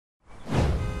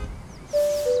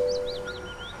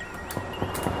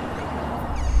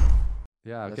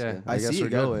Yeah, That's okay. good. I guess see we're it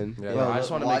good. going. Yeah, Bro, I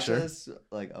just want to make watch sure. This,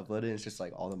 like upload it. It's just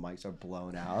like all the mics are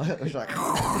blown out. It's like.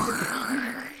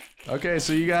 Okay,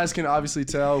 so you guys can obviously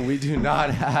tell we do not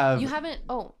have. You haven't.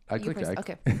 Oh, I you clicked pressed- it.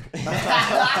 Okay.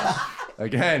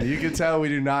 Again, you can tell we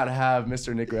do not have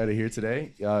Mr. Nick Retta here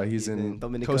today. He's in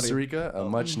Dominican Costa Rica, a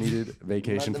much-needed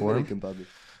vacation for him.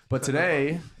 But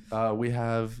today, we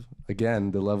have, again,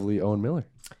 the lovely Owen Miller.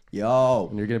 Yo,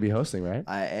 And you're going to be hosting, right?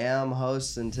 I am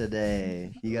hosting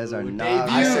today. You guys are not.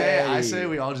 I say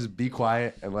we all just be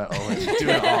quiet and let Owen do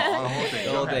it all, the whole thing.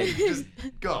 The whole Go ahead. thing. Just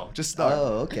go. Just start.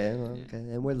 Oh, okay. Well, okay.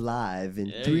 And we're live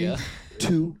in There 3, you go.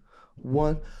 2,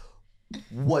 1.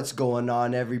 What's going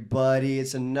on, everybody?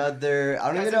 It's another. I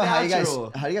don't even know how you guys.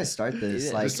 How do you guys start this?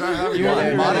 Yeah, Like, just start having You're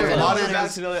fun. modern Modern-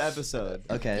 another episode.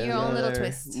 okay, Your own little another-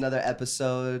 twist. Another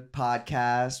episode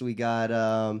podcast. We got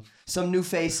some new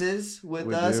faces with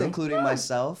We us, do. including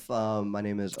myself. My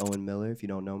name is Owen Miller. If you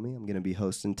don't know me, I'm gonna be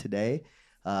hosting today.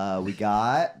 We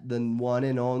got the one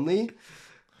and only.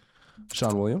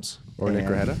 Sean Williams or Nick And-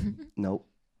 Retta. Nope.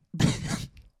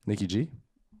 Nikki G.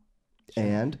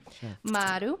 And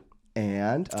Maru.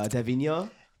 Davino.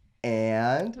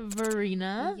 and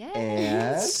Verena. Yes.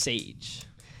 and. Sage.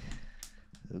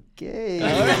 Okay.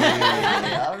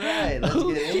 All right. Let's get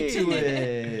Okay. into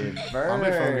it. I've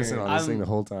been focusing on this I'm- thing the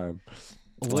whole time.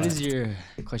 What is your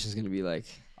questions gonna be like?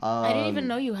 I didn't even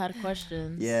know you had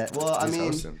questions. Yeah. Well, I He's mean,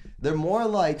 hosting. they're more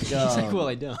like. He's like, well,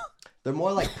 I don't. They're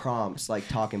more like prompts, like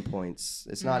talking points.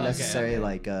 It's not Okay, necessarily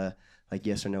okay. like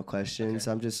yes or no questions.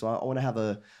 I want to have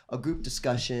a group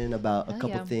discussion about a Oh, couple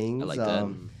yeah. things I like that.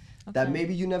 that Okay.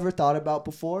 maybe you never thought about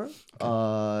before.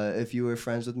 If you were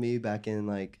friends with me back in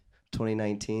like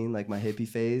 2019, like my hippie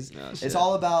phase. Oh, shit. It's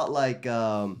all about like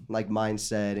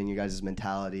mindset and your guys'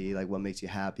 mentality, like what makes you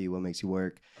happy, what makes you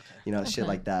work, shit Okay.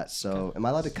 like that. So, am I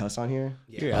allowed to cuss on here?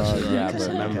 You're absolutely Yeah, right. but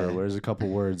remember, Okay. there's a couple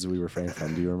words we refrain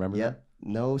from. Do you remember Yep.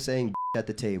 No saying at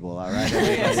the table. All right.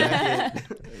 that?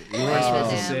 You weren't supposed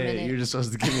to Damn say it. minute. You're just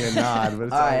supposed to give me a nod. But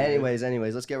it's All right. good.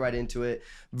 Anyways, let's get right into it.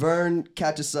 Vern,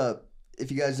 catch us up. If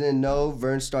you guys didn't know,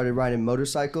 Vern started riding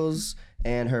motorcycles,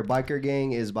 and her biker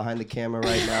gang is behind the camera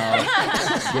right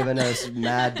now, giving us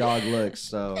mad dog looks.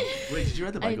 So Wait, did you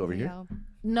ride the bike I- over here? Yeah.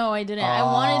 No, I didn't. I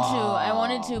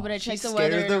wanted to, but I checked the She's weather.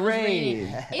 scared of the and it was rain.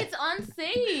 raining. It's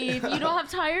unsafe. You don't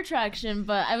have tire traction,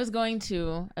 but I was going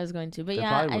to. But That yeah,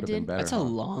 probably I would've been did. better, That's a huh?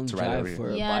 long To ride over drive here. for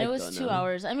a Yeah, bike. it was though, 2 no?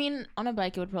 hours. I mean, on a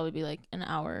bike it would probably be like an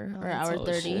hour or that's hour all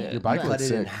 30. shit. Your bike but- looks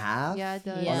cut it in sick. half Yeah, it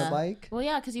does. on Yeah. a bike. Well,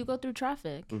 yeah, because you go through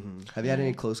traffic. Have you had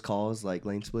any close calls, like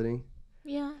lane splitting?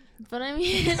 Yeah, but I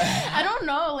mean, I don't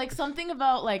know. Like something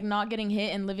about like not getting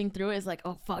hit and living through it is like,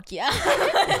 oh fuck yeah.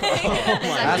 That's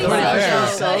Exactly. pretty So fair. dope.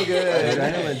 So good.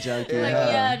 Adrenaline junkie. Like huh?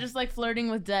 yeah, just like flirting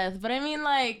with death. But I mean,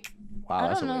 like Wow, I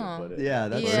that's don't a way know. to put it. Yeah,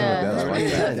 that's Yeah. That's pretty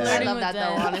right. good. I Flirting love with that though,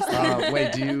 death. honestly.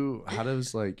 Wait, how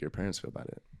does like your parents feel about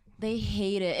it? They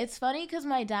hate it. It's funny because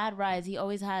my dad rides. He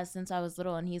always has since I was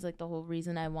little, and he's like the whole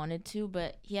reason I wanted to.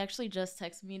 But he actually just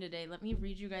texted me today. Let me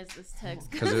read you guys this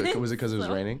text. Was it because it was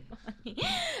so raining? funny.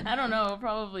 I don't know,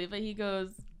 probably. But he goes,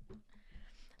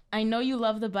 I know you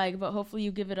love the bike, but hopefully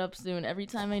you give it up soon. Every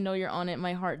time I know you're on it,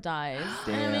 my heart dies.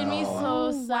 And it made me Damn.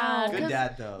 so Oh, sad. wow. 'cause-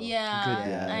 dad though. Yeah, Good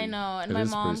dad. I know. And It my is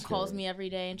mom pretty calls scary. me every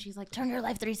day, and she's like, "Turn your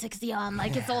life 360 on."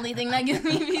 Like it's the only thing that gives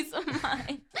me peace of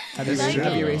mind. Have you, Like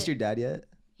have you it. raced your dad yet?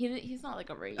 He's not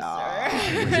like a racer.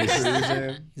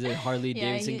 Cruiser. He's a Harley Yeah,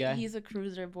 Davidson guy. he's a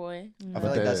cruiser boy. I feel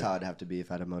like that's how it'd have to be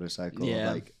if I had a motorcycle.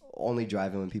 Yeah. Like only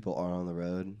driving when people are on the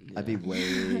road. I'd be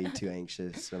way too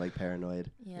anxious or like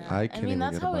paranoid. Yeah, I I can't mean even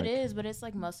that's get a how it bike. is, but it's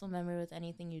like muscle memory with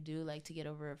anything you do. Like to get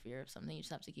over a fear of something, you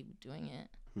just have to keep doing it.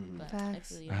 But I Facts.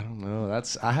 feel you. I don't know.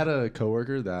 I had a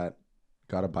coworker that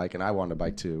got a bike and I wanted a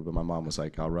bike too, but my mom was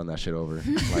like, I'll run that shit over.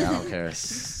 I'm like, I don't care.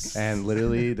 And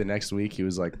literally the next week he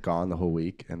was like gone the whole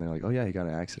week and they're like, oh yeah, he got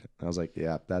in an accident. And I was like,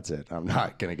 yeah, that's it. I'm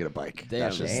not gonna get a bike. Damn.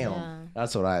 That's just Damn.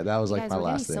 Yeah. that was like Guys, my we're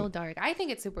last getting thing. so dark. I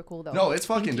think it's super cool though. No, it's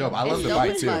fucking dope. I love It's the dope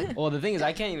bike as too. fuck. Well, the thing is,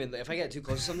 I can't even. If I get too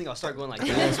close to something, I'll start going like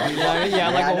this. Yeah,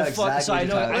 like I know oh fuck. exactly So I what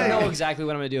know, you're talking I know about. exactly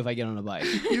what I'm gonna do if I get on a bike.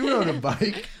 You rode a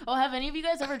bike? Oh, have any of you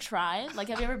guys ever tried? Like,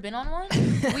 have you ever been on one?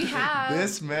 We have.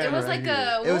 This man It was right like here.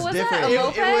 a. It was What was different. that? It A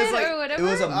was moped like- or whatever. It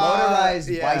was a motorized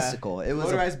yeah. bicycle. It was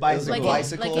Motorized a bicycle. It was a Like a-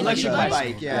 bicycle. like an with electric a bike?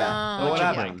 bike, yeah. But what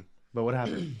Electric, happened? But what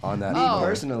happened on that? Me Oh.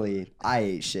 personally, I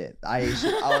ate shit. I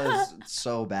was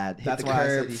so bad. Hit That's the why I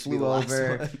said curb, you should be flew the last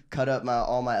over, one. cut up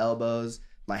all my elbows,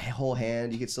 my whole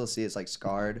hand. You can still see it's like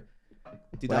scarred.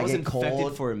 Dude, When that I was get infected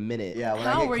cold- for a minute. Yeah, when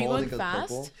How? I get Were you cold, going it goes fast?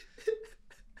 purple.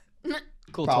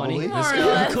 Cool Probably. 20. More or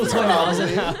less. Cool 20 miles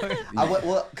an hour. I went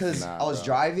well because Nah, I was bro.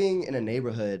 driving in a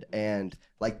neighborhood and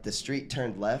like the street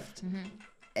turned left, Mm-hmm.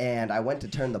 and I went to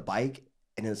turn the bike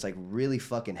and it's like really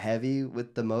fucking heavy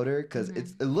with the motor because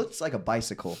it looks like a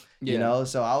bicycle, you Yeah. know.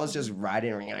 So I was just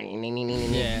riding,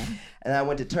 Yeah. and I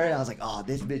went to turn. I was like, oh,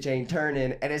 this bitch ain't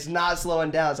turning, and it's not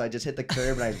slowing down. So I just hit the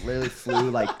curb, and I literally flew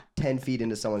like 10 feet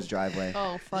into someone's driveway.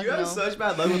 Oh fuck You have no. such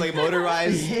bad luck with like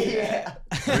motorized. Yeah.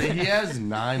 But he has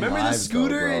 9 Remember the lives,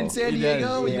 scooter though, bro. in San He does,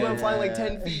 Diego? You went yeah. flying like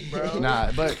 10 feet, bro.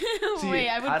 Nah, but Wait,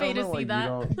 I would pay don't to know, see like, that.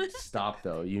 You don't stop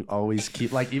though. You always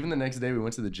keep like even the next day we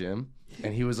went to the gym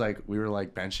and he was like we were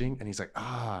like benching and he's like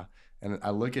and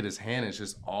I look at his hand and it's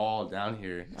just all down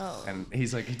here Oh. and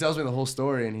he's like he tells me the whole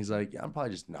story and he's like yeah, I'm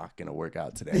probably just not gonna work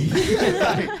out today.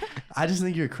 Like, I just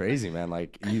think you're crazy, man.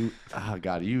 Like you got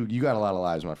a lot of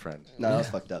lives, my friend. No, that was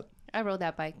fucked up. I rode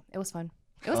that bike. It was fun.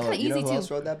 It was Oh, kind of you know easy who too. else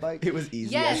rode that bike? It was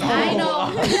easy. Yes, as I hell. know.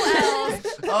 Who else?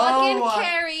 Oh, Fucking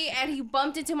Carrie, and he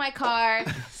bumped into my car,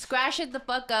 scratched it the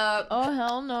fuck up. Oh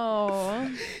hell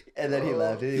no! And then he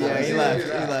left. Yeah, he left. He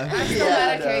left. I'm still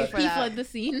mad at Carrie for He that. fled the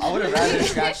scene. I would have rather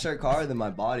scratched her car than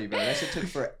my body, bro. That shit took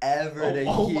forever to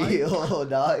heal,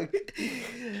 dog.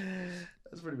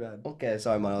 That's pretty bad. Okay,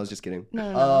 sorry, man. I was just kidding.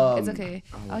 No, it's okay.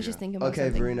 I was yeah. just thinking about Okay,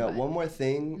 something. Verena, but- one more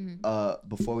thing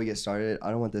before we get started.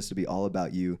 I don't want this to be all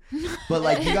about you. But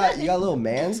like you got little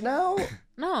mans now?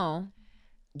 No.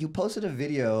 You posted a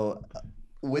video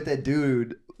with a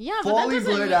dude Yeah, but that fully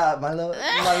doesn't blurred mean, out. My little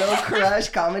crush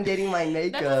commentating my that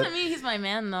makeup. doesn't mean he's my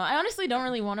man though. I honestly don't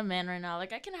really want a man right now.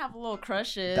 Like I can have little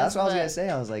crushes. That's what I was but gonna say.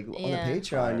 I was like, on Yeah. the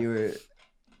Patreon,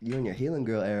 you in your healing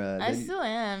girl era. I Then- still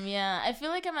am. Yeah, I feel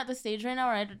like I'm at the stage right now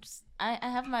where I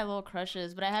have my little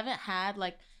crushes, but I haven't had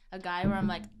like a guy where I'm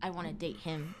like I want to date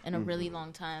him in a really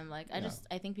long time. Like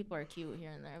I think people are cute here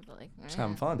and there, but like Just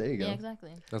having fun. There you go. Yeah,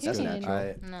 exactly. That's He's good. natural.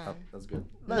 Alright. No. That's good.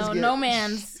 Let's No, get- no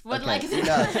man's. What Okay, like?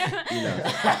 enough.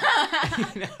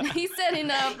 He said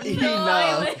enough. No Enough.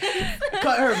 violence.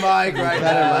 Cut her mic right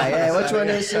Better now. like, hey, which one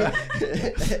is she?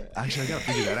 Actually, I gotta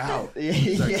figure that out.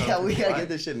 Yeah, we gotta get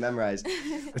this shit memorized.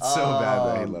 It's so bad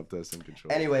that he Um, left us in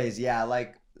control. Anyways, yeah,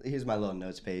 like here's my little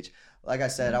notes page. Like I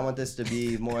said, I want this to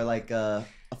be more like a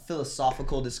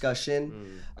philosophical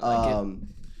discussion.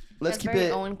 Let's It's keep very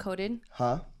it, Owen coded.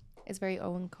 huh? It's very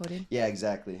Owen coded. Yeah,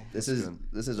 exactly. This is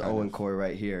good. Owen Core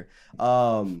right here.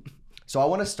 So I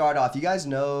want to start off. You guys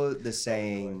know the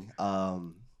saying.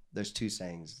 There's 2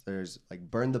 sayings. There's like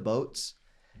burn the boats,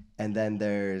 and then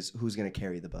there's who's gonna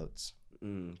carry the boats.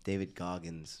 David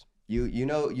Goggins. You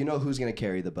know who's gonna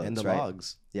carry the boats, And the right?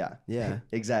 logs. Yeah. Yeah.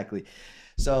 Exactly.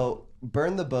 So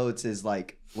burn the boats is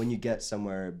like when you get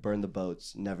somewhere, burn the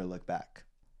boats, never look back.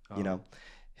 You know,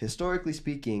 historically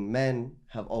speaking, men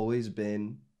have always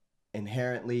been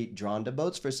inherently drawn to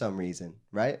boats for some reason,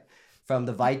 right? From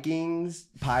the Vikings,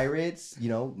 pirates, you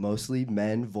know, mostly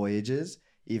men voyages.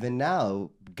 Even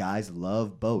now, guys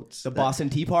love boats. The Boston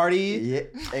Tea Party.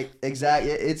 Yeah,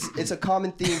 exactly. It's a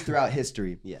common theme throughout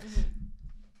history. Yes.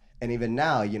 And even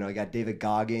now, you know, you got David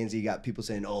Goggins, you got people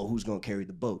saying, oh, who's going to carry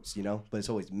the boats, you know? But it's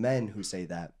always men who say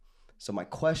that. So my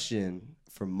question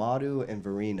for Madhu and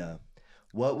Verena,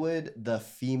 what would the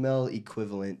female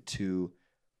equivalent to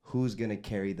who's going to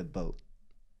carry the boat?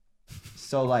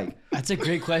 So like, That's a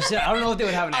great question. I don't know if they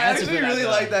would have an I answer actually for that. really though.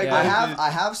 like that Yeah. I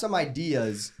have some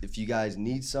ideas if you guys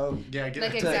need some Yeah, get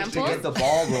Like it. to examples? get the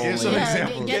ball rolling. Give some Yeah,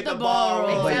 examples. get the ball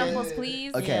rolling. Examples,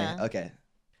 please. Okay, Yeah. okay.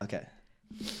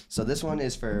 So this one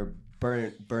is for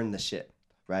burn the shit,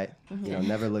 right? You know,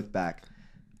 never look back.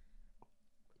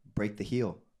 Break the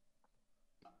heel.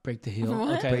 Break the heel.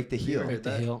 What? Okay. Break the heel. Break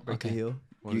the heel. Break okay. the heel.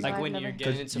 Like I've when never- you're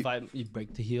getting 'Cause into fight, you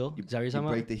break the heel. Is that what you're You talking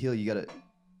break about? the heel, you gotta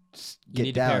You get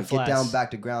need a pair down, of get down flats.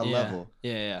 back to ground Yeah. level.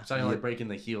 Yeah, yeah. It's not even like breaking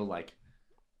the heel. Like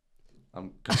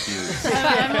I'm confused.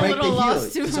 I'm a Break little the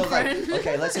lost heel. too, So like, friend.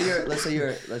 okay,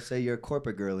 let's say you're a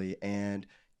corporate girly and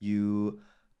you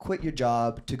quit your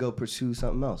job to go pursue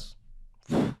something else.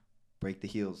 Break the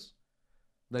heels.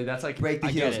 Like that's like Break the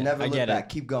I get heels. it. Never I look get it. back.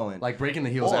 Keep going. like breaking the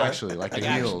heels Or- actually. Like the Like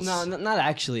actu- heels. no, not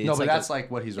actually. No, It's but like that's like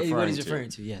what he's referring what he's to. referring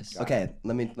to. Yes. Okay,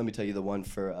 let me tell you the one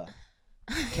for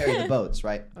carry the boats,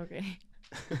 right? Okay.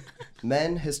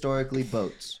 Men historically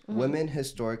boats. Women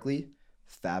historically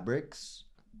fabrics,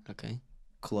 Okay.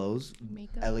 clothes,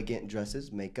 Makeup. elegant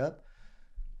dresses, makeup.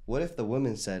 What if the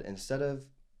women said instead of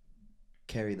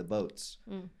carry the boats,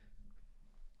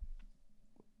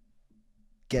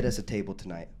 get us a table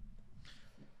tonight?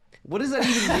 What does that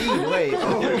even mean? Wait.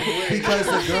 Because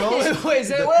the girls, Wait.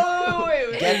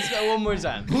 Get- Let's go one more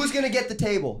time. who's gonna get the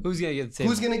table? Who's gonna get the table?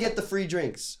 Who's gonna get the free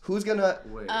drinks? Who's gonna?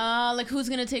 Like who's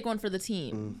gonna take one for the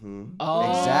team? Mm-hmm. Oh.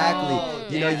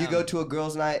 Exactly. You know, you Damn. go to a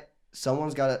girls' night.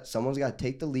 Someone's gotta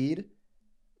take the lead,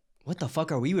 What the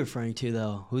fuck are we referring to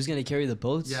though? Who's gonna carry the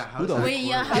boats? Yeah. Who the Wait,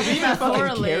 yeah, how Do we does even that fucking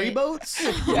correlate? carry boats?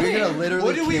 We're gonna literally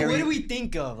What do carry. we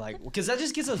think of? Like, because that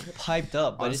just gets us hyped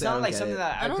up, but Honestly, it's I not don't like get something it.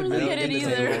 that I don't could really really get it get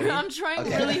the either. table. I'm trying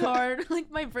Okay. really hard.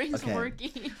 Like my brain's Okay.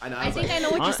 working. I know. I think I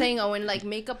know what you're saying, Owen. Like,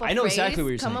 make up a I know phrase, exactly what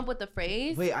you're come saying. up with a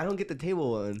phrase. Wait, I don't get the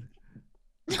table one.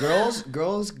 Girls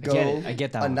go I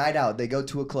get that a one. night out. They go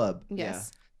to a club.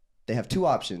 Yes. They have two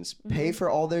options: pay for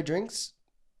all their drinks,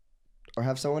 or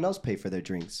have someone else pay for their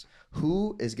drinks.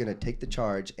 Who is gonna take the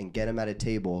charge and get them at a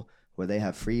table where they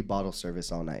have free bottle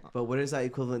service all night? But what is that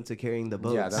equivalent to carrying the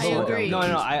boats? Yeah, that's I what agree. No,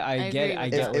 I I get, agree I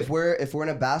with get. that. If we're in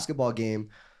a basketball game,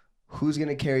 who's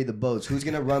gonna carry the boats? Who's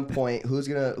gonna run point? Who's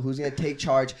gonna take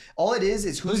charge? All it is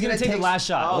who's gonna take the last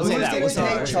shot? Oh, We'll Who's say that. gonna We'll say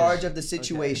take that. charge of the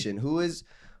situation? Who's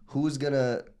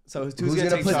gonna So who's who's gonna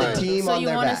gonna take put charge? the team So on you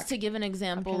their want back? us to give an I'm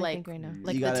example, trying to like think right now.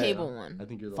 like You the gotta- table one? I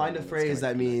think you're the Find one a that's phrase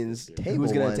gonna that means Table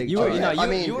who's gonna one. take You were, charge. you know, I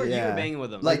mean, you were yeah. banging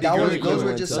with them. Like the that girl was those were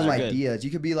equivalent just to some that. Good. ideas.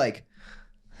 You could be like,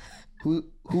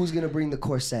 who's gonna bring the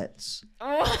corsets?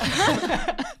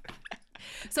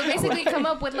 So basically, come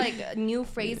up with like new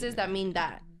phrases that mean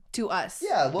that to us.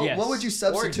 Yeah. What Yes. would you Or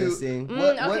substitute? existing.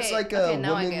 What's okay, like okay, a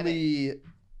now I get it. womanly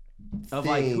Of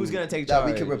like thing who's gonna take that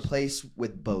charge? we could replace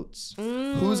with boats?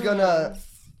 Mm. Who's gonna?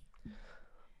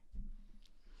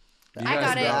 Do you I guys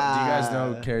got it. know- Do you guys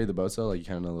know Ah. carry the boats though? Like you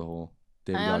kind of know the whole.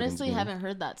 David I Goggins honestly meme? haven't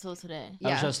heard that till today. I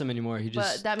don't Yeah. trust him anymore. He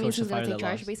just But that means coached the who's gonna fire take that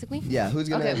charge, lost. basically. Yeah. Who's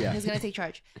gonna? Okay, Yeah. who's gonna take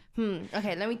charge?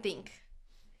 Okay, let me think.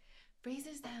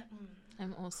 Phrases that.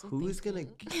 I'm also Who's gonna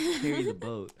thinking. carry the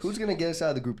boat? Who's gonna get us out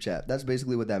of the group chat? That's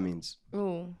basically what that means.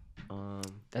 Ooh.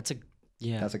 That's a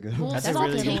yeah. That's a good We'll one. That's a stop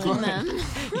really good taking one. them.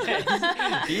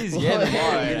 He's Well, getting you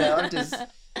hard. know, just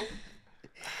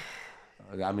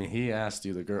I mean, he asked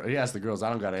you the girl. He asked the girls. I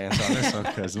don't got to answer on this one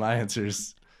because my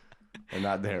answers are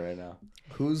not there right now.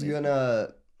 who's gonna?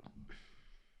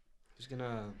 Who's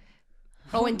gonna?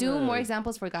 Oh, and do more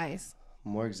examples for guys.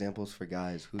 More examples for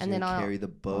guys. Who's And then gonna I'll- carry the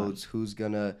boats? Who's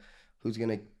gonna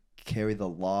carry the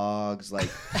logs? Like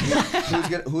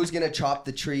who's gonna chop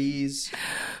the trees?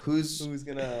 Who's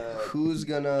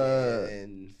gonna?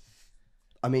 And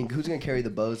I mean, who's gonna carry the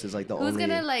boats is like the Who's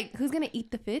only. who's gonna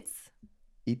eat the fits?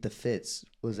 Eat the fits?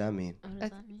 What does that mean? What does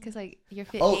that mean? Because like your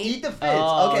fit. Oh, ate. eat the fits.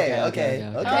 Oh, okay, okay, okay, okay,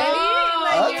 okay. okay. Oh,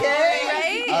 like you're Okay,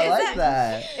 right? I Is like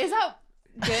that. Is that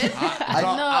good?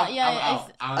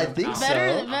 I think so.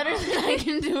 better than I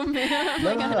can do, man.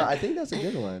 No, I think that's a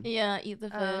good one. Yeah, eat the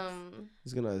fits.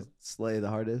 who's gonna slay the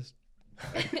hardest?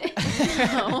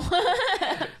 No.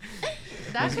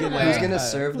 That could Who's work. gonna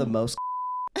serve the most?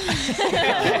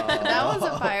 That one's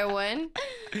a fire one.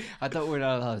 I thought we're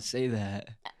not allowed to say that.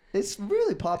 It's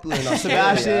really popular in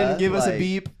Australia. Sebastian, give us a like-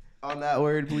 beep on that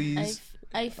word, please.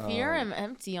 I fear I'm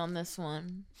empty on this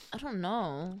one. I don't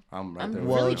know. I'm right I'm there.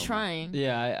 Well- really with you. trying.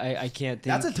 Yeah, I can't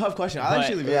think. That's a tough question. I But-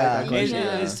 actually really Yeah, like that It is, question.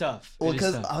 Yeah. it is tough. Well, It is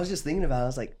because tough. I was just thinking about it. I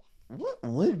was like, what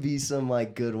would be some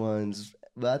like good ones?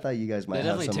 But I thought you guys might That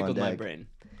have definitely some on tickled my deck. brain.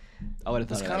 I would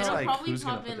have It's thought kinda of It'll that. like, probably who's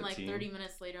gonna pop put in the like team? 30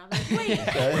 minutes later. I'm like, wait.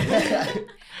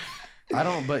 I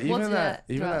don't. But We'll even do that,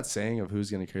 that even throughout. that saying of who's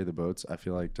gonna carry the boats, I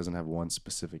feel like doesn't have one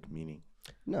specific meaning.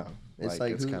 No, it's Like,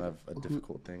 like it's who- kind of a who-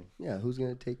 difficult thing. Yeah, who's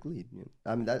gonna take lead?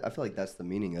 I mean, I feel like that's the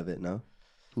meaning of it. No,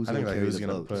 who's I gonna think like carry who's the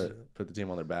gonna boats? put the team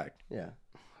on their back. Yeah,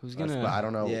 Who's But gonna? I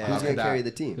don't know. Yeah. how who's could gonna carry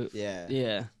that- the team? Yeah,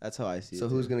 Yeah. that's how I see So it.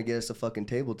 who's gonna get us a fucking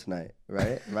table tonight?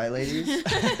 Right, right, ladies. yeah,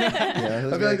 who's I feel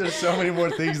gonna- like there's so many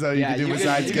more things though you Yeah, can do you could-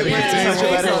 besides you getting could- a Yeah, table.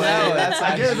 based on that one, that's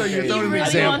I get it though. actually You're crazy. throwing He an really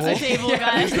example. wants a table,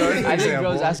 guys. Throwing an I think bro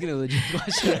was example. asking a legit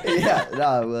question. yeah,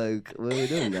 no, like, what are we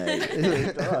doing,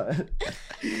 man? Come on.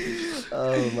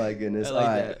 Oh my goodness! I All like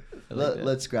right, that. I like that.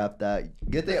 let's scrap that.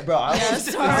 Good thing, bro. I Yeah,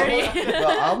 almost, sorry. bro,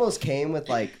 I almost came with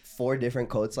like 4 different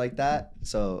quotes like that,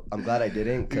 so I'm glad I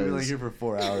didn't. We were like Cause here for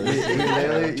 4 hours. we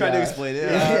literally Trying to yeah. explain it.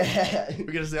 Yeah. We're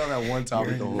gonna stay on that one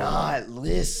topic the You're whole not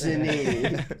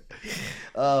listening.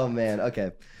 Oh man.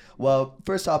 Okay. Well,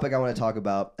 first topic I want to talk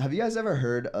about. Have you guys ever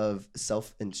heard of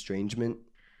self-estrangement?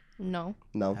 No.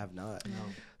 No. I have not.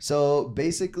 So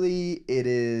basically, it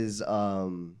is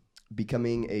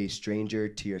becoming a stranger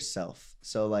to yourself.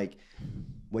 So like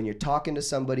when you're talking to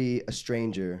somebody, a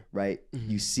stranger, right?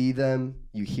 You see them,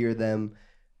 you hear them,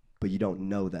 but you don't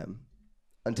know them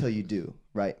until you do,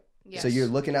 right? So Yes. you're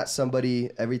looking at somebody,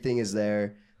 everything is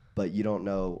there, but you don't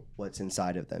know what's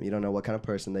inside of them. You don't know what kind of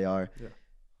person they are. Yeah.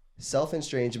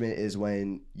 Self-estrangement is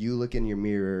when you look in your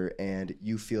mirror and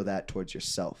you feel that towards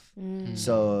yourself. Mm.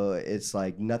 So it's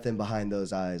like nothing behind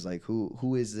those eyes. Like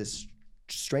who is this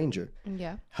stranger?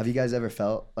 Yeah. Have you guys ever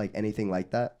felt like anything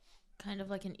like that? Kind of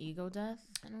like an ego death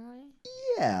in a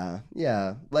way.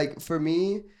 Yeah. Like for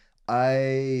me,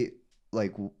 I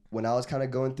like when I was kind of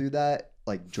going through that,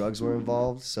 like drugs were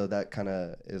involved, so that kind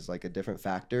of is like a different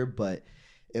factor. But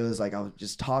it was like I was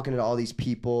just talking to all these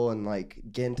people and like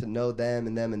getting to know them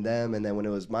and them and them, and then when it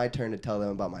was my turn to tell them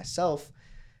about myself,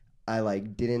 I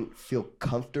like didn't feel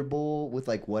comfortable with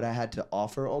like what I had to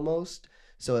offer almost.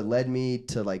 So it led me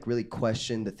to like really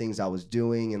question the things I was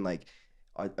doing and like,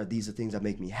 are these the things that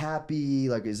make me happy?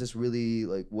 Like, is this really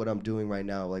like what I'm doing right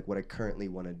now? Like what I currently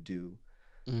want to do?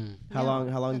 How long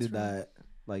that's did that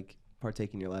like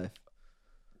partake in your life?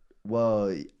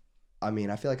 Well, I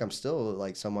mean, I feel like I'm still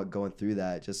like somewhat going through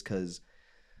that just because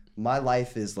my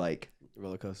life is like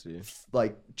Roller coaster.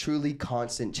 like truly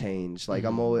constant change. Like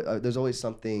I'm always there's always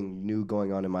something new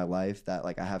going on in my life that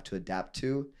like I have to adapt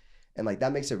to, and like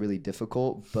that makes it really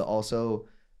difficult. But also,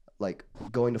 like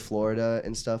going to Florida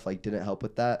and stuff like didn't help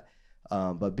with that.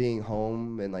 But being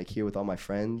home and like here with all my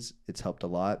friends, it's helped a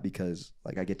lot because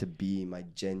like I get to be my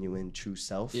genuine true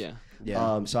self. Yeah.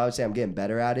 So I would say I'm getting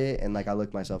better at it, and like I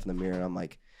look myself in the mirror and I'm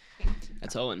like,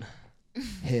 That's Owen.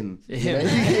 him. Him.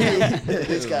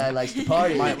 This guy likes to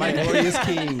party. My glorious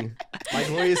king. My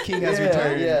glorious king has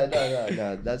returned. Yeah,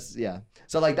 no. That's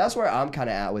So like that's where I'm kind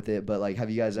of at with it. But like, have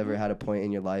you guys ever had a point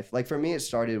in your life? Like for me, it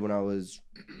started when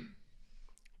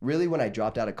I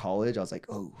dropped out of college. I was like,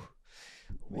 oh,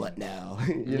 what now?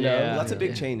 you know? Yeah. That's a big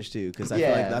Yeah. change too, because I feel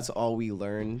Yeah. like that's all we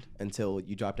learned until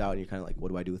you dropped out, and you're kind of like, what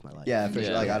do I do with my life? Yeah, for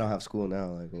sure. Yeah. Like I don't have school now.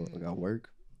 Like I got work.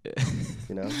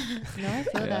 You know. No, I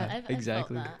feel that. I've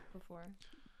Exactly. felt that before.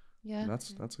 Yeah.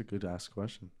 That's a good ask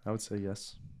question. I would say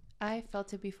yes. I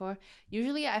felt it before.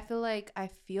 Usually I feel like I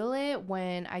feel it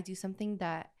when I do something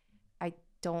that I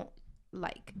don't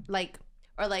like.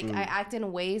 Or I act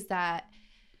in ways that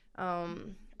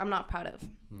I'm not proud of.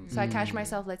 So I catch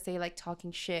myself, let's say, like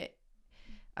talking shit.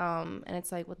 And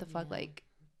it's like, what the fuck? Like,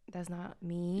 that's not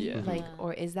me. Yeah. Like, Yeah.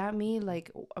 or is that me?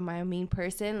 Like, am I a mean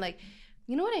person? Like,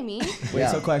 you know what I mean? Wait,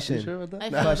 Yeah. so You question. sure with that? I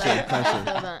No, feel question, that. question. I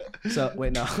feel that. So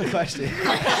wait, no question.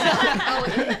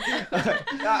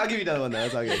 I'll give you another one though.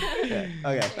 It's all good. Yeah.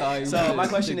 Okay. So my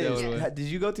question Take that is, one away. did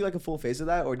you go through like a full phase of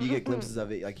that, or do you get glimpses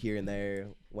of it like here and there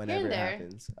whenever it there.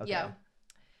 happens? Okay. Yeah.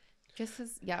 Just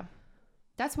cause, yeah.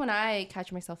 That's when I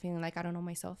catch myself feeling like I don't know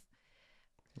myself.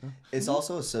 It's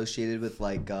also associated with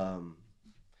like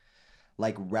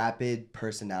rapid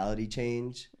personality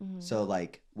change. So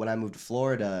like when I moved to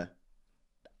Florida,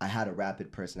 I had a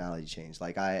rapid personality change.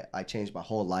 Like I changed my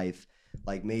whole life.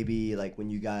 Like maybe like when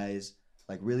you guys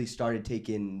like really started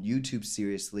taking YouTube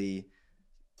seriously,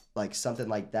 like something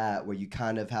like that where you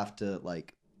kind of have to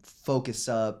like focus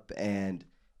up and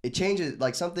it changes,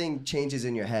 like something changes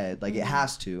in your head. Like it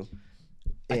has to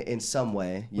in some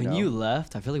way. You When know? you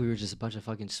left, I feel like we were just a bunch of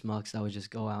fucking schmucks that would just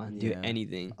go out and do Yeah.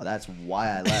 anything. Oh, that's why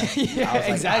I left. Yeah, I was like,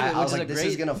 exactly, I which was is like, a this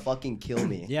is great- gonna fucking kill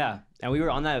me. Yeah, and we were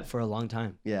on that for a long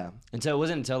time. Yeah. Until it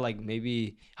wasn't until like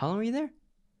maybe how long were you there?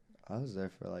 I was there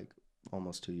for like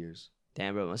almost 2 years.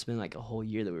 Damn, bro, it must have been like a whole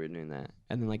year that we were doing that.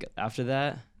 And then like after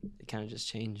that, it kind of just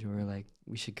changed. We were like,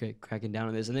 we should get cracking down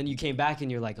on this. And then you came back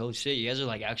and you're like, oh shit, you guys are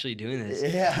like actually doing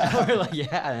this. Yeah. we're like,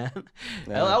 yeah, man.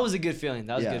 That was a good feeling.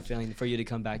 That was Yeah. a good feeling for you to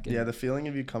come back. And, Yeah, the feeling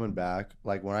of you coming back,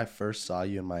 like when I first saw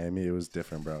you in Miami, it was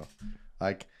different, bro.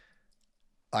 Like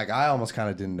I almost kind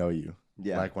of didn't know you.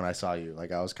 Yeah. Like when I saw you,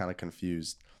 like I was kind of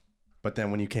confused. But then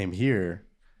when you came here,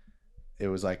 it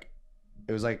was like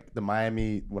the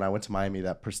Miami. When I went to Miami,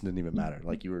 that person didn't even matter.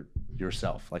 Like you were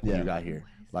yourself. Like when Yeah. you got here,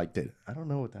 like I don't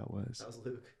know what that was. That was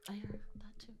Luke. I heard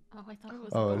that too. Oh, I thought it was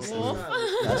Oh, a it's- wolf.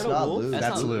 That's not Luke. That's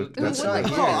That's not Luke. Luke. That's Luke's not Luke.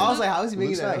 here. I was like, how is he making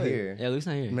Luke's that not noise? here. Yeah, Luke's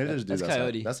not here. Maybe there's a dude That's outside.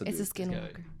 Coyote. That's a It's a dude.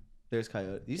 skinwalker. There's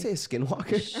Coyote. Did you say a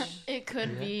skinwalker? It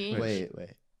could be. Wait.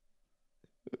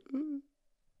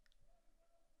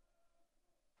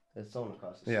 There's someone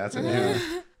across the Yeah, that's a street.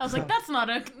 dude. I was like, that's not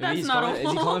a. Maybe That's he's not calling, a is he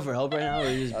wolf. calling for help right now, or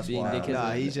is he just That's being wild. dickhead?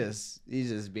 Nah, he's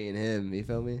just being him. You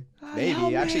feel me? help Maybe.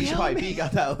 me, Actually, you should help probably me. peek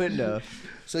out that window.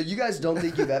 So you guys don't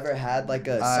think you've ever had like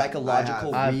a I-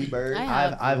 psychological I have. rebirth? I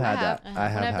have. I've had I that. have. I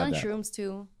have When I've had done that. shrooms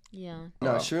too. Yeah.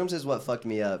 No, Oh. shrooms is what fucked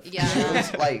me up. Yeah.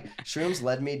 Shrooms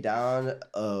led me down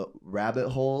a rabbit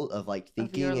hole of like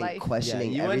thinking your and life. Yeah,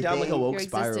 questioning you went down like a everything. woke Your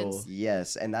spiral. existence.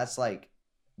 Yes, and that's what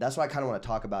I kind of want to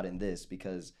talk about in this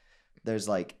because there's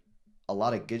like a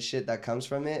lot of good shit that comes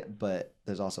from it, but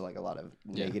there's also like a lot of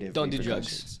Yeah. negative. Don't do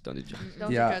repercussions. drugs. Don't do drugs. Don't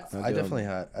do Yeah, drugs. I definitely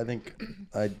had. I think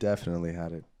I definitely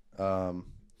had it.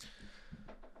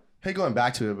 Hey, going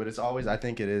back to it, but it's always. I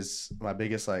think it is my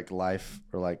biggest like life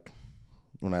or like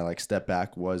when I like step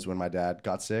back was when my dad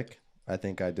got sick. I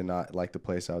think I did not like the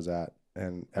place I was at,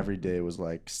 and every day was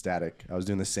like static. I was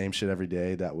doing the same shit every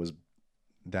day that was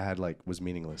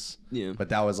meaningless. Yeah. But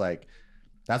that was like,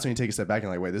 that's when you take a step back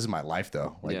and like, wait, this is my life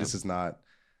though. Like Yeah. this is not.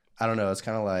 I don't know. It's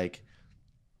kind of like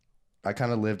I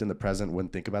kind of lived in the present,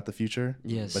 wouldn't think about the future.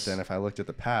 Yes. But then if I looked at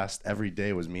the past, every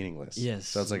day was meaningless. Yes.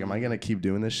 So it's like, am I going to keep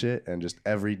doing this shit and just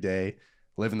every day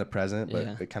live in the present, but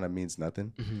Yeah. it kind of means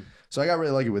nothing. Mhm. So I got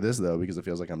really lucky with this though, because it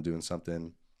feels like I'm doing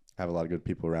something. I have a lot of good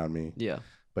people around me. Yeah.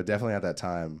 But definitely at that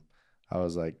time, I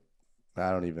was like,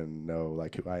 I don't even know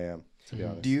like who I am, to be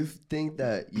honest. Do you think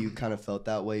that you kind of felt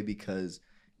that way because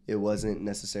it wasn't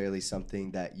necessarily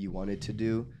something that you wanted to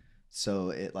do, so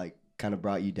it like kind of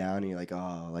brought you down and you're like,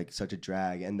 oh, like such a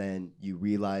drag, and then you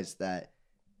realize that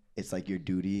it's like your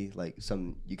duty, like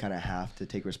something you kind of have to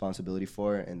take responsibility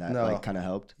for, and that No. like kind of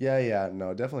helped? Yeah,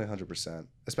 no, definitely 100%.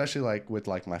 Especially like with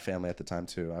like my family at the time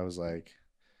too. I was like,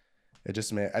 it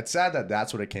just made, it's sad that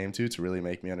that's what it came to really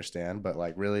make me understand. But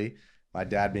like really, my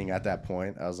dad being at that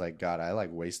point, I was like, God, I like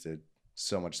wasted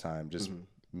so much time just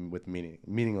with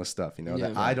meaningless stuff, you know, Yeah.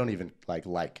 that I don't even like.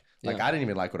 Yeah. I didn't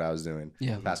even like what I was doing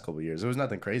Yeah. the past couple of years. It was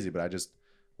nothing crazy, but I just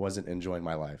wasn't enjoying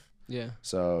my life. Yeah.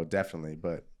 So definitely,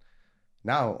 but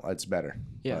now it's better.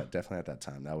 Yeah. But definitely at that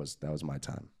time, that was my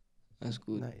time. That's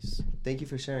good. Nice. Thank you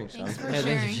for sharing, Sean. Thanks for Yeah,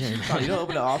 thanks for sharing. sharing. Sean, you don't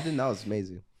open it often. That was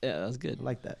amazing. Yeah, that's good. I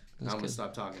like that. That's good.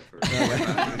 stop talking for.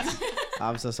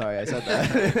 I'm so sorry I said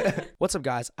that. What's up,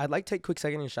 guys? I'd like to take a quick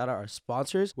second and shout out our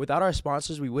sponsors. Without our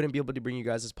sponsors, we wouldn't be able to bring you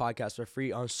guys this podcast for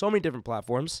free on so many different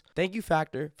platforms. Thank you,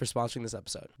 Factor, for sponsoring this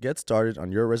episode. Get started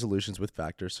on your resolutions with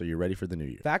Factor so you're ready for the new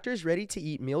year. Factor's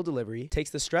ready-to-eat meal delivery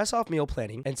takes the stress off meal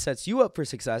planning and sets you up for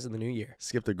success in the new year.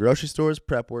 Skip the grocery stores,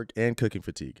 prep work, and cooking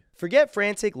fatigue. Forget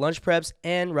frantic lunch preps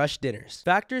and rush dinners.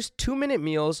 Factor's 2-minute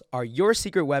meals are your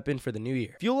secret weapon for the new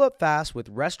year. Fuel up fast with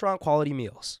restaurant-quality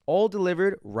meals, all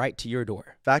delivered right to your door.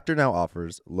 Factor now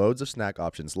offers loads of snack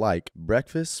options like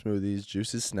breakfast, smoothies,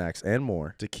 juices, snacks, and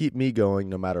more to keep me going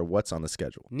no matter what's on the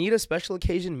schedule. Need a special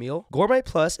occasion meal? Gourmet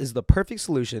Plus is the perfect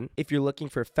solution if you're looking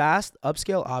for fast,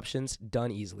 upscale options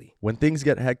done easily. When things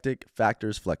get hectic, Factor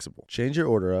is flexible. Change your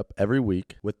order up every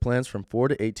week with plans from 4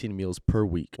 to 18 meals per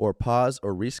week, or pause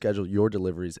or reschedule your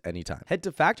deliveries anytime. Head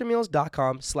to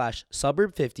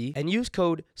factormeals.com/suburb50 and use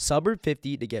code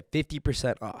suburb50 to get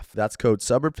 50% off. That's code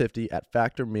suburb50 at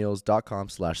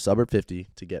factormeals.com/suburb50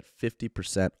 to get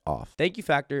 50% off. Thank you,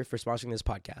 Factor, for sponsoring this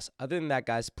podcast. Other than that,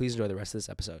 guys, please enjoy the rest of this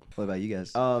episode. What about you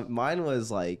guys? Mine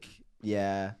was like,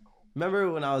 yeah.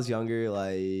 Remember when I was younger,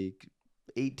 like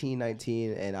 18,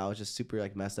 19, and I was just super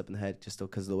like messed up in the head just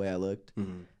because of the way I looked?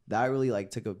 That really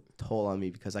like took a toll on me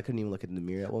because I couldn't even look in the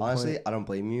mirror at one Honestly, point. I don't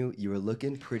blame you. You were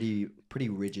looking pretty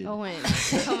rigid. Owen,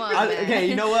 come on, man. Okay,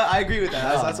 you know what? I agree with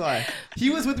that. That's why. He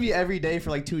was with me every day for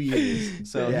like 2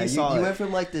 years. So yeah, he you, saw you it. went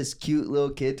from like this cute little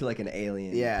kid to like an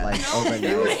alien. Yeah. Like No overnight.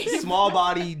 It was small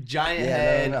body, giant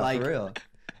head. no, like for real.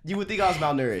 you would think I was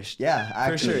malnourished. Yeah,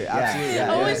 actually, sure, yeah, absolutely.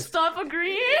 Yeah, Owen, yeah. stop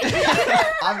agreeing.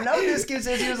 I've known this kid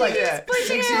since he was like Yeah. 6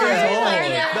 years it old. right.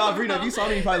 Yeah. No, Brino, if you saw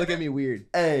me, you probably look at me weird.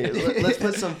 Hey, let's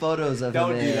put some photos of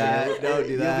Don't him. do that. in. Don't do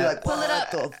You'll that. be like, Pull it what up,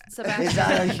 the Sebastian. Is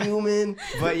that a human?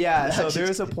 But yeah, so That's there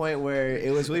was just- a point where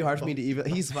it was really hard for me to even.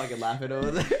 He's fucking laughing over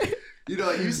there. You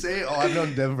know, you say, "Oh, I've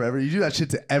known Devin forever." You do that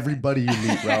shit to everybody you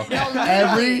meet, bro. literally.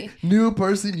 Every new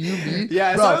person you meet.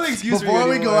 Yeah, it's bro, not really an excuse for before you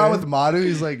we go anymore. out with Madu,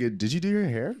 he's like, "Did you do your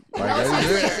hair?" Like,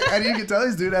 and you can tell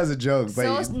he's doing it as a joke.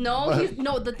 But So no,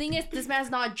 the thing is, this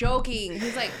man's not joking.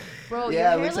 He's like, bro, Yeah, your it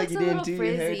hair looks like you a didn't little do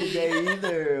frizzy. your hair today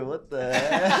either. What the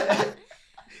heck?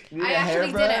 You need I a actually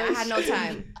didn't. I hairbrush? had no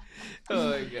time. Oh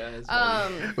my god.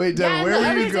 wait, Devin, yeah, where the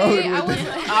were you other going day, I with was.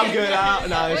 this? I'm good.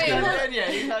 No, it's Wait, good. hold on.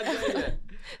 He's not done yet.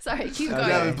 Sorry, keep Okay. going.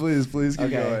 Devin, please keep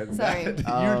Okay. going. Sorry.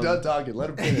 You're done talking. Let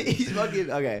him finish. He's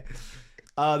fucking okay.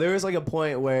 There was like a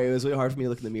point where it was really hard for me to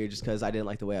look in the mirror just because I didn't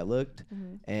like the way I looked.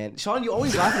 And Sean, you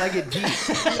always laugh when I get deep.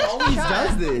 He always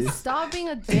does this. Stop being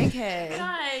a dickhead.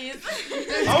 Guys.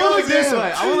 I want to look this way.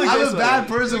 I want to look I'm this a way. bad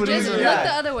person when Just he's look Yeah.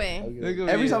 the other way.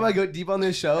 Every time I go deep on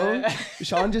this show,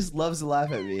 Sean just loves to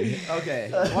laugh at me. Okay,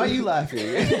 why are you laughing?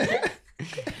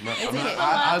 It's okay.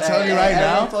 I'll tell you Hey, right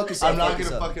everyone now, focus I'm up, not focus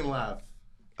gonna up. fucking laugh.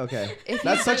 Okay, If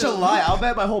that's you such do- a lie. I'll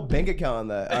bet my whole bank account on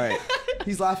that. All right,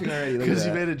 he's laughing already. Look at Because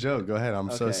you that. made a joke. Go ahead. I'm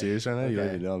so Okay. serious right now. You don't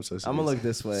Okay. even know I'm so serious. I'm gonna look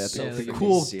this way at So the freaking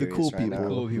cool serious right people. now.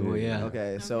 Cool people, yeah.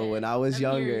 Okay, so Okay. when I was I'm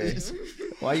younger, curious.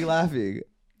 why are you laughing?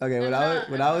 Okay, when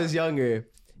I'm I was younger,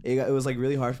 it was like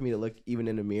really hard for me to look even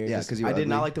in the mirror. Yeah, just 'cause you I were did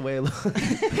not ugly. like the way I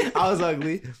looked. I was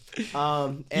ugly.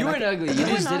 And You weren't ugly. You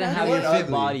just not didn't have ugly. your You fit weren't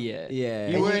body yet. Yeah.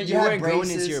 You And weren't. You had weren't growing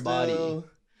into braces your body. still.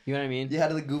 You know what I mean? You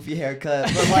had the goofy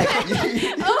haircut, but like,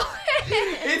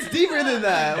 It's deeper than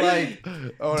that. Like,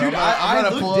 Oh, Dude, I'm I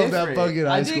gonna look pull up that different. fucking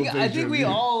high I school think. picture I think of we you.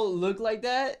 all don't look like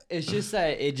that. It's just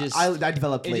that it just I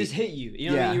developed it late. just hit you. You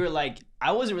know what I Yeah. mean? You were like,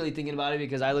 I wasn't really thinking about it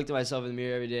because I looked at myself in the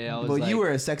mirror every day. I was Well, like, you were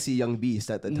a sexy young beast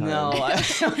at the time. no. I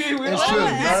mean, we were It's all- true.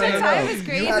 at the time is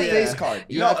You have crazy. face card.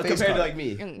 You No, have face compared card. to like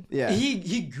me. Mm. Yeah.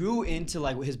 He grew into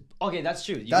like his. Okay, that's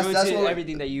true. You That's- grew that's into what we're-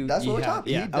 everything that you. that's you what we're have.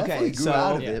 talking. Yeah. He definitely Okay, grew so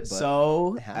out of yeah. it. But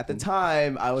So it at the happened.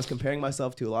 time, I was comparing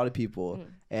myself to a lot of people,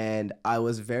 and I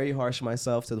was very harsh on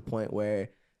myself to the point where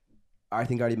I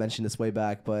think I already mentioned this way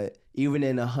back, but even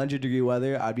in 100-degree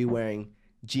weather, I'd be wearing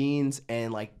jeans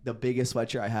and like the biggest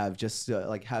sweatshirt I have, just to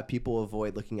like have people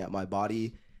avoid looking at my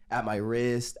body, at my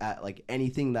wrist, at like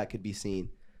anything that could be seen.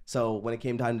 So when it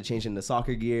came time to change into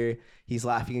soccer gear, he's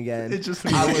laughing again. It's just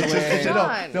I would it's just-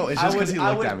 wear- no, it's I just would- because he I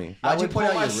looked would- at me. I Why'd you would point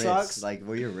pull out my your socks. wrists? Like,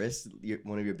 were your wrists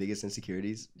one of your biggest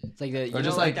insecurities? It's like the. You Or know,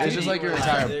 just like- that it's just thing like your where,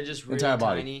 entire- they're just really entire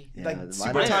body. tiny. Yeah, Like mine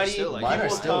super are tiny. still like- mine are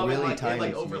people still come and, really like, they, tiny. like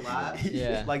if you overlap. make it.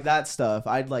 Yeah. Like that stuff.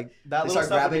 I'd like that They little start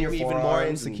stuff would grabbing make your me even more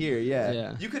forearms and- insecure. Yeah.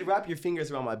 Yeah. You could wrap your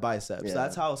fingers around my biceps. Yeah.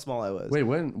 That's how small I was. Wait,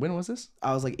 when was this?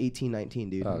 I was like 18, 19,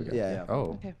 dude. Oh, okay. Yeah.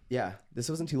 Oh, Yeah. This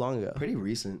wasn't too long ago. Pretty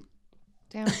recent.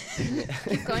 Damn.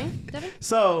 Keep going, Devin.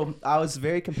 So I was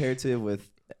very comparative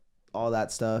with all that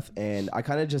stuff, and I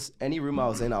kind of just any room I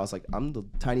was in, I was like, I'm the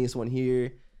tiniest one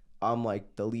here. I'm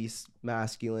like the least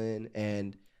masculine,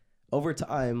 and over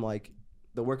time, like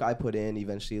the work I put in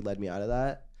eventually led me out of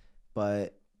that.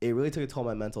 But it really took a toll on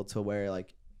my mental to where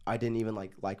like I didn't even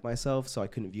like myself, so I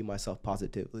couldn't view myself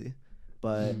positively.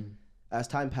 But as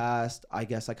time passed, I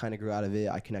guess I kind of grew out of it.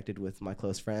 I connected with my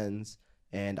close friends,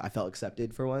 and I felt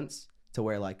accepted for once, to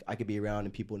where like I could be around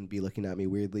and people wouldn't be looking at me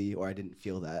weirdly, or I didn't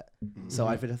feel that. So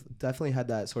I've definitely had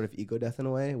that sort of ego death in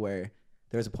a way where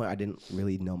there was a point I didn't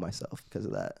really know myself because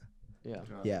of that. Yeah.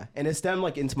 Yeah, and it stemmed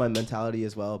like into my mentality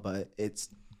as well, but it's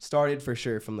started for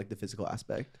sure from like the physical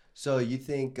aspect. So you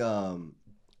think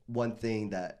one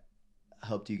thing that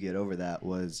helped you get over that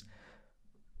was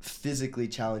physically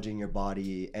challenging your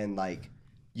body, and like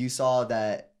you saw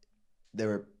that there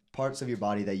were parts of your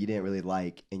body that you didn't really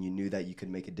like, and you knew that you could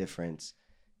make a difference,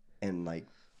 and like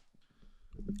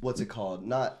what's it called?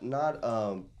 Not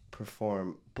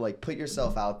perform, but like put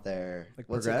yourself out there. Like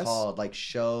what's progress? it called? Like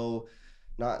show,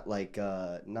 not like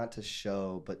not to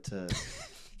show, but to.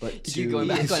 But You to keep going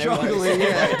back on everyone.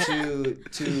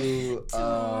 to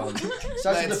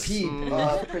starts with a P.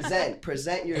 Present yourself.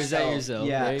 Present yourself.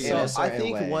 Yeah, There you in go. a so I certain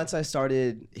think way. once I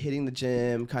started hitting the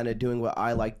gym, kind of doing what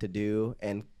I like to do,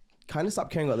 and kind of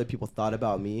stopped caring what other people thought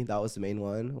about me, that was the main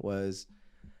one. Was,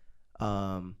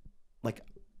 like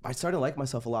I started to like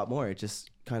myself a lot more. Just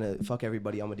kind of fuck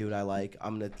everybody. I'm gonna do what I like.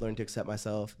 I'm gonna learn to accept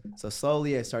myself. So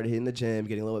slowly, I started hitting the gym,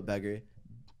 getting a little bit bigger.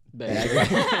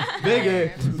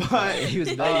 Bigger, but He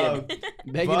was begging,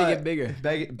 begging to get bigger.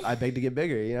 I begged to get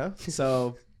bigger, you know.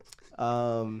 So,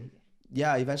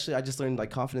 yeah. Eventually, I just learned like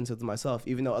confidence with myself.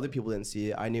 Even though other people didn't see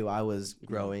it, I knew I was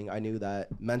growing. I knew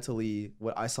that mentally,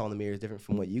 what I saw in the mirror is different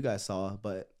from what you guys saw.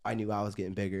 But I knew I was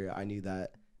getting bigger. I knew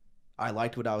that I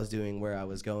liked what I was doing, where I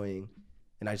was going,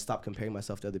 and I just stopped comparing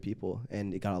myself to other people,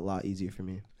 and it got a lot easier for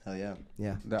me. Hell yeah.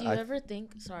 Yeah. Do you ever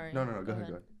think? Sorry. No, go ahead.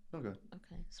 No, go ahead.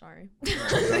 Okay, sorry.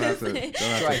 Don't have to.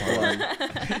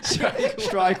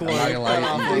 Strike one. I'm not gonna lie. I'm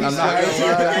I'm not gonna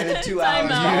lie. in 2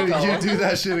 Time hours. out. You do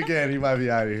that shit again, you might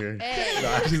be out of here. Hey.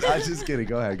 No, I'm just kidding.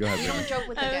 Go ahead. You Baby. don't joke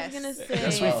with the I guests. was gonna say.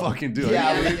 Yes, we fucking do.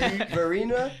 Yeah, Are you-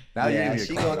 Verena. Now you're Yeah, gonna be a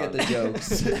she clown gonna get dog. the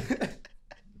jokes.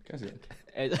 Guys,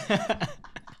 yeah.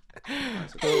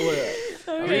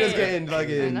 Verena's getting I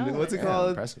fucking. know. What's it Yeah, called?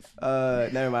 impressive.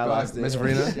 Never mind. I Go lost ahead. it. Miss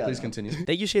Verena, Shut please up. continue.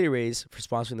 Thank you, Shady Rays, for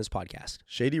sponsoring this podcast.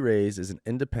 Shady Rays is an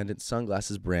independent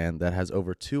sunglasses brand that has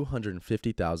over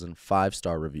 250,000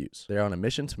 five-star reviews. They are on a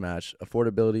mission to match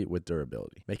affordability with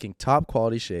durability, making top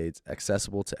quality shades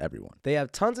accessible to everyone. They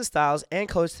have tons of styles and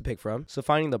colors to pick from, so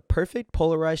finding the perfect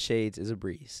polarized shades is a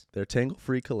breeze. Their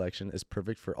tangle-free collection is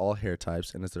perfect for all hair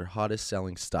types and is their hottest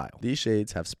selling style. These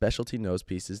shades have specialty nose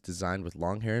pieces designed with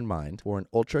long hair in mind for an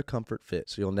ultra comfort fit,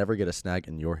 so you'll never get a snag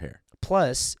in your hair.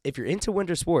 Plus, if you're into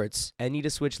winter sports and need to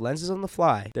switch lenses on the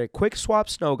fly, their quick swap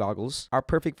snow goggles are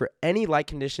perfect for any light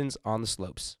conditions on the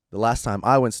slopes. The last time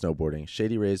I went snowboarding,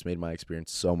 Shady Rays made my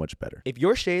experience so much better. If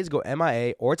your shades go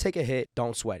MIA or take a hit,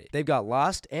 don't sweat it. They've got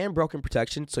lost and broken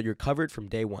protection, so you're covered from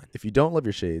day one. If you don't love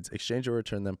your shades, exchange or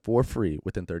return them for free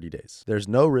within 30 days. There's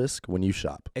no risk when you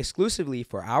shop. Exclusively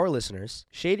for our listeners,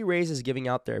 Shady Rays is giving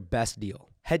out their best deal.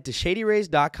 Head to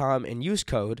shadyrays.com and use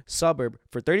code SUBURB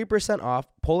for 30% off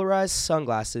polarized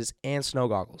sunglasses and snow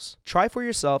goggles. Try for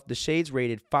yourself the shades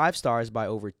rated 5 stars by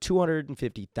over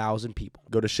 250,000 people.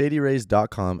 Go to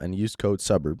shadyrays.com and use code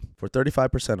SUBURB for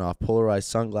 35% off polarized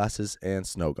sunglasses and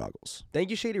snow goggles. Thank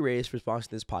you, Shady Rays, for sponsoring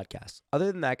this podcast.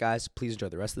 Other than that, guys, please enjoy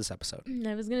the rest of this episode.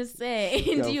 I was gonna say,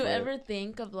 Go do you for it. ever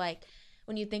think of like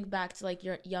when you think back to like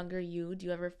your younger you? Do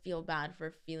you ever feel bad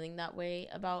for feeling that way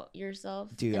about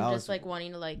yourself? Dude, and I just was- like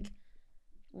wanting to like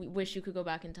wish you could go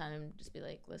back in time and just be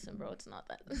like, listen, bro, it's not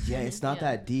that. Yeah, it's not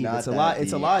that deep. Not It's a that lot.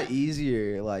 It's a deep. lot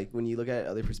easier. Like when you look at it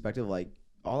other perspective, like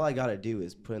all I gotta do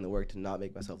is put in the work to not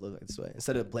make myself look like this way.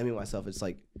 Instead of blaming myself, it's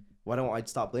like, why don't I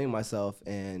stop blaming myself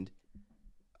and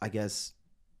I guess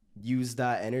use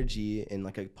that energy in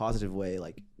like a positive way,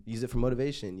 like use it for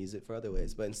motivation, use it for other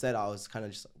ways. But instead, I was kind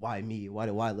of just, why me? Why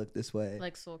do I look this way?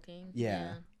 Like sulking.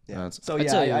 Yeah. Yeah. That's- So I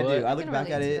yeah, tell you I what. do. I look can back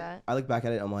at relate to it. that. I look back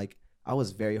at it. I'm like, I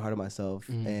was very hard on myself,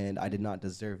 Mhm. and I did not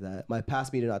deserve that. My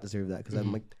past me did not deserve that because I'm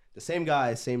Mhm. like the same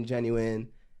guy, same genuine,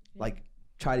 like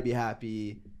try to be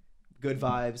happy, good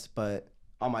vibes. But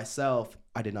on myself,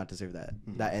 I did not deserve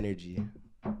that energy.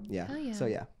 Yeah. Hell yeah. So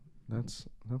yeah. That's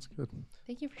good.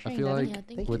 Thank you for I sharing feel that. like Yeah,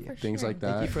 thank with you for things sharing. like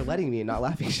that, Thank you for letting me and not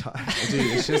laughing, Sean.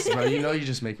 dude, it's just, bro, you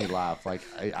just make me laugh. Like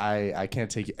I can't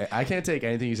take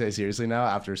anything you say seriously now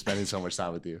after spending so much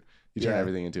time with you. You turn Yeah.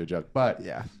 everything into a joke. But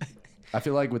Yeah. I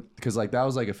feel like because like that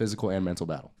was like a physical and mental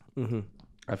battle. Mm-hmm.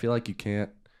 I feel like you can't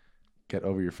get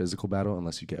over your physical battle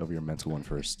unless you get over your mental one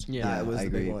first. Yeah, it was I the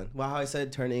big agree. one. Well, how I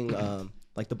said turning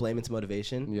like the blame into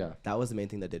motivation. Yeah. That was the main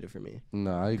thing that did it for me.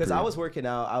 No, I agree. Because I was working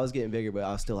out, I was getting bigger, but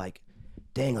I was still like,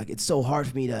 dang, like it's so hard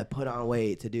for me to put on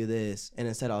weight to do this. And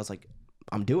instead, I was like,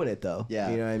 I'm doing it though. Yeah.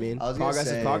 You know what I mean? I was gonna Progress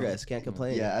say- is progress. Can't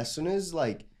complain. Yeah, as soon as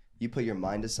like you put your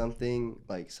mind to something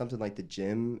like the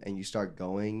gym and you start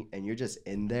going and you're just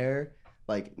in there,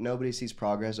 like nobody sees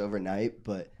progress overnight,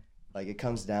 but like it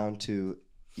comes down to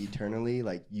eternally,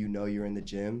 like you're in the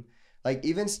gym. Like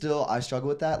even still I struggle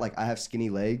with that. Like I have skinny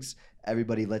legs.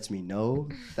 Everybody lets me know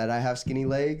that I have skinny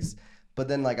legs. But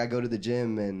then like I go to the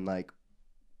gym and like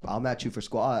I'll match you for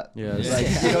squat. Yeah, Like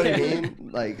you know what I mean?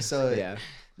 Like so Yeah.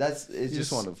 it's you just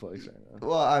just want to flex right now.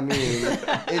 well, I mean,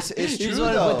 it's You true just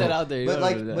wanna though. put that out there. You But wanna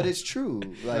like, put it but out. it's true.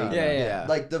 Like, Yeah.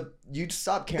 like you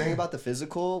stop caring about the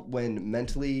physical when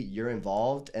mentally you're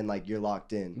involved and like you're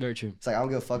locked in. Very true. It's like I don't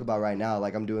give a fuck about right now.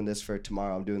 Like I'm doing this for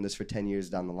tomorrow. I'm doing this for 10 years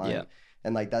down the line. Yeah.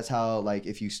 And like that's how like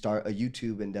if you start a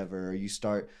YouTube endeavor or you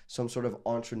start some sort of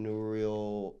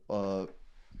entrepreneurial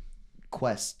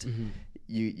quest, Mhm.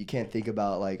 you can't think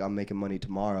about like I'm making money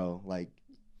tomorrow. Like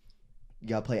you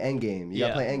gotta play end game. You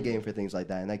gotta Yeah. play end game for things like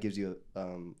that, and that gives you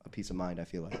a peace of mind. I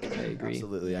feel like. I agree.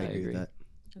 Absolutely. I I agree agree. with that.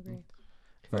 Agree.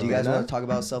 Do you guys want to talk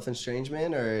about self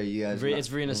estrangement, or are you guys?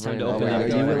 It's Rena's time to Right, open okay, up. Are you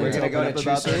Go ahead. willing to We're gonna open go up to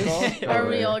about true this? circle? Are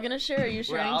we all gonna share? Are you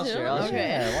sharing I'll too? share, I'll Okay.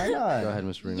 Yeah, why not? Go ahead,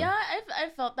 Miss Rena. Yeah, I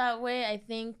felt that way. I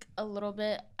think a little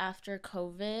bit after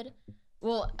COVID.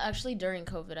 Well, actually during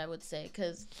COVID, I would say,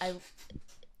 because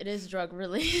it is drug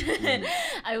related.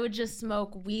 I would just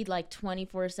smoke weed like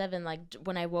 24/7, like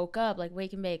when I woke up, like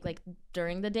wake and bake, like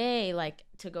during the day, like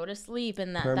to go to sleep.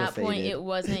 And at that point, Perma-faded. it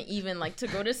wasn't even like to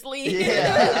go to sleep.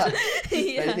 Yeah. If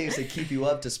Yeah. anything, is to keep you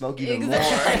up to smoke even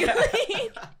Exactly.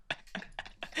 more.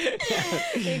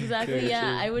 Exactly. Very Yeah,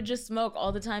 true. I would just smoke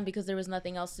all the time because there was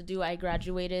nothing else to do. I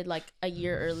graduated like a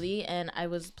year early, and I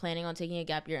was planning on taking a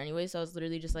gap year anyway. So I was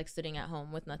literally just like sitting at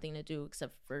home with nothing to do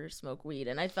except for smoke weed,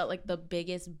 and I felt like the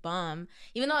biggest bum,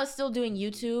 even though I was still doing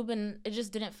YouTube, and it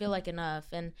just didn't feel like enough.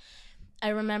 And I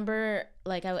remember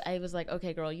like I was like,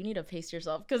 okay, girl, you need to pace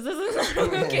yourself because this is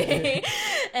not okay.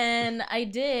 And I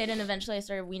did, and eventually I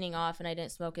started weaning off, and I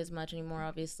didn't smoke as much anymore,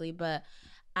 obviously, but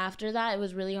after that, it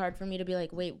was really hard for me to be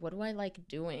like, wait, what do I like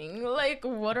doing? Like,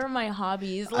 what are my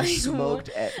hobbies? Like, I smoked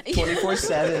at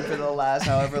 24/7 for the last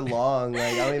however long. Like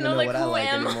I don't even know like, what I who like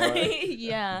am anymore. I?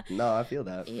 Yeah. No, I feel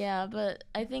that. Yeah, but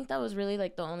I think that was really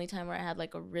like the only time where I had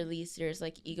like a really serious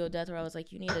like ego death where I was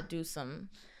like, you need to do some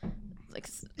like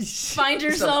find Some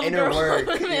yourself, inner girl.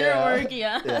 work. Inner Yeah. work,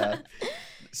 yeah. Yeah.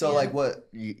 So Yeah. like, what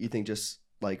you think? Just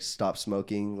like stop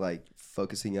smoking, like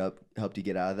focusing up, helped you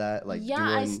get out of that. Like Yeah,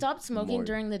 I doing stopped smoking more.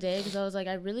 during the day because I was like,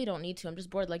 I really don't need to. I'm just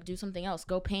bored. Like, do something else.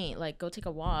 Go paint. Like, go take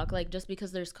a walk. Like, just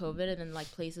because there's COVID and then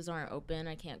like places aren't open,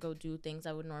 I can't go do things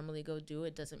I would normally go do.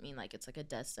 It doesn't mean like it's like a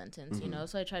death sentence, you know?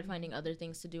 So I tried finding other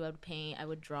things to do. I would paint. I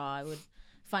would draw. I would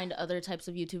find other types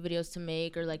of YouTube videos to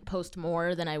make or like post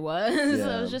more than I was. So I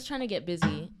Yeah. was just trying to get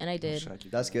busy, and I did.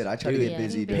 That's good. I try to Dude, get yeah.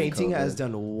 busy. During Painting has COVID.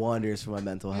 done wonders for my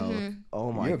mental health. Mhm.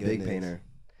 Oh my You're a goodness. big painter.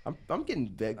 I'm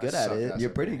getting good I at suck it. at You're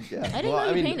it. pretty. Yeah. I didn't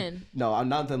know you painted. No, I'm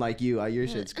nothing like you. Your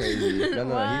shit's crazy. No,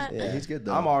 What? he's good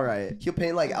though. I'm all right. He'll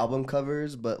paint like album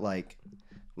covers, but like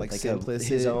simplistic.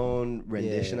 his own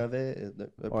rendition Yeah. of it.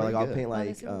 They're Or like I'll pretty paint Oh, like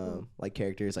that's really cool. like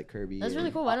characters like Kirby. That's really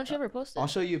and- cool. Why don't you ever post it? I'll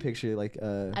show you a picture like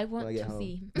I when want get to home.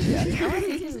 see. Yeah, I want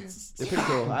to see too. they're pretty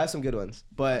cool. I have some good ones,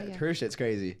 but Oh, yeah. her shit's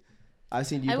crazy. I've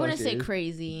seen you. I post wouldn't say yours.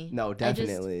 crazy. No,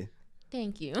 definitely.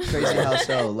 Thank you. Crazy how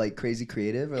so? Like crazy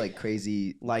creative or like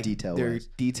crazy Like detail? they're wise?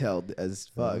 detailed as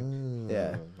fuck.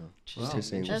 Yeah.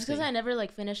 Interesting. That's because I never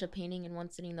like finish a painting in one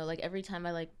sitting though. Like every time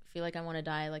I like feel like I want to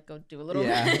die, I like go do a little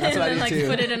Yeah, bit that's what I and do then, like too.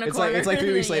 put it in a It's corner. like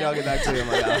 3 weeks later I'll get back to it. I'm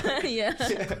like, oh. yeah.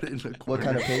 What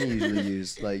kind of paint you usually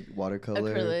use? Like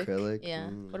watercolor, acrylic? Yeah.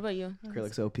 What about you?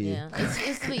 Acrylic's OP. Yeah.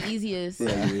 It's the easiest. Yeah.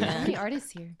 How Yeah. many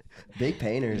artists here? Big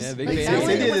painters. Yeah, big Like, painters. Cynthia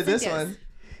Cynthia did did this Cynthia's. one.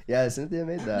 Yeah, Cynthia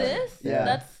made that. This? Yeah.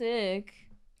 That's sick.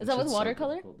 Is that with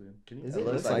watercolor? Is It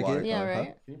looks like it. Yeah,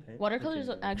 watercolor, right. Watercolor is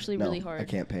actually huh? really No, hard. I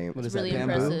can't paint. What It's is really that?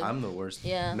 Bamboo? impressive. I'm the worst.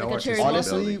 Yeah, No like a artistic cherry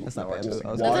Honestly, ability. That's not No bamboo. artistic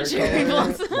That's a cherry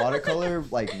watercolor, blossom. watercolor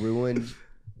like ruined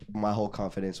my whole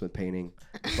confidence with painting.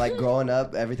 Like growing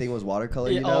up, everything was watercolor.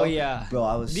 You know? Oh yeah. Bro,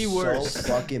 I was The so worst.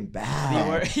 fucking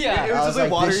bad. Yeah. It was I just like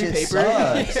this watery shit paper.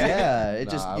 sucks. Yeah, it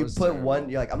Nah, just I you was put terrible. one.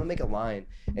 You're like, I'm gonna make a line,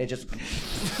 and it just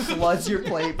floods your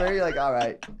paper. You're like, all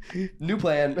right, new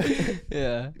plan.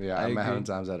 Yeah. Yeah, I I'm agree. having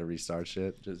times I had to restart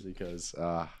shit just because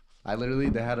I literally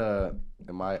they had in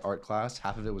my art class,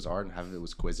 half of it was art and half of it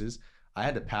was quizzes. I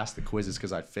had to pass the quizzes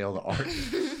because I'd fail the art.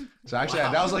 So actually,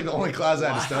 that was like the only class I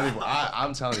had to study for.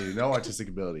 I'm telling you, no artistic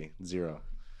ability, zero.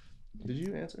 Did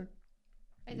you answer?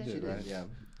 I You did. did, right? Yeah.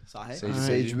 Sage, Sage, Alright,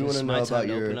 Sage, we it's want to my know time about to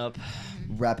your open up.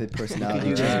 rapid You personality.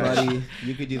 could do this, Alright. buddy.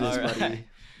 You could do this, Alright. buddy.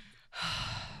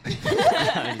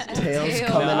 Tails No,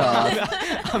 coming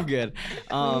off. I'm good.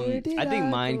 Where did I think I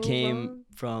mine go came wrong?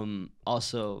 from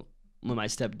also when my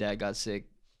stepdad got sick,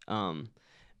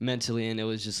 mentally, and it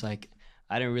was just like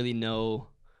I didn't really know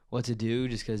what to do,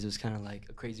 just because it was kind of like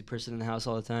a crazy person in the house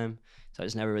all the time, so I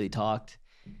just never really talked,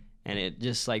 and it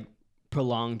just like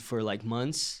prolonged for like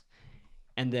months.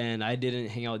 And then I didn't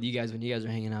hang out with you guys when you guys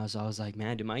were hanging out, so I was like,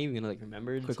 man, am I even gonna like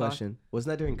remember to Quick talk? question: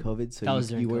 wasn't that during COVID? So That was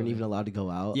during you weren't COVID. even allowed to go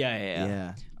out.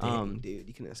 Yeah. Damn, dude,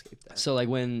 you can escape that. So like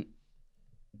when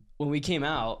we came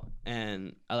out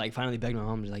and I like finally begged my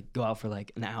mom to like go out for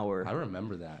like an hour. I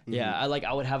remember that. Yeah,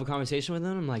 I would have a conversation with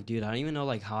them. I'm like, dude, I don't even know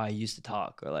like how I used to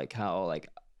talk, or like how like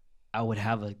I would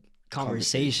have a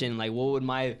conversation. Like, what would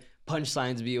my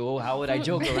punchlines be? Oh, how would I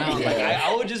joke around? Like,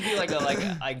 I would just be like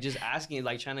just asking,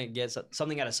 like trying to get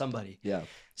something out of somebody. Yeah.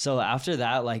 So after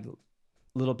that, like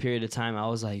little period of time, I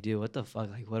was like, dude, what the fuck?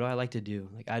 Like, what do I like to do?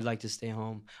 Like, I'd like to stay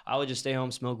home. I would just stay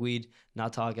home, smoke weed,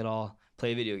 not talk at all,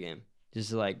 play a video game, just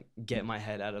to like get my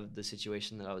head out of the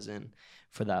situation that I was in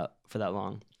for that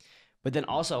long. But then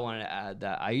also I wanted to add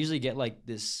that I usually get like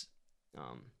this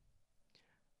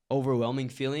overwhelming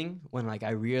feeling when like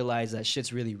I realize that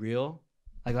shit's really real.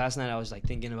 Like last night I was like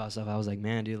thinking about stuff. I was like,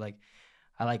 man, dude, like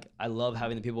I love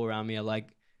having the people around me. I like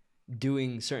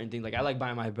doing certain things. Like I like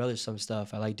buying my brother some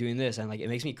stuff. I like doing this, and like it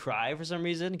makes me cry for some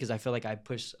reason because I feel like I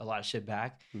push a lot of shit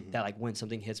back. That like when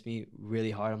something hits me really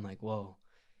hard, I'm like, whoa,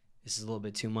 this is a little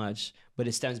bit too much. But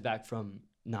it stems back from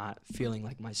not feeling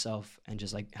like myself and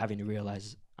just like having to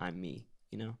realize I'm me,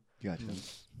 you know? Gotcha.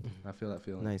 I feel that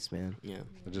feeling. Nice, man. Yeah.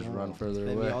 I just run further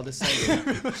Maybe away. all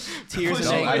December. Tears and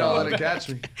Don't, I anger. don't let it catch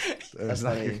me. That's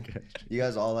not funny. gonna catch me. You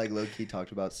guys all like low key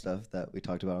talked about stuff that we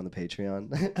talked about on the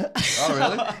Patreon. Oh,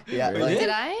 really? Yeah. Really? Like, Did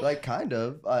I? like kind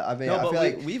of. I mean, No, I but feel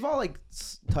like. we've all like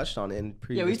touched on it in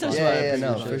previous. we've touched podcasts. on Yeah, it.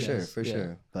 no, Pretty for sure, sure, yes. for Yeah.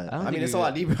 sure. But I don't I mean, think it's a we-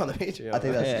 lot deeper on the Patreon. I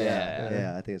think that's Yeah.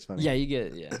 yeah. I think it's funny. Yeah, you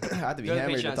get I have to be Go to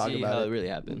hammered to Patreon, talk see about how it. it really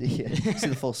happened. Yeah. See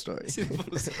the full story.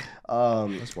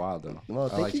 That's wild, though. Well, I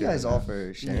thank like you hearing guys all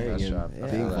for sharing Nice and job. Yeah.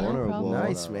 being No vulnerable. problem.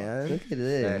 Nice, man. Look at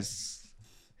this.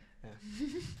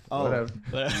 Oh, Whatever.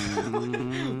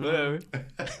 Whatever.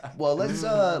 Well,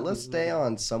 let's stay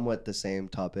on somewhat the same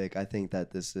topic. I think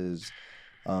that this is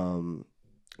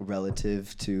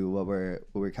relative to what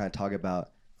we're kind of talking about.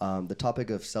 The topic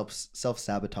of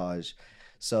self-sabotage.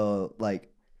 So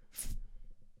like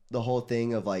the whole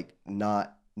thing of like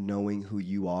not knowing who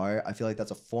you are, I feel like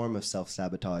that's a form of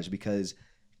self-sabotage because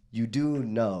you do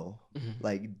know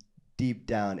like deep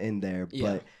down in there,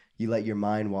 Yeah. but you let your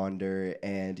mind wander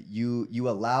and you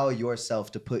allow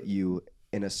yourself to put you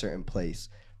in a certain place.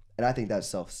 And I think that's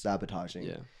self-sabotaging.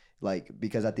 Yeah. Like,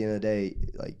 because at the end of the day,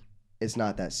 like, it's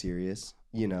not that serious,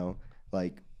 you know?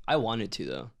 Like, I wanted to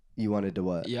though. you wanted to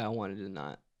what? Yeah, I wanted to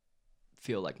not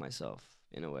feel like myself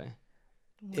in a way.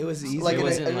 It was easy. Like It an,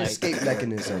 wasn't an like- escape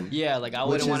mechanism. Yeah, like I Which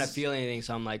wouldn't want to is- feel anything,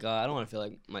 so I'm like, I don't want to feel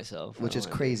like myself. I Which don't is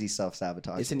wanna- crazy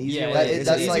self-sabotage. It's an easier Yeah, way. it- It's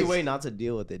that's an easy like- way not to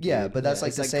deal with it. Yeah, dude. but that's like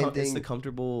It's the same It's thing- the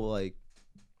comfortable like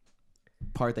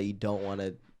part that you don't want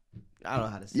to. I don't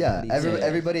know how to say. Yeah, it. How do you say it?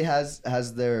 everybody has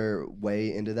their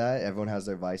way into that. Everyone has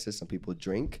their vices. Some people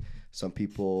drink. Some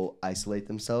people isolate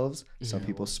themselves. Some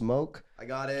people smoke. I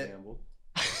got it.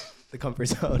 The comfort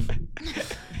zone.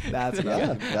 That's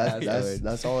Yeah, good.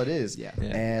 that's all it is. Yeah.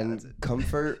 And That's it.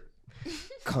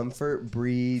 comfort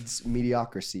breeds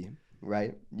mediocrity,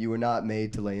 right? You were not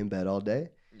made to lay in bed all day.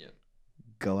 Yeah.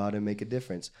 Go out and make a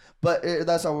difference. But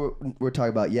that's not what we're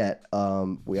talking about yet.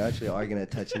 We actually are going to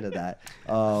touch into that.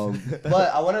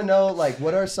 But I want to know, like,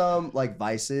 what are some, like,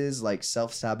 vices, like,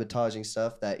 self-sabotaging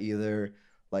stuff that either,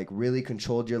 like, really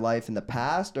controlled your life in the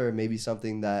past or maybe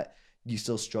something that you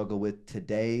still struggle with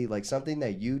today? Like, something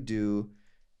that you do,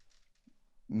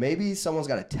 maybe someone's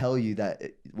got to tell you that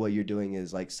what you're doing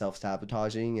is, like,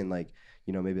 self-sabotaging and, like,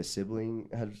 you know, maybe a sibling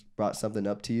has brought something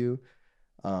up to you.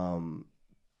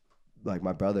 Like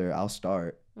my brother, I'll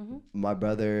start. Mm-hmm. My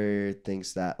brother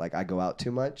thinks that like I go out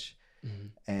too much,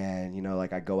 and you know,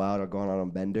 like I go out or going on a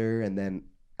bender, and then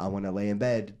I want to lay in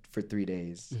bed for 3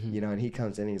 days. You know, and he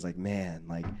comes in and he's like, "Man,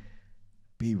 like,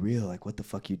 be real. Like, what the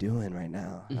fuck you doing right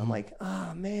now?" And I'm like,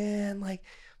 "Oh man, like,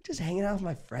 I'm just hanging out with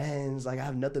my friends. Like, I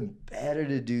have nothing better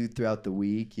to do throughout the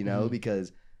week, you know,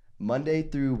 because Monday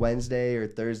through Wednesday or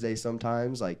Thursday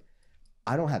sometimes, like,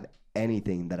 I don't have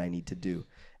anything that I need to do."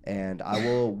 And I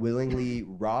will willingly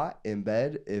rot in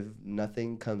bed if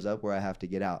nothing comes up where I have to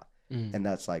get out. And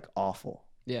that's like awful.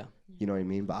 Yeah. You know what I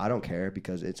mean? But I don't care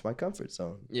because it's my comfort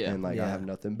zone. Yeah. And like I Yeah. have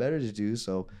nothing better to do.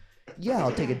 So yeah,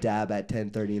 I'll take a dab at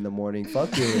 10:30 in the morning.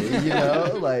 Fuck it. You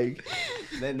know? Like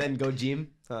Then go gym.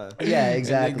 yeah, And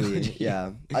exactly. then go-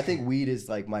 Yeah. I think weed is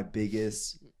like my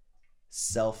biggest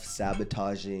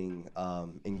self-sabotaging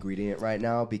ingredient right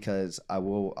now because I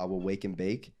will wake and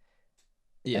bake.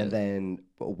 Yeah. And then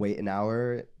wait an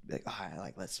hour, like, all right,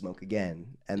 like let's smoke again.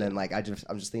 And then like I'm just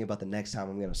thinking about the next time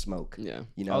I'm gonna smoke. Yeah.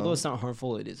 You know? Although it's not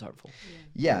harmful, it is harmful.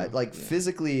 Yeah, like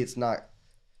physically it's not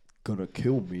gonna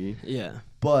kill me, Yeah.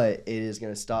 but it is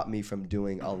gonna stop me from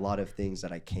doing a lot of things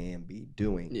that I can be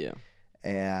doing. Yeah.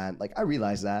 And like I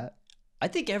realize that. I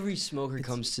think every smoker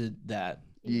comes to that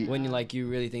Ye- when you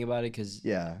really think about it, because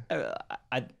Yeah.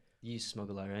 I you used to smoke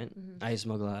a lot, right? I used to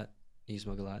smoke a lot. You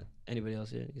smoke a lot. Anybody else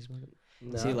here? You smoke?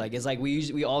 See, like it's like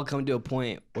we all come to a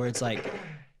point where it's like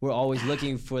we're always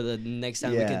looking for the next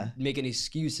time we Yeah. can make an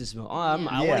excuse to smoke. Oh, I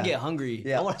Yeah. want to get hungry.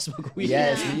 Yeah. I want to smoke weed.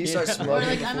 Yes, when you start Or smoking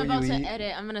like I'm before about you to eat.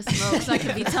 edit. I'm gonna smoke so I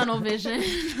can be tunnel vision.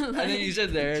 And then you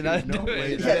sit there and not do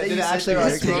it. Yeah, then you sit there on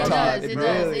It It TikTok. does. It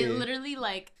does. Really? It literally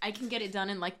like I can get it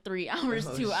done in like 3 hours,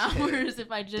 Oh, 2 shit. hours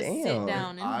if I just Damn. sit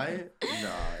down. And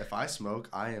If I smoke,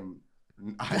 I don't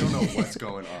know what's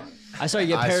going on. I started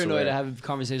to get I paranoid swear. to have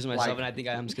conversations with myself, Like- and I think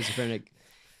I am schizophrenic.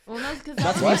 well, no, because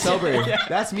That's me sober.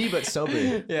 That's me, but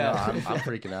sober. No, I'm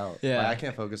freaking out. Yeah. Like, I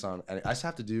can't focus on. I just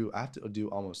have to do. I have to do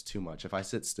almost too much. If I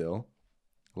sit still,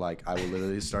 like I will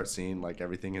literally start seeing like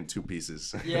everything in 2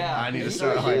 pieces. Yeah. I need to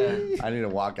start like. I need to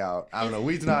walk out. I don't know.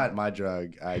 Weed's not my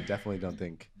drug. I definitely don't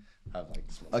think I've like.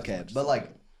 smoked Okay, much. but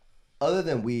like other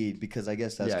than weed, because I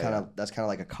guess that's Yeah, kind yeah. of that's kind of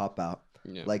like a cop out.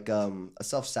 Yeah. Like a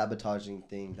self-sabotaging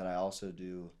thing that I also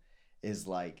do is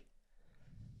like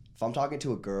if I'm talking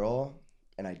to a girl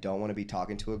and I don't want to be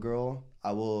talking to a girl,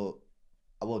 I will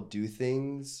do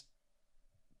things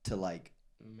to like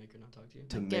Make her not talk to you.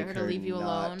 to Like, make get her to leave you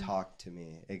not alone. talk to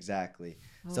me. Exactly.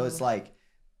 So Oh. it's like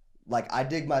I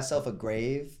dig myself a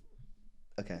grave.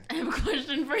 Okay. I have a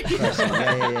question for you. Question.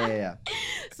 Yeah.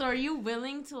 So are you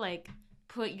willing to like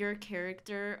put your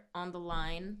character on the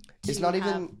line? It's to not have-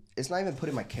 even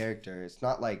putting my character. It's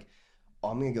not like, oh,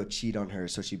 I'm gonna go cheat on her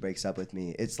so she breaks up with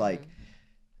me. It's like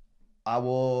I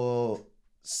will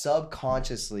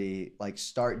subconsciously like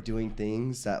start doing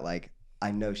things that like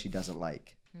I know she doesn't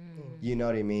like. You know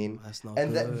what I mean? That's not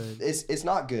And that good. it's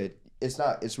not good.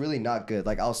 It's really not good.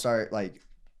 Like I'll start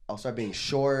being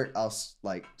short. I'll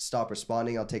like stop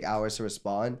responding. I'll take hours to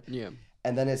respond. Yeah.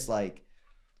 And then it's like,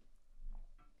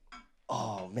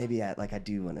 oh, maybe I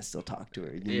do want to still talk to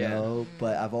her, you Yeah. know?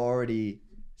 But I've already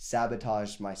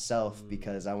sabotaged myself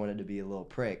because I wanted to be a little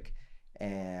prick.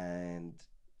 And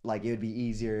like it would be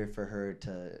easier for her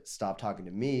to stop talking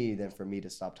to me than for me to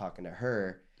stop talking to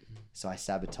her. So I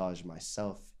sabotage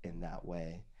myself in that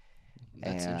way.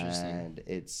 That's interesting. And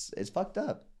it's fucked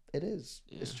up. It is.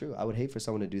 It's Yeah. true. I would hate for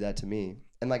someone to do that to me.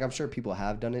 And like I'm sure people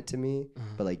have done it to me,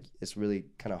 but like it's really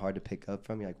kind of hard to pick up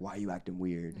from. You're like, why are you acting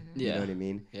weird? You Yeah. know what I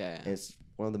mean? Yeah. It's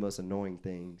one of the most annoying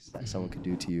things that someone could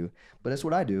do to you. But it's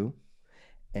what I do.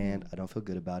 and I don't feel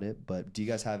good about it. But do you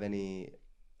guys have any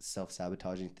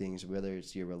self-sabotaging things, whether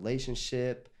it's your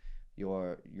relationship,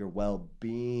 your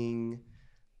well-being,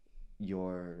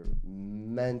 your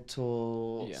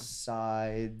mental Yeah.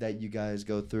 side that you guys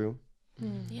go through?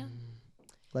 Yeah.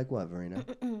 Like what, Verena?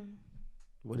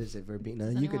 What is it,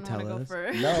 Verbena? Does You could anyone tell wanna go us.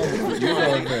 first? No, you're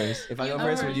going first. If I go You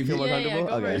first, go would you feel more first. Yeah,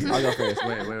 comfortable? go Okay, first. I'll go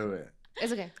first. Wait.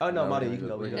 It's okay. Oh no, we're Madu, gonna you can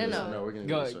go. we're We're gonna gonna No, go. no. No, we're gonna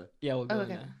Go. go this way. Yeah, we'll go.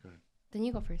 Okay. now. Then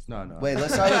you go first. No. Wait,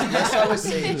 let's start with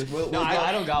Sage. We'll No, go.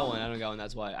 I don't got one.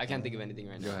 That's why I can't think of anything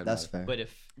right Go now. ahead. That's Madu. fair. But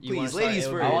if you Please, wanna start, ladies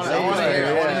it would first. be- I Ladies want to first.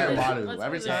 hear Yeah. Madu. Let's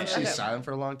Every go time there. she's Okay. silent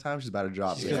for a long time, she's about to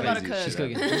drop. She's some about to crazy cook. shit.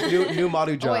 She's cooking. New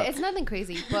Madu Oh, drop. wait, it's nothing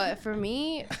crazy, but for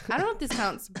me, I don't know if this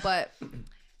counts, but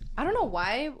I don't know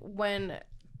why when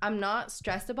I'm not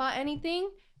stressed about anything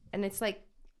and it's like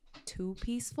too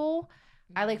peaceful,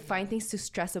 I like find things to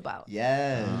stress about.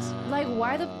 Yes. Like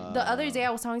why the other day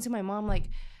I was talking to my mom like,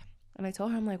 and I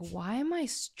told her I'm like, why am I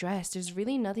stressed? There's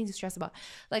really nothing to stress about.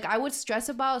 Like I would stress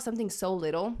about something so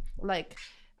little, like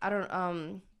I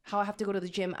don't how I have to go to the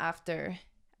gym after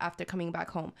coming back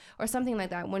home or something like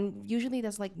that. When usually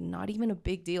that's like not even a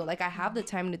big deal. Like I have the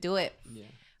time to do it. Yeah.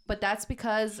 But that's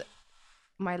because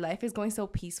my life is going so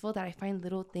peaceful that I find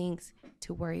little things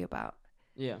to worry about.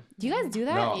 Yeah. Do you guys do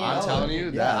that? No, Yeah. I'm telling you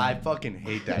Yeah. that I fucking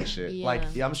hate that shit. Yeah.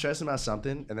 Like, I'm stressing about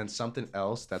something, and then something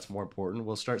else that's more important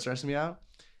will start stressing me out.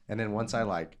 And then once I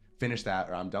like finish that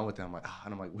or I'm done with it, I'm like,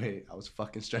 and I'm like, wait, I was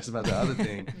fucking stressed about the other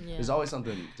thing. Yeah. There's always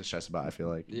something to stress about. I feel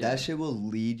like. Yeah. That shit will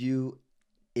lead you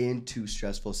into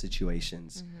stressful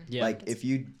situations. Yeah. Like if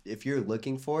you're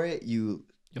looking for it, you'll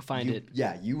find it.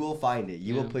 Yeah, you will find it.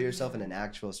 You will Yeah. put yourself in an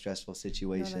actual stressful No,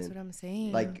 situation. that's what I'm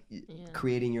saying. Like Yeah.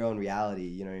 creating your own reality.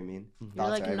 You know what I mean? You're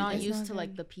Thoughts like are not everything. used It's to not like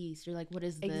good. the peace. You're like, what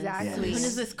is this? Exactly. When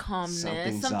is this calmness?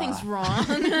 Something's Something's off. wrong.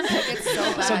 it's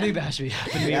so bad. Something bad should be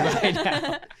happening right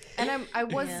now. And I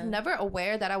was Yeah. never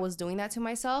aware that I was doing that to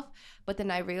myself, but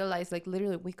then I realized like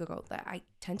literally a week ago that I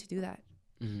tend to do that.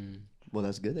 Well,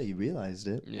 that's good that you realized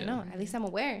it. Yeah. You know, at least I'm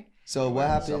aware. So what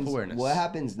happens? Self-awareness. What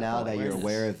happens now that you're Self-awareness.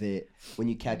 aware of it? When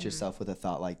you catch yourself with a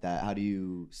thought like that, how do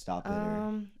you stop it?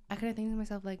 Or, I could have think to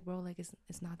myself like, bro, like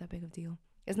it's not that big of a deal.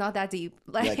 It's not that deep.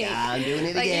 Like, like I'm doing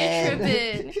it like again.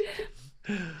 you're tripping.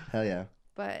 Hell yeah,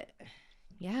 But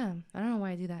yeah, I don't know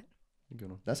why I do that. Good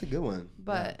one. that's a good one.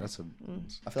 But That's a.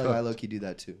 I feel like I low key do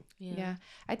that too. yeah,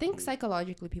 I think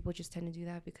psychologically people just tend to do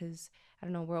that because I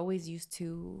don't know, we're always used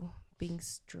to being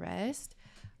stressed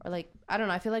or like I don't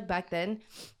know. I feel like back then,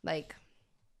 like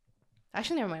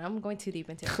actually never mind. I'm going too deep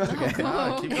into it.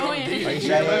 Nah, keep going deep. Are you Keep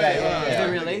sure? going Yeah, deep. yeah, yeah.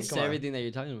 It relates Come to on. everything that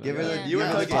you're talking about. Give her Yeah. the, you were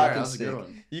Yeah, cooking. that Talking was a good stick.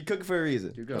 one. You cook for a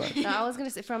reason. Keep going. No, I was gonna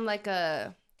say from like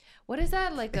a what is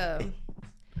that like a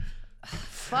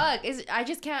fuck is I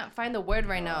just can't find the word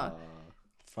right now.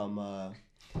 From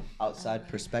outside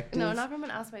perspective. No, not from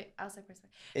an outside perspective.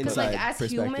 Because Inside like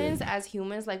perspective. as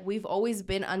humans, like we've always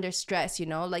been under stress, you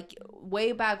know, like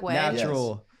way back when.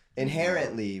 Natural.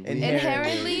 Inherently.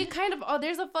 Inherently, kind of. Oh,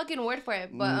 there's a fucking word for it,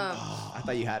 but I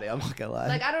thought you had it. I'm not gonna lie.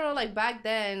 like I don't know, like back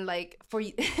then, like for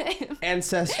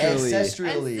Ancestrally.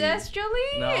 Ancestrally.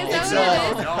 ancestrally, No. is It's,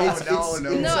 that what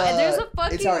it is? No, there's a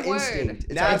fucking it's our word. instinct.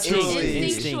 It's Naturally. our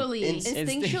instinct. Instinctually.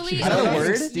 Instinctually. Is that a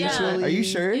word? Yeah. Are you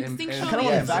sure? Instinctually. I kind of want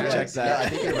Yeah, to fact check yeah, I that.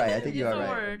 think you're right. I think you It's are a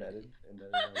right. word.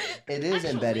 It is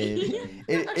embedded.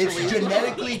 It's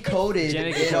genetically coded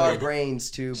Genetically in our coded. brains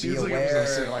to She's be looking for aware.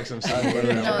 some, like some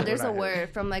No, there's a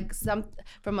word from like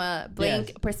from a blank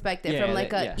Yes. perspective, Yeah, from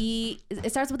like a yeah. E. It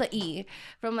starts with a E.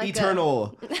 From like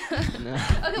Eternal. Okay,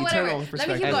 Eternal whatever. Let me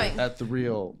perspective. keep going. At the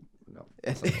real. No.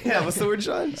 Yeah, what's the word,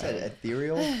 Sean? Said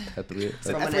ethereal. At the real.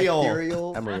 From an Ethereal.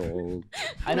 ethereal. Emerald.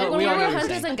 I know Like when we we all know were what you're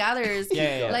hunters saying. and gatherers,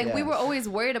 Yeah. like we Yeah. were always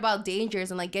worried about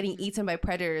dangers and like getting eaten by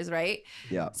predators, right?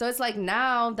 Yeah. So it's like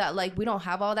now that like we don't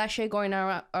have all that shit going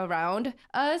around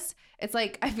us, it's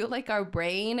like I feel like our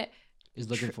brain Is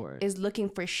looking for it. is looking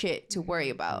for shit to worry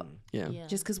about, Yeah. Yeah.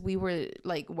 just because we were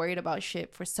like worried about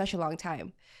shit for such a long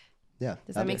time. Yeah.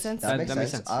 Does that make sense? That That makes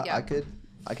makes sense. sense. Yeah.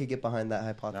 I could get behind that No,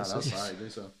 hypothesis. that's fine. I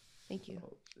think so. Thank you.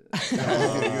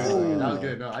 That was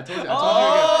good. No, I told you.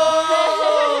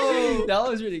 Oh, that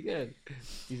was really good.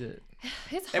 He said,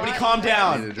 It's hot. Everybody calm I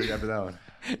down. need to drink after that one.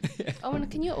 Oh,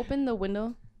 and can you open the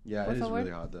window? Yeah, Por it is favor?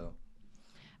 really hot though.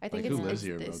 I think Like, it's who lives it's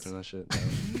here, bro? this. Turn that shit.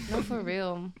 No, for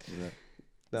real. Yeah.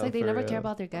 It's like they never care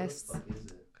about their guests.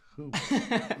 Who?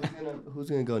 Who's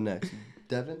gonna go next?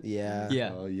 Devin? Yeah.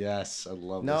 yeah. Oh yes, I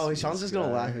love. No, this Sean's just gonna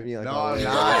guy. laugh at me like No, I'm always.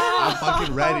 not. I'm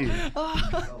fucking ready.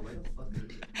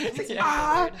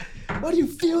 Why do you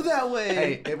feel that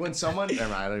way? Hey, when someone, never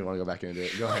mind, I don't even want to go back into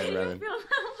it. Go ahead, Revan.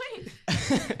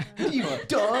 You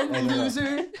dumb I know.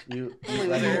 loser. You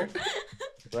Loser.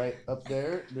 right up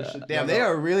there. Damn, they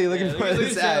are really looking Yeah, for look at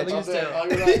this this ad. ad, Up there, on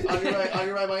your right, on your right, on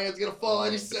your right. My hand's gonna fall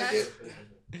any second.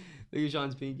 Look at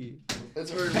Sean's pinky.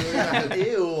 It's hurting really bad.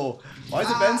 Ew. Why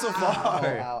has it been so far?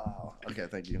 Ow. Okay,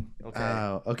 thank you. Okay.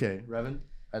 Ow. Okay, Revan,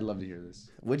 I'd love to hear this.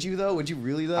 Would you though? Would you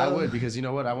really though? I would, because you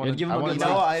know what? I want You'd give to. him I a want You good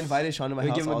to. know, I invited Sean to my We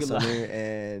house give him a all good summer, laugh.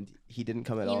 and he didn't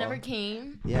come at He all. never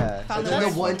came. Yeah. Found And then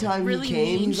us the one time really he came,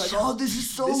 he mean. was like, "Oh, this is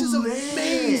so This is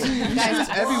amazing. This Guys, is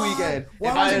every weekend. Why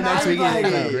If I wasn't next I week, he didn't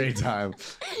invited? come. Great time.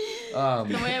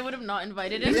 The way I would have not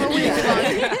invited him. But we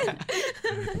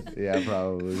Yeah,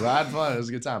 probably. Well, I had fun. It was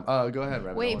a good time. Go ahead,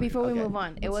 Revan. Wait, before we Okay. move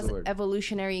on, it What's was the word?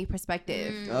 evolutionary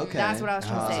perspective. Okay. That's what I was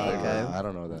trying to say. Okay. I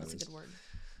don't know what that That's a is. good word.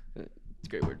 It's a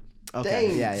great word. Okay.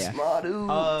 Dang, Yeah. smart dude.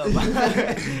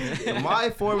 My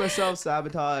form of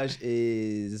self-sabotage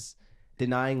is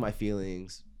denying my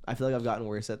feelings. I feel like I've gotten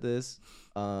worse at this.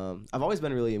 I've always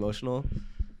been really emotional,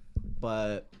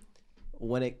 but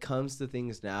when it comes to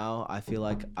things now, I feel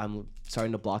like I'm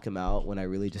starting to block them out when I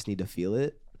really just need to feel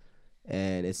it,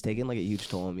 and it's taken like a huge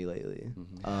toll on me lately.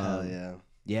 Hell yeah.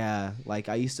 Yeah, like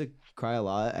I used to cry a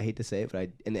lot. I hate to say it, but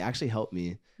and it actually helped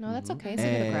me. No, that's okay. It's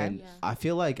okay to cry. And Yeah. I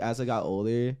feel like as I got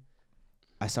older,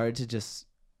 I started to just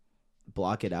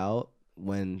block it out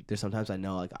when there's sometimes I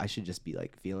know like I should just be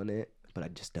like feeling it, but I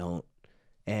just don't.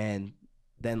 And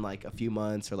then like a few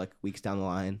months or like weeks down the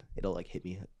line, it'll like hit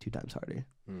me 2 times harder.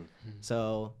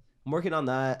 So I'm working on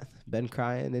that. Been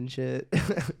crying and shit.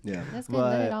 Yeah. That's good.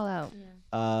 Let But- it all out.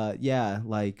 Yeah. Yeah,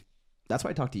 like that's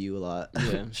why I talk to you a lot.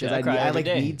 Yeah, 'Cause shit, I, I cry I every like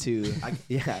day. need to.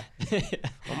 Yeah.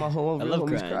 On my home, I love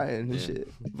homies crying. crying and Yeah. shit.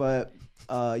 But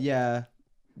yeah,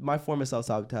 my form of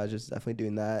self-sabotage is definitely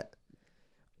doing that.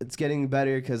 It's getting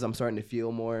better because I'm starting to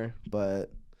feel more,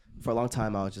 but for a long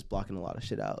time I was just blocking a lot of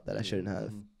shit out that I shouldn't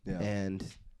have. Yeah. And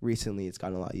recently it's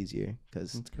gotten a lot easier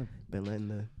because That's good. been letting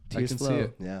the I tears can flow. see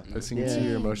it. Yeah. I can see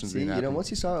your emotions See, being you happy. know, once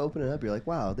you start opening up, you're like,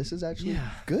 wow, this is actually Yeah.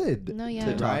 good No, yeah.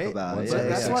 to talk Right? about. Once Yeah, every But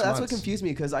that's six what months. confused me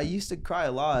because I used to cry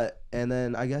a lot, and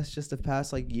then I guess just the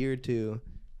past like year or two,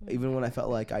 even when I felt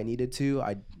like I needed to,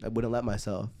 I wouldn't let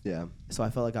myself. Yeah. So I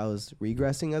felt like I was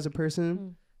regressing as a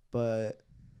person. But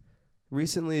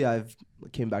recently I've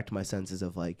came back to my senses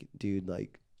of like, dude,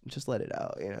 like just let it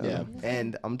out, you know. Yeah.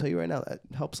 And I'm gonna tell you right now that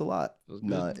helps a lot.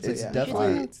 No, So, it's yeah.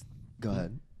 definitely. Go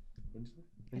ahead.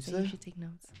 I said you should take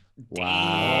notes.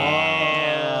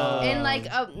 Wow. And like,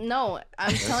 no,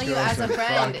 I'm telling you as a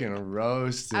friend. Fucking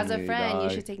roasting As a me, friend, you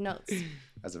dog. should take notes.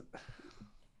 As a.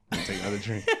 I'll take another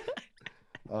drink.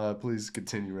 Please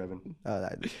continue, Revan.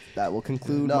 That will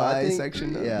conclude No, my I think-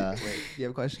 section. yeah. Wait, you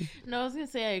have a question? No, I was gonna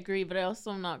say I agree, but I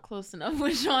also am not close enough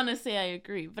with Sean to say I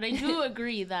agree. But I do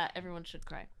agree that everyone should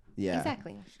cry. Yeah.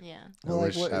 Exactly. Yeah,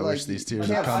 I wish these tears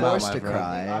you would can't come out, force my to friend.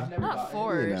 cry. not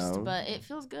forced, know. but it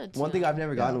feels good. One thing I've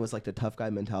never gotten Yeah. was like the tough guy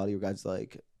mentality where guys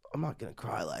like, I'm not gonna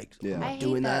cry, like Yeah. I'm I not hate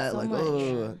doing that that, so like much.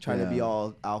 oh, trying to be Yeah.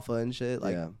 all alpha and shit.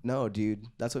 Like, Yeah. no, dude,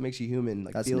 that's what makes you human.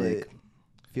 Like, That's feel Nick. it,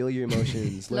 feel your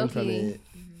emotions, learn from Low-key. it.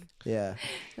 Yeah,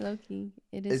 Low key.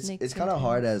 It is. It's kind of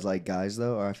hard as like guys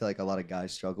though, or I feel like a lot of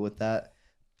guys struggle with that,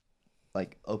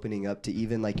 like opening up to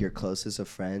even like your closest of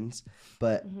friends.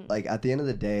 But like at the end of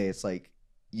the day, it's like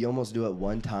you almost do it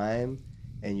one time,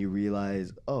 and you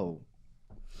realize, oh,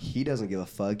 he doesn't give a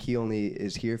fuck. He only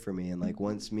is here for me and like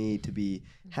wants me to be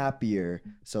happier.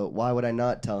 So why would I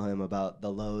not tell him about the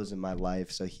lows in my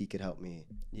life so he could help me,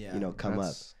 yeah. you know, come up?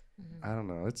 That's- I don't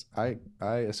know. It's I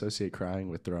associate crying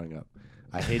with throwing up.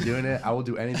 I hate doing it. I will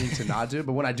do anything to not do it,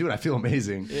 but when I do it, I feel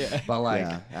amazing. Yeah. But like,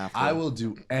 Yeah, after. I will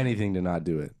do anything to not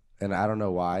do it, and I don't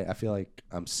know why. I feel like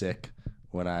I'm sick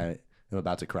when I am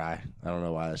about to cry. I don't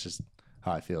know why. That's just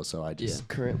how I feel. So I just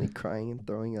Currently crying and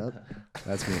throwing up.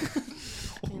 that's me.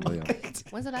 Oh, yeah.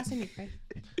 When's the last time you cried?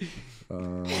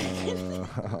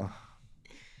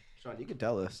 Sean, you can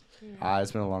tell us.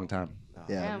 It's been a long time.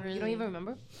 Yeah. Damn, you don't even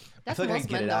remember? That's feel like I most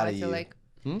can get men it though. out I of feel you. like.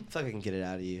 I feel like I can get it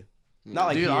out of you. Not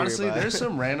like Dude, here, honestly, but- there's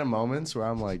some random moments where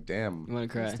I'm like, damn, You want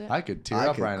to cry? Let's do it. I could tear I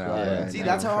up could right now. cry Yeah. right See, now.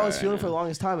 that's how I was Cry feeling right for the now.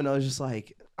 longest time, and I was just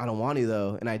like, I don't want to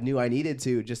though, and I knew I needed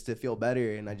to just to feel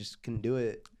better, and I just couldn't do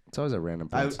it. It's always a random.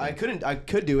 I point.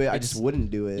 could do it, I just It's-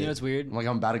 wouldn't do it. You know what's weird? I'm like,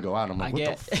 I'm about to go out. And I'm I like, what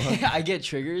get the fuck? I get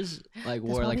triggers like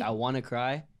where why like we- I want to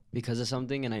cry because of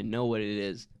something and I know what it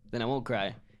is. Then I won't cry.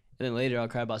 And then later I'll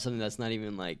cry about something that's not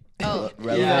even like Oh,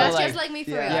 Relevant. Yeah, that's like- just like me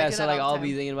for real. yeah. I do So that like all I'll the be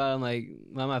time. thinking about it, I'm like,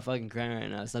 why am I fucking crying right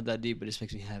now? It's not that deep, but it just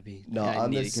makes me happy. No, And I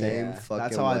I'm the need to cry. same Yeah, fucking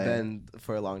that's how I've way. been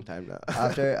for a long time now.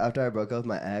 after I broke up with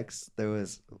my ex, there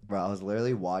was I was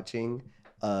literally watching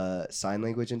a sign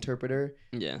language interpreter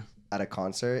Yeah. at a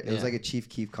concert. It was Yeah. like a Chief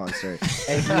Keef concert,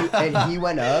 and he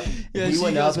went up. Yeah, he she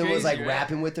went goes up and was crazy, like right?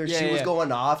 rapping with her. Yeah, she was yeah.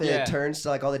 going off, and Yeah. it turns to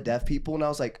like all the deaf people, and I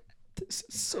was like, this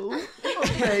is so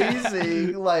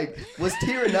amazing. Like, was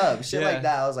tearing up. Shit like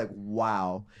that. I was like,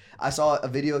 wow. I saw a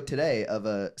video today of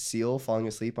a seal falling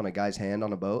asleep on a guy's hand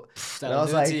on a boat. And I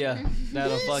was like,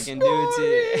 that'll fucking do it to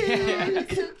you.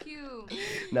 That's so cute.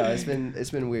 no, it's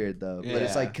been weird though. But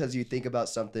it's Yeah. like because you think about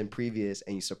something previous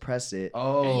and you suppress it.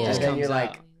 Oh, Just and then comes you're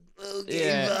out. like,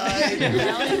 Yeah.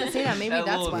 I was gonna say that. Maybe That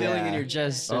that's little why. feeling in Yeah. your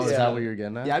chest. oh, is Yeah. that what you're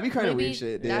getting at? Yeah, I be crying to Maybe weird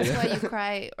shit, dude. that's why you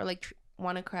cry or like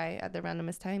want to cry at the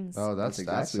randomest times. Oh, that's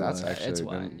That's exactly that's why. actually That's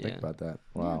didn't why, think yeah. about that.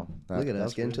 Wow, look at us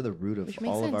that's getting weird. to the root of Which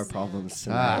makes all of our sense. problems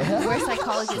Ah. tonight. We're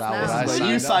psychologists That was now. I But signed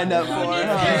you up signed up for. for it.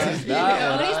 Yeah. Huh? That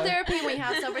Nobody's one. therapy when you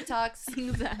have sober talks.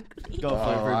 Exactly. Go for Oh,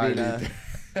 it, I Verbena.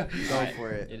 need- Go for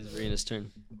it. It is Verena's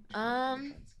turn.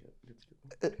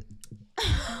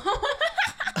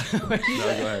 No, go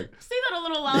ahead. Say that a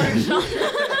little louder,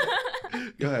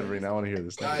 Sean. Go ahead, Rena. I want to hear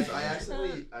this. Thing. Guys, I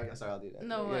accidentally. Sorry, I'll do that.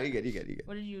 No, Yeah, what? you good. You good. You good.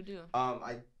 What did you do?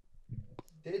 I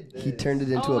did. He turned it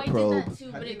into Oh, a I did probe. that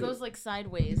too, but it goes like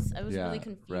sideways. I was Yeah, really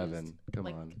confused. Revan, come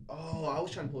Like- on. Oh, I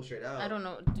was trying to pull straight out. I don't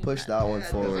know. Do Push that one Yeah,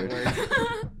 it forward. doesn't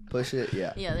work. Push it.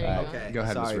 Yeah. Yeah, there you Alright, go. Okay. Go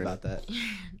ahead, Miss Sorry Rena. about that.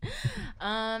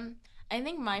 I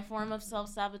think my form of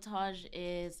self-sabotage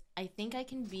is I think I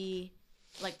can be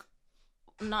like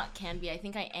not can be. I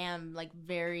think I am like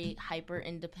very hyper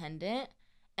independent,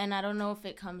 and I don't know if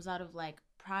it comes out of like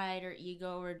pride or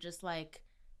ego or just like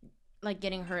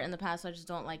getting hurt in the past, so I just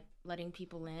don't like letting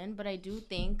people in. But I do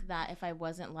think that if I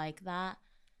wasn't like that,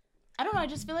 I don't know, I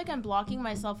just feel like I'm blocking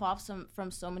myself off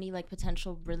from so many like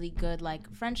potential really good like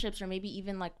friendships or maybe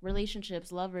even like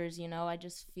relationships, lovers, you know. I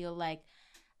just feel like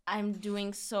I'm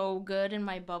doing so good in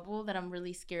my bubble that I'm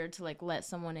really scared to like let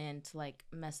someone in to like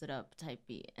mess it up type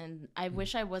beat. And I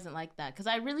wish I wasn't like that, because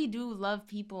I really do love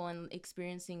people and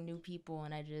experiencing new people,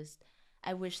 and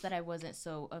I wish that I wasn't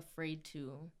so afraid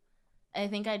to. I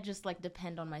think I just like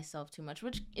depend on myself too much,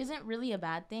 which isn't really a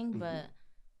bad thing, but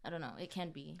I don't know, it can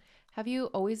be. Have you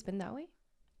always been that way?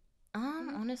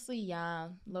 Honestly, yeah,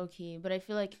 low key, but I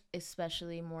feel like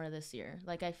especially more this year.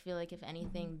 Like I feel like if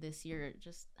anything, this year it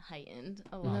just heightened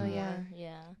a lot Oh, more. yeah.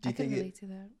 Yeah. Do you I can think relate to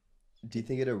that. Do you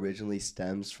think it originally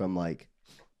stems from like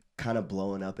kind of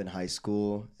blowing up in high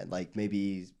school and like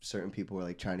maybe certain people were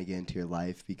like trying to get into your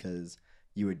life because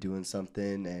you were doing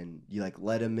something and you like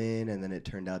let them in and then it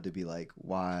turned out to be like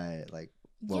why like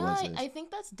what was this? I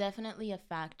think that's definitely a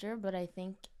factor, but I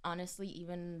think honestly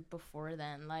even before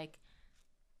then, like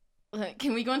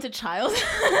can we go into child?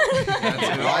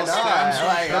 Why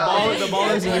not? Like, The ball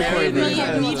is in your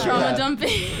court. me trauma Yeah. dumping.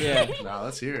 Yeah. Nah,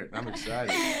 let's hear it. I'm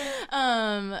excited.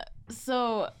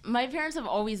 So my parents have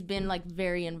always been like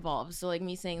very involved. So like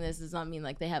me saying this does not mean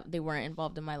like they weren't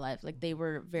involved in my life. Like they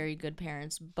were very good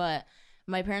parents, but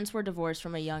my parents were divorced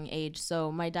from a young age.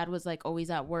 So my dad was like always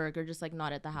at work or just like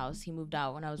not at the house. He moved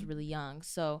out when I was really young.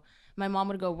 So my mom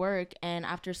would go work, and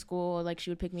after school, like she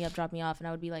would pick me up, drop me off, and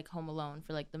I would be like home alone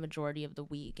for like the majority of the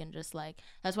week. And just like,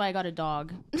 that's why I got a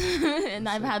dog. And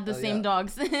I've had the same dog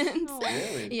since.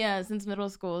 Really? Yeah, since middle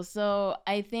school. So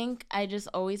I think I just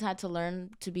always had to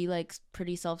learn to be like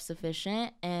pretty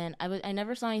self-sufficient, and I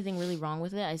never saw anything really wrong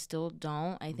with it. I still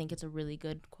don't. I think it's a really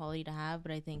good quality to have,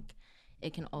 but I think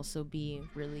it can also be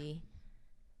really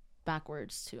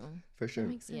backwards too. For sure. That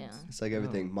makes sense. Yeah, It's like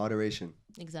everything. Moderation.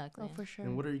 exactly. Oh, for sure.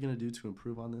 And what are you gonna do to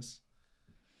improve on this?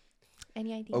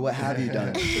 Any idea? Or what have you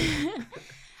done?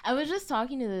 I was just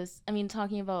talking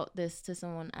about this to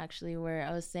someone actually, where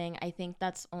I was saying I think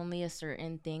that's only a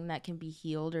certain thing that can be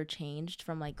healed or changed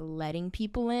from like letting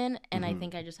people in, and I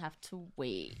think I just have to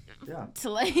wait Yeah. to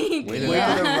like Wait Wait for the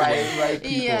yeah. right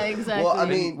people. Yeah, exactly. Well, I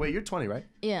mean, Wait, you're 20, right?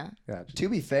 Yeah, Yeah. to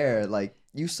be fair, like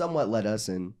you somewhat let us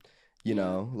in, you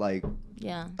know, like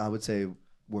yeah. I would say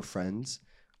we're friends.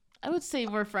 I would say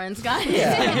we're friends, guys.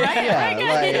 Yeah, right, yeah, right,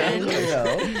 like guys? you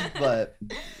know, but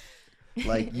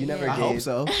like you never I gave. hope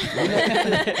so.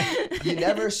 You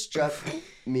never struck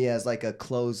me as like a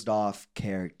closed off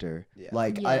character. Yeah.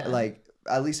 Like I Yeah. like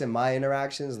at least in my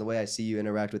interactions, the way I see you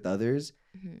interact with others,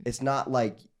 Mhm. it's not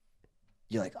like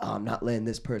you're like, oh, I'm not letting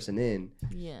this person in.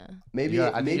 Yeah, Maybe Yeah,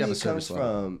 I think maybe you have a it service comes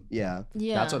level. from yeah.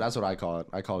 yeah. That's what I call it.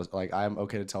 I call it like I'm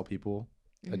okay to tell people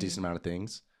a Mhm. decent amount of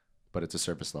things, but it's a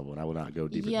surface level, and I will not go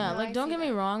deeper. Yeah, No, like I don't see get me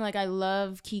that. wrong. Like I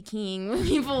love kikiing with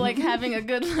people, like having a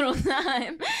good little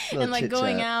time Little and like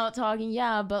going chit-chat. out talking.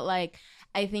 Yeah, but like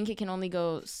I think it can only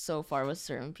go so far with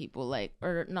certain people, like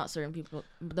or not certain people,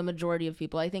 the majority of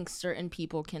people. I think certain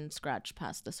people can scratch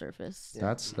past the surface.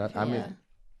 That's that. I mean,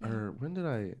 or when did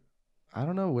I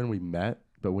don't know when we met,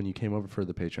 but when you came over for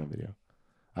the Patreon video,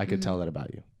 I could tell that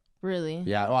about you. Really?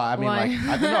 Yeah. Well, I mean, Why? like,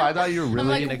 I don't know. I thought you were I'm really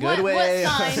like, in a what, good way.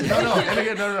 What sign? No, no.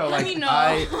 Let Like, me know.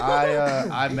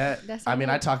 I met. That's I mean,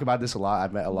 so I good. talk about this a lot.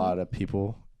 I've met a lot of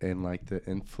people in like the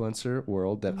influencer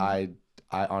world that I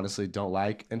honestly don't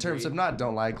like. In terms of not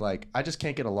don't like I just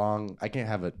can't get along. I can't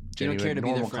have a genuine care to be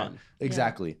their normal friend.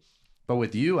 Exactly. But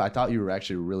with you, I thought you were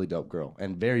actually a really dope girl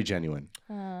and very genuine.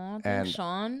 Aw, And thanks,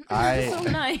 Sean. I- So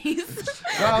nice.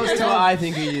 No, I was That's telling what I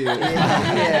think of you.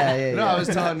 Yeah. No, I was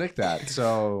telling Nick that.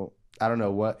 So I don't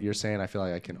know what you're saying. I feel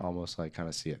like I can almost like kind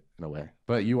of see it in a way.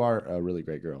 But you are a really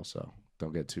great girl, so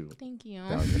don't get too Thank you.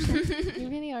 down on yourself. You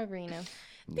really are, Brina.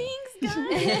 Thanks,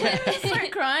 guys.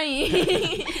 Start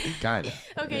crying. Kind of.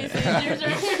 Okay, so it's your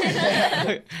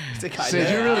turn. Sid,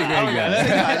 you're really great,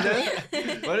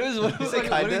 guys. What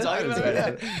are you talking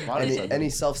about? Any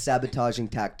self-sabotaging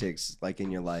tactics like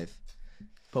in your life?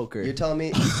 Poker. You're telling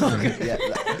me, yeah,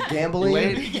 gambling.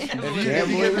 Wait, if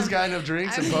you give this guy enough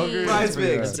drinks and poker, Prize it's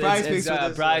pretty picks. bad. Prize picks for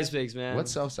this Prize picks, man.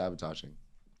 What's self-sabotaging?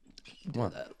 Come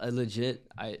on. Legit?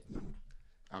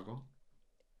 Alcohol?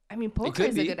 I mean, poker could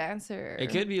is a be. good answer. It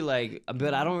could be like,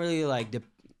 but I don't really like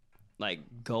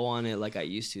go on it like I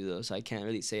used to though, so I can't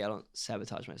really say I don't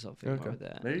sabotage myself anymore with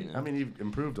that. Maybe. you know? I mean, you've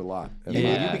improved a lot.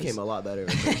 Yeah. You became a lot better.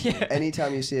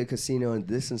 Anytime you see a casino in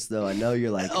distance, though, I know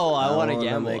you're like, Oh, I wanna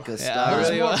gamble. Make a Yeah, stop. I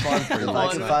really It's more want- fun for you. I I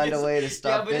wanna- can find a way to Yeah,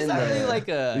 stop but it's in not there. really like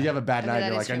a. You have a bad Okay, night,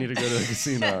 that you're is like, I need to go to the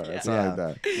casino. It's not like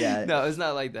that. Yeah, No, it's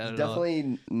not like that. At all.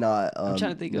 definitely not. I'm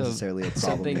trying to think of necessarily a problem.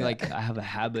 something yet. like I have a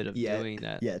habit of Yeah, doing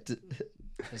that. Yeah.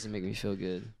 Doesn't make me feel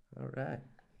good. All right.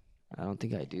 I don't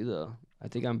think I do though. I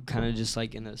think I'm kind of just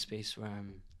like in a space where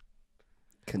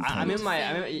Content. I'm in my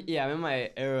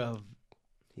era of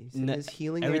He's in his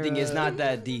healing everything is era. not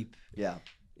that deep. Yeah.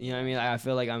 You know what I mean? I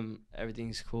feel like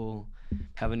everything's cool,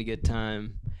 having a good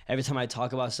time. Every time I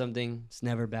talk about something, it's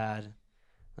never bad.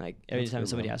 Like every That's time good,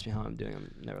 somebody man. asks me how I'm doing, I'm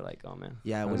never like, oh man.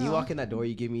 Yeah, when you walk in that door,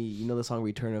 you give me, you know the song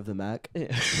 "Return of the Mac."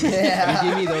 Yeah. You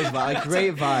give me those vibes, like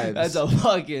great vibes. That's a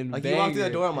fucking like you walk through the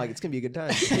banger. door, I'm like, it's gonna be a good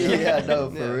time. Yeah, no,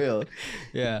 for real.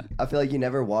 Yeah. I feel like you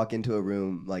never walk into a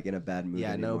room like in a bad mood.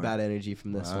 Yeah, no anymore. bad energy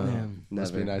from this Wow. one.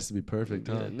 Must be Never. nice to be perfect,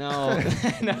 huh? No,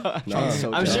 no. No,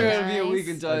 so I'm jealous. sure it'll be a week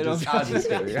Nice. until I I'm don't. just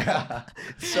kidding.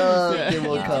 Something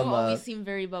will You come always up. seem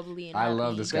very bubbly and I happy.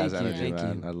 love this guy's Thank you, energy, thank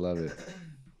man. you. I love it.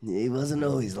 He wasn't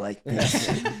always like this.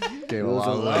 It Came a was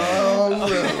a long way. long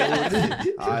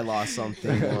road. I lost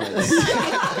something once.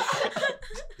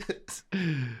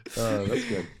 Oh, that's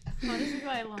good. Honestly,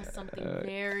 I lost something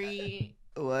very.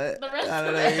 What? The rest I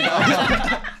of don't it.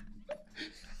 know.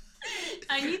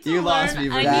 I need to You learn. lost me, I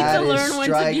bro. need That to is learn when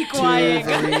to strike be two, quiet.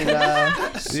 Verena. You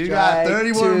got Strike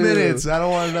 30 more two. minutes. I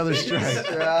don't want another strike.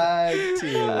 Strike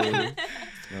two.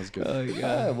 That was good. Oh Yeah,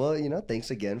 god. well, thanks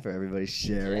again for everybody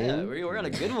sharing. Yeah, we're on a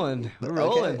good one. We're Okay,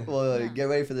 rolling. well, get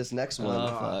ready for this next one. Oh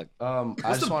fuck. I What's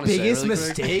just the want to say biggest really quick,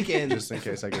 mistake in? just in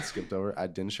case I get skipped over. I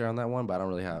didn't share on that one, but I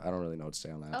don't really know what to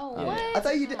say on that. Oh, I don't- what? I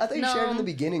thought you did, I shared in the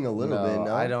beginning a little bit.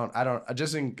 No, I don't.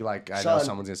 Just in like I know Sean-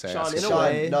 someone's gonna say. Sean, I in a skipped Sean,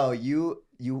 way- no, you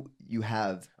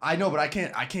have. I know, but I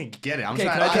can't get it. I'm Okay,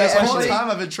 trying. can I This tell you whole something? time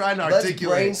I've been trying to Let's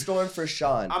articulate. brainstorm for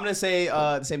Sean. I'm gonna say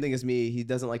the same thing as me. He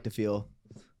doesn't like to feel,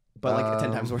 but like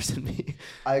 10 times worse than me.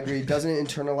 I agree. Doesn't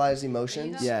internalize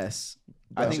emotions. Yes,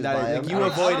 I Brushes think by that him. like, you I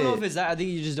avoid don't know it. if it's that. I think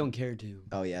you just don't care to,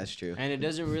 Oh yeah, that's true. and it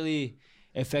doesn't really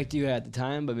affect you at the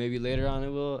time, but maybe later on it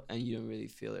will, and you don't really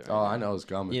feel it. Right Oh, now. I know it's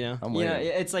coming. You know, I'm you know,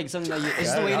 waiting. it's like something that you, it's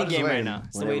Yeah, the I'm waiting just game right waiting. now.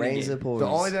 It's When the it waiting rains, game. it pours. The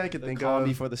only thing I could The think calm of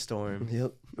before the storm.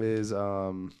 Yep. is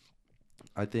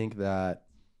I think that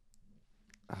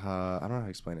I don't know how to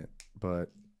explain it,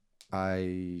 but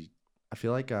I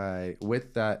feel like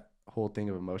with that whole thing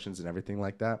of emotions and everything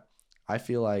like that, I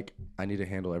feel like I need to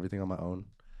handle everything on my own.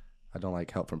 I don't like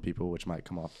help from people, which might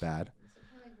come off bad.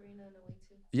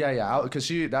 Yeah, because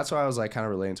that's why I was like kind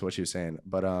of relating to what she was saying,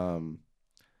 but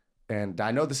and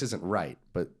I know this isn't right,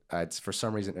 but it's for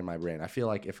some reason in my brain. I feel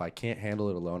like if I can't handle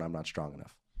it alone, I'm not strong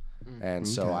enough, and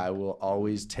so Okay. I will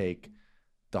always take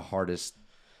the hardest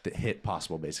hit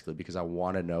possible, basically, because I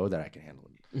want to know that I can handle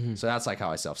it. Mhm. So that's like how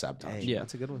I self-sabotage. Hey, Yeah.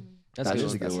 that's a good one. That's That good.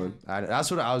 is a good one.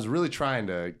 That's what I was really trying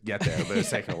to get there, but it's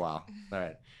taking a while. All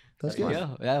right. That's Good.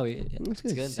 good. Yeah, yeah, That's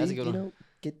good. See, That's a good you one. know,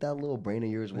 get that little brain of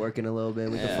yours working a little bit.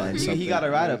 We can Yeah. find something. He got a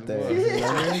ride up there. You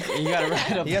got it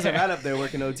right up He has a there. ride up there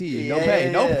working OT. No Yeah,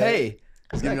 pay. No yeah. pay.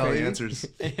 He's getting all the answers.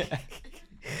 No,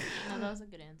 that was a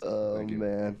good answer. Oh Thank you.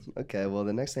 man. Okay. Well,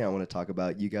 the next thing I want to talk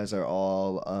about, you guys are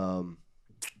all.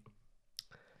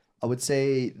 I would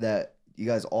say that you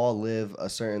guys all live a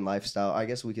certain lifestyle. I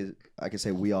guess I could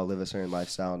say we all live a certain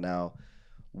lifestyle now,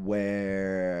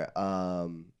 where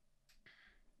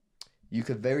you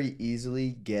could very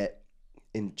easily get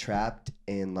entrapped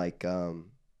in like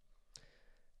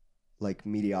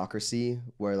mediocrity,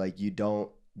 where like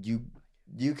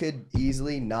you could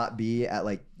easily not be at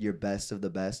like your best of the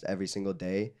best every single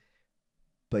day,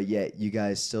 but yet you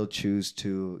guys still choose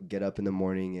to get up in the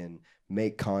morning and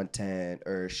make content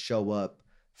or show up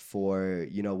for,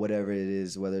 you know, whatever it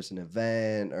is, whether it's an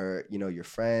event or, you know, your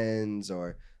friends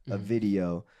or a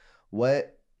video.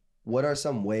 What are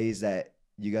some ways that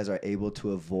you guys are able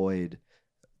to avoid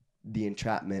the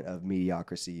entrapment of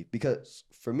mediocrity? Because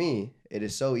for me, it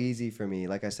is so easy for me,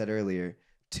 like I said earlier,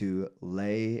 to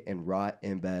lay and rot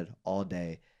in bed all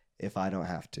day if I don't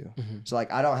have to. So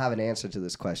like, I don't have an answer to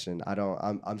this question.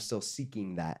 I'm still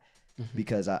seeking that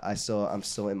because I'm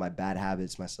still in my bad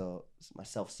habits, my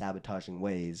self-sabotaging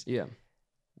ways. Yeah.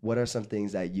 What are some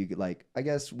things that you like, I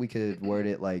guess we could word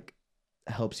it like,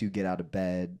 helps you get out of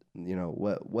bed? You know,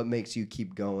 what makes you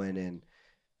keep going and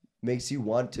makes you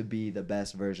want to be the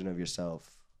best version of yourself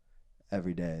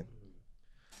every day?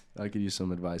 I could use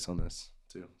some advice on this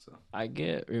too. So I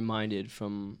get reminded for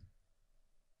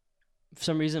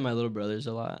some reason, my little brothers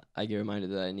a lot. I get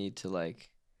reminded that I need to like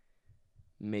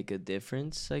make a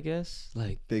difference, I guess,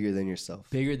 like Bigger than yourself.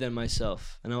 bigger than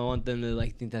myself, and I want them to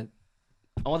like think that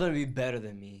I want them to be better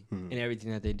than me in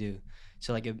everything that they do.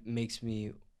 So like it makes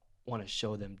me want to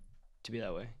show them to be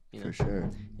that way. You know? For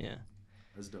sure. Yeah.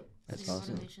 that's dope. That's Your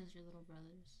awesome. motivation's your little brothers.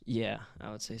 Yeah,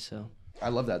 I would say so. I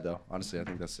love that though. Honestly, I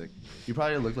think that's sick. You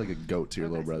probably look like a goat to your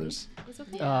little brothers. It's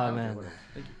okay. Oh man.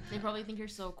 They probably think you're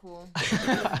so cool.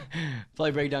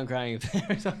 Probably break down crying if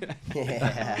they're something.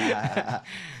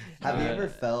 Have you ever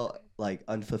felt like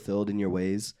unfulfilled in your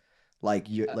ways? Like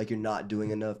you're not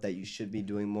doing enough, that you should be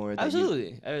doing more? that you-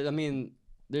 Absolutely. I mean,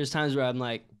 there's times where I'm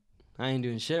like, I ain't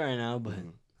doing shit right now, but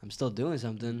I'm still doing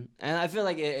something. And I feel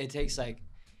like it takes like,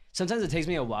 sometimes it takes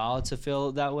me a while to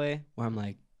feel that way, where I'm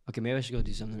like, okay, maybe I should go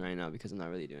do something right now because I'm not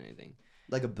really doing anything.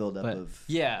 Like a buildup But of.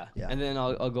 yeah. Yeah. And then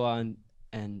I'll go on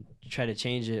and try to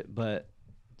change it. But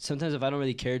sometimes if I don't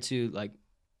really care to, like,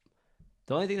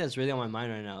 the only thing that's really on my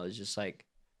mind right now is just like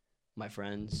my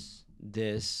friends,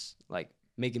 like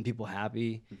making people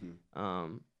happy,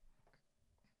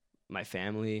 my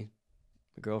family,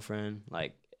 my girlfriend,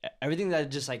 like everything that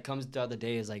just like comes throughout the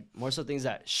day is like more so things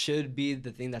that should be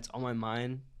the thing that's on my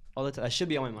mind all the time. I should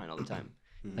be on my mind all the time,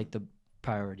 like the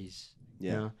priorities.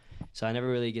 Yeah. You know? So I never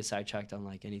really get sidetracked on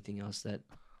like anything else that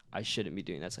I shouldn't be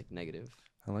doing. That's like negative.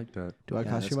 I like that. Do I Yeah,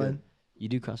 cross that's your good. mind? You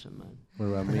do cross my mind. What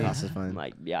about me? Cross is I'm fine.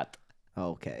 like Biat.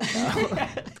 Okay.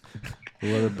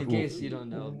 In case you don't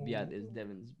know, Biat is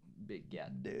Devin's big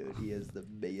gat. Dude, he is the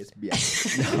biggest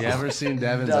biatch. You ever seen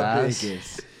Devin's The ass?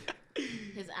 biggest.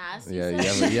 His ass. Yeah,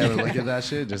 you ever look at that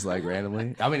shit just like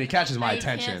randomly? I mean, it catches my I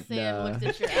attention. Can't say I looked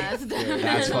at your ass.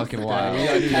 That's fucking wild.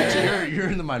 You're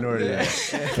in the minority there.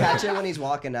 Catch it when he's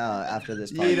walking out after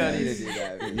this podcast. You don't need to do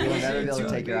that. You will never be able to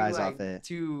take your eyes off it.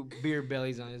 2 beer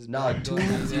bellies on his No, back. two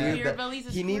going like that. beer Beer bellies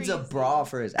is He needs a crazy. bra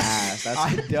for his ass. That's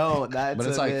I don't. That's But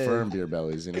it's a like myth. firm beer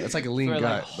bellies, you know. It's like a lean For,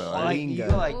 gut, like, but like, like, you gut.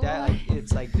 go like that, like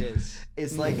it's like this.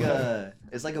 it's like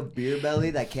a beer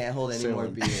belly that can't hold any more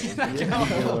beer.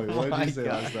 Oh my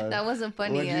God. That wasn't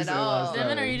funny What'd you at say all. last time?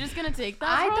 Devin, are you just gonna take that?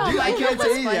 I bro? don't like can't it was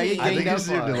tell you, I funny. get I think ganged just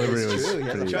up your on. delivery It's was true.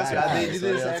 pretty Trust me, bad. they do this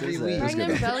What else every is week. that?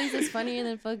 Pregnant bellies is funnier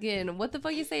than fucking what the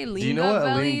fuck you say? Lean do you know gut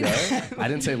what a lean bellies? gut? I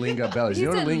didn't say lean gut bellies. He You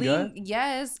know what a said lean gut?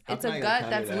 Yes, How it's can a I gut tell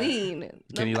you that's that? lean.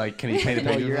 Can you paint a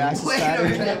No, picture? your for ass me? is fatter.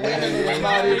 Wait a minute.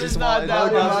 Mario, just not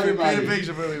that Mario, much. Paint a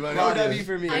picture for me, buddy. Mario W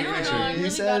for me. I don't know. I'm You really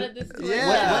said- bad at this.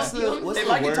 Yeah. What's if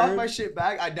the I could talk word? my shit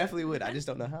back, I definitely would. I just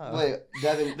don't know how. Wait,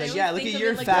 Devin. I Like, always yeah, look think at of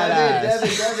your it like fat that.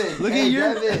 ass. Devin. Look Hey, at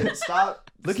your- Devin. Stop.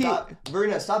 Look stop.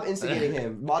 Verena, stop instigating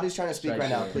him. Madu's trying to speak right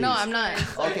now, please. No, I'm not.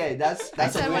 Okay, that's I a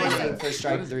said my warning name. for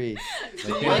strike 3. You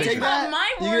Why gonna is take that that? my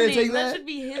You gonna warning? take That that? should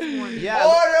be his warning. Yeah.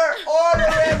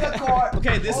 Order in the court.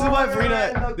 Okay, this is Order what in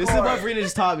Verena. the This is what court. Verena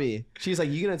just taught me. She's like,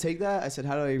 "You gonna take that?" I said,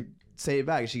 "How do I say it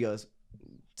back?" She goes,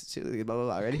 "Blah blah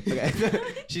blah." Ready? Okay.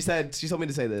 She told me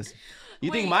to say this.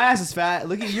 You think Wait. my ass is fat?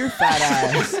 Look at your fat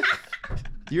ass.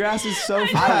 Your ass is so I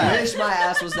fat. wish my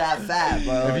ass was that fat,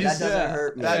 bro. If you That doesn't said-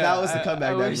 hurt me. That was the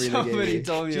comeback I that wish Verena somebody gave me.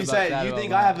 told me She about said, that "You about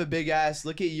think my I have ass." a big ass?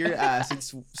 Look at your ass.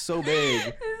 It's so big."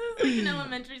 This is like in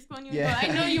elementary school and you Yeah. go,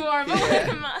 I know you are, but Yeah.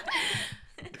 I'm not.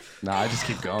 Nah, I just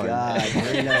keep going. God,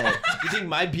 Verena. You think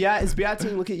my biat is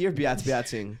biating? Look at your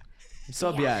biating.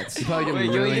 So biats. You probably get Wait,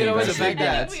 you really get over the invested. fact I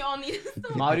that think we all need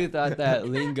to Mario thought that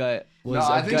lean gut was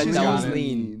No, I a think gut she's that got was it.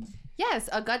 lean. Yes,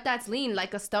 a gut that's lean,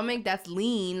 like a stomach that's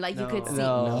lean, like you could see.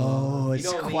 No, it's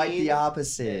You know quite lean? the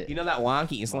opposite. You know that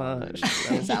wonky sludge.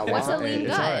 What's that What's a one? lean It's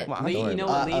gut? alright. Lean, you know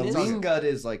what A lean is? lean gut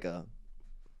is like a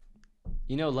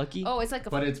You know Lucky? Oh, it's like a.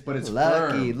 But it's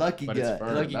Lucky- firm. lucky but gut. It's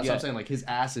firm. Lucky That's what I'm gut. saying. Like his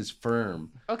ass is firm,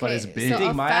 but Okay, it's big. so You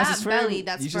think a my fat ass is firm? belly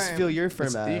that's You just firm. feel your firm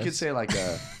It's- ass. you could say like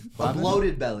a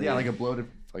bloated belly. yeah, like a bloated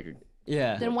like a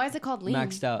Yeah. Then why is it called lean?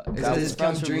 Maxed out. That is it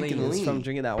comes from drinking lean. It's lean. from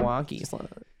drinking that wonky sludge.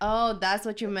 Oh, that's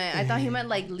what you meant. I thought he meant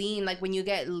like lean, like when you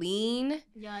get lean,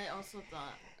 Yeah, I also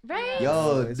thought. right?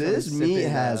 Yo, It's this from meat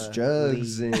sipping, has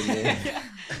drugs in it.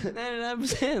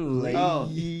 99% lean. Oh,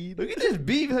 look at this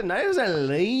beef. 90%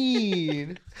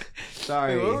 lean.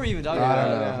 Sorry. Wait, what were we even talking I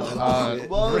about? don't know. now? What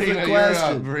was the Brina, you're up.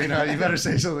 question? Brina, you better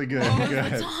say something good. What was Go the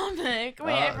ahead. topic?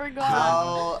 Wait, I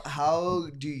forgot. How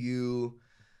do you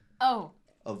Oh,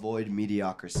 avoid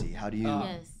mediocrity? How do you?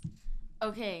 yes.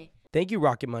 Okay. Thank you,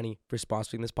 Rocket Money, for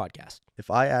sponsoring this podcast.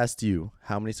 If I asked you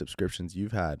how many subscriptions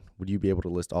you've had, would you be able to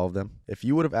list all of them? If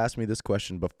you would have asked me this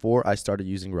question before I started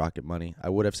using Rocket Money, I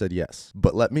would have said yes.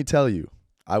 But let me tell you,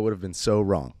 I would have been so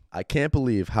wrong. I can't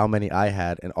believe how many I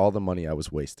had and all the money I was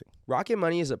wasting. Rocket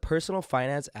Money is a personal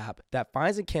finance app that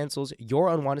finds and cancels your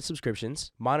unwanted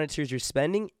subscriptions, monitors your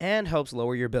spending, and helps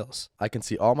lower your bills. I can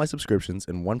see all my subscriptions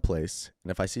in one place,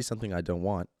 and if I see something I don't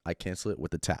want, I cancel it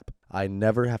with a tap. I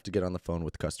never have to get on the phone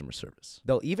with customer service.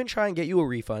 They'll even try and get you a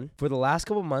refund for the last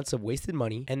couple months of wasted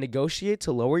money and negotiate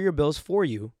to lower your bills for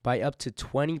you by up to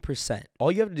 20%.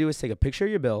 All you have to do is take a picture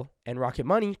of your bill, and Rocket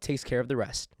Money takes care of the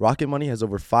rest. Rocket Money has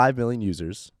over 5 million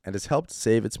users and has helped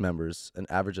save its members an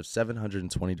average of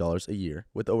 $720 a year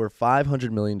with over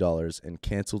 $500 million in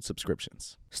canceled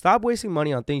subscriptions. Stop wasting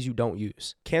money on things you don't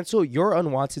use. Cancel your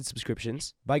unwanted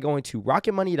subscriptions by going to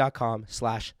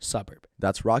rocketmoney.com/suburb.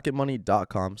 That's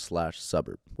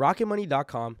rocketmoney.com/suburb.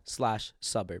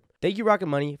 rocketmoney.com/suburb. Thank you, Rocket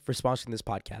Money, for sponsoring this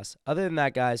podcast. Other than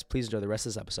that, guys, please enjoy the rest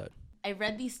of this episode. I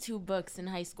read these 2 books in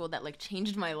high school that like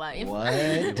changed my life.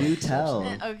 What? Do tell.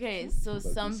 Okay, so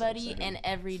Somebody and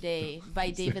Every Day by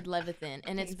David Levithan,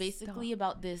 and it's basically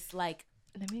about this like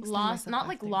Let me explain lost, myself not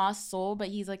like after. lost soul, but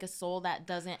he's like a soul that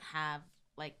doesn't have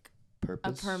like a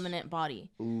Purpose. permanent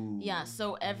body. Ooh. Yeah,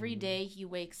 so every day he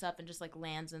wakes up and just like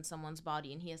lands in someone's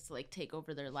body, and he has to like take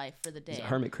over their life for the day. He's a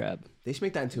hermit crab. They should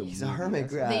make that into a He's a movie. hermit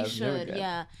That's- crab. They Hermit should, crab.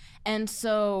 yeah. And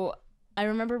so I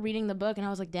remember reading the book and I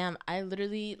was like, damn, I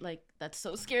literally like that's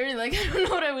so scary. Like I don't know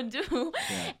what I would do.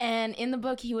 Yeah. And in the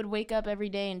book, he would wake up every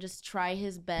day and just try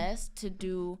his best to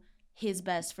do his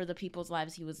best for the people's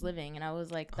lives he was living. And I was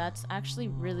like, that's actually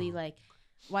really like,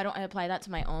 why don't I apply that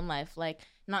to my own life? Like,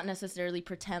 not necessarily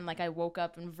pretend like I woke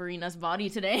up in Verina's body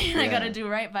today and I gotta do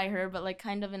right by her, but like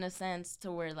kind of in a sense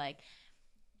to where like,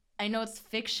 I know it's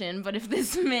fiction, but if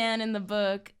this man in the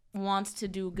book wants to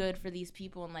do good for these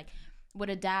people and like would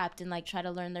adapt and like try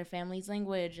to learn their family's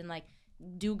language and like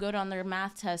do good on their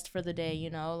math test for the day, you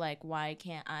know, like why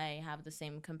can't I have the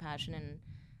same compassion and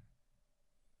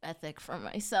ethic for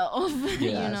myself?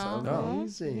 You know?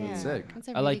 Amazing. Yeah. Sick. That's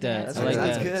a I like really that. good I like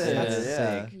That's that. good. Yeah. That's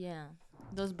Yeah. sick. Yeah,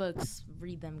 those books,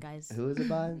 read them, guys. Who is it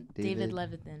by? David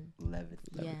Levithan. Levitt.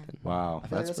 Yeah. Wow. I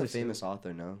feel like that's a pretty sick. famous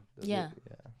author, no? Yeah.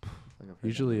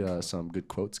 Usually some good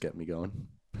quotes get me going.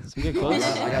 Some good quotes.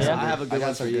 I have a good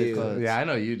one for you. Yeah, I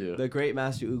know you do. The great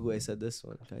Master Uguay said this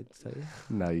one. Can I tell you?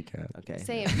 No, you can't. Okay.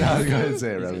 Say it. No, go ahead and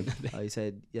say it, Robin. He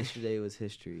said, yesterday was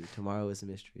history, tomorrow is a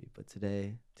mystery, but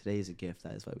today is a gift.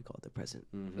 That is why we call it the present.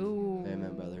 Ooh.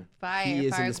 Amen, brother. Fire. He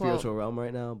is fire in the quote. spiritual realm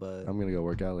right now, but I'm gonna go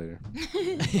work out later.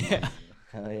 Yeah.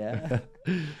 Hell yeah.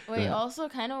 Wait, also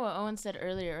kind of what Owen said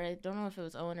earlier, I don't know if it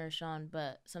was Owen or Sean,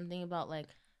 but something about like,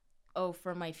 oh,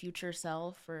 for my future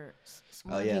self or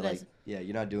Oh yeah, like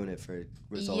you're not doing it for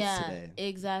results today.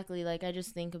 Exactly. Like I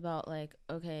just think about like,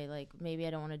 okay, like maybe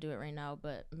I don't want to do it right now,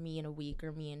 but me in a week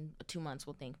or me in 2 months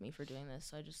will thank me for doing this.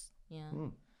 So I just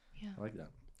I like that.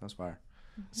 That's fire.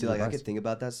 See, like I could think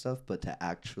about that stuff, but to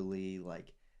actually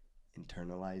like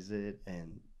internalize it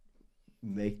and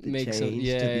make the change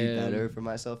to be better for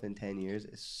myself in 10 years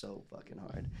is so fucking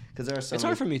hard. Because there are so It's many,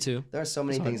 hard for me too. there are so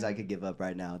many things I could give up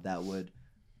right now that would,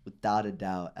 without a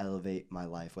doubt, elevate my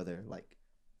life. Whether like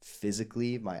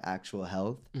physically, my actual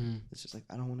health. It's just like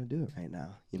I don't want to do it right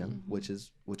now, you know, which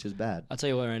is bad. I'll tell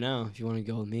you what, right now, if you want to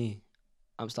go with me,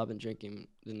 I'm stopping drinking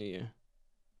the new year.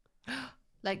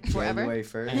 Like forever. January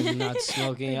 1st. And not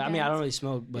smoking. I mean, I don't really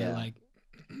smoke, but Yeah. like,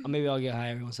 maybe I'll get high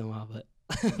every once in a while, but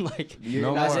like,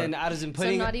 No as more. in, as in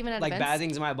putting not even like bad advanced?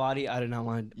 things in my body, I do not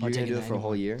want to You're partake gonna do in it that for a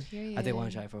whole anymore. year? I think I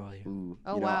want to try it for a whole year. Ooh.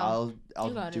 Oh, you know, wow.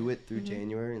 I'll got do it. it through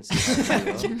January and see how it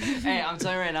goes. Hey, I'm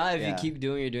telling you right now, if Yeah. you keep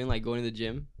doing what you're doing, like going to the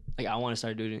gym, like I want to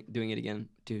start doing it again,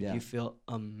 dude. Yeah. You feel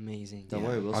amazing. Don't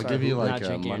worry, we'll I'll start give you hooping. like Not a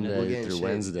drinking, we'll Monday get in through shape.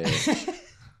 Wednesday.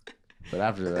 But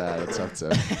after that, it's up to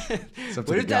What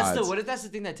the if that's gods. what if that's the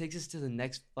thing that takes us to the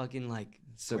next fucking like brain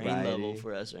Sobriety. level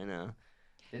for us right now?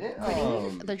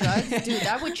 Didn't, The drugs, dude,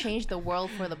 that would change the world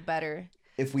for the better.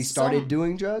 If we started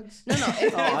doing drugs? No.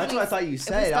 If, That's what I thought you if we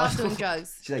said. stopped doing drugs.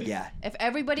 She's like, yeah. If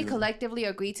everybody collectively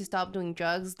agreed to stop doing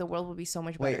drugs, the world would be so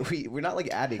much better. Wait, we're not like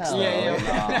addicts. Hell though.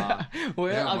 Yeah.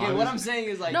 Well, Yeah, okay, Mom. what I'm saying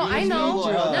is like. No, I know.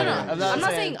 people- I'm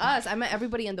not saying us. I meant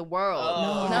everybody in the world.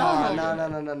 Oh.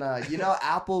 No. You know,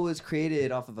 Apple was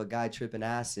created off of a guy tripping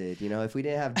acid. You know, if we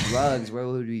didn't have drugs, where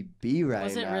would we be right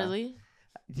Was now? it really?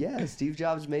 Yeah, Steve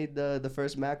Jobs made the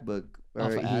first MacBook.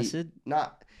 Off of he- acid?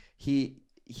 Not he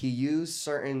used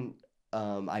certain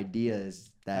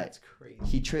ideas that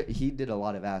crazy. he did a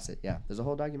lot of acid. Yeah, there's a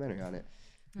whole documentary on it.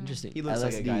 Interesting. He looks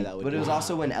like a guy that would. But it was do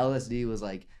also when LSD was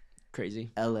like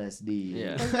Crazy. LSD.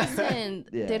 Yeah. But listen,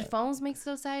 Yeah. did phones make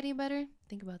society better?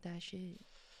 Think about that shit.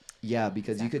 Yeah,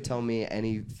 because you could tell me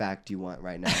any fact you want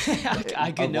right now.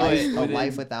 I could A know life- it. A within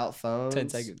life without phones. 10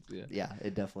 seconds. Yeah. Yeah,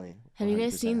 it definitely. Have you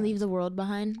guys seen 100%. Leave the World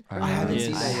Behind? I haven't Yes.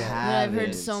 seen that yet. But I've heard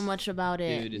haven't. so much about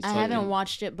it. Dude, it's I haven't fucking-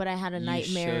 watched it, but I had a You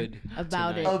nightmare should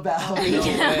about tonight. it. About No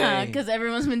Yeah, way. because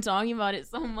everyone's been talking about it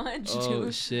so much. Oh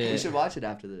dude. shit. We should watch it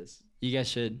after this. You guys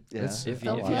should. Yeah. It's- If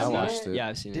Oh, you, if yeah, you I haven't watched seen it. Yeah,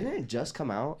 I've seen Didn't it. it just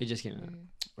come out? It just came out.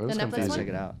 It was The Netflix confusing. one? Check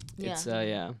it out. Yeah. It's yeah.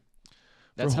 a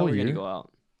That's how whole we're gonna year? go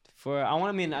out.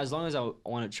 I mean, as long as I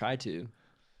want to try to.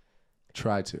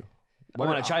 Try to. I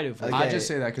want to try to. For Okay. I just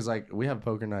say that because like we have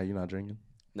poker night. You're not drinking.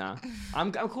 Nah,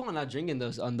 I'm cool on not drinking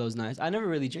on those nights. I never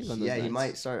really drink on those Yeah, nights. you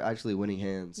might start actually winning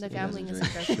hands. The if he doesn't gambling is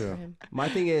drink. aggressive Sure. for him. My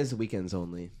thing is weekends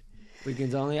only.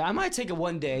 Weekends only. I might take it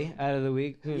one day out of the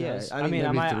week. Who Yeah, knows? I I mean, I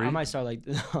maybe might. three. I might start like.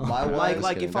 My Like wife-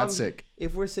 like if I'm That's sick.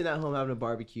 if we're sitting at home having a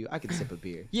barbecue, I can sip a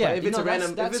beer. Yeah, But if you it's know, a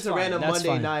random that's if it's a fine. random That's Monday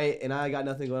fine. night and I got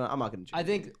nothing going on, I'm not gonna drink. I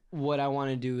think what I want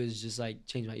to do is just like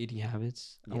change my eating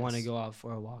habits. I want to Yes. go out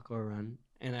for a walk or a run,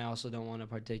 and I also don't want to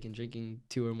partake in drinking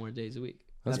 2 or more days a week.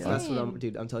 That's Yeah. fine. that's what I'm,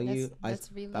 dude. I'm telling you,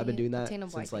 That's really I've been doing that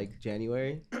attainable, I since think. like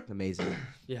January. Amazing.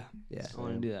 Yeah, Yeah. I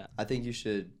want to do that. I think you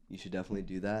should definitely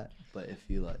do that. But if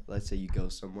you like, let's say you go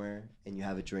somewhere and you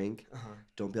have a drink,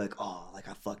 don't be like, oh, like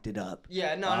I fucked it up.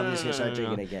 Yeah, no, I'm no, just no, gonna no, start no,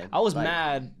 no. drinking again. I was Like,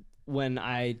 mad when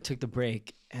I took the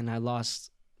break and I lost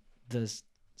the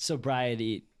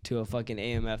sobriety to a fucking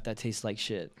AMF that tastes like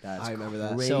shit. That's I remember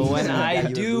that. crazy. So when Yeah, I you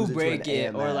would do lose it to break an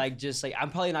it, or AMF. like just like I'm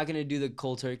probably not gonna do the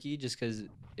cold turkey just because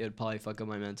it would probably fuck up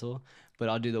my mental. But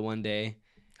I'll do the one day,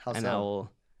 How and so?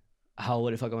 how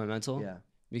would it fuck up my mental? Yeah.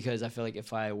 Because I feel like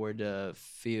if I were to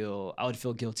feel, I would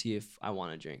feel guilty if I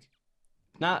want to drink.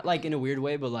 Not like in a weird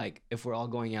way, but like if we're all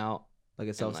going out. Like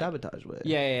a self-sabotage way.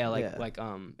 Yeah. Yeah. Like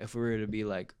if we were to be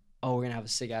like, oh, we're gonna have a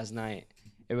sick ass night,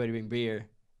 everybody bring beer.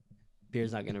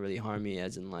 Beer's not gonna really harm me,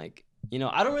 as in like, you know,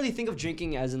 I don't really think of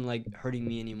drinking as in like hurting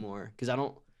me anymore, because I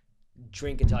don't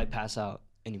drink until I pass out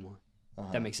anymore.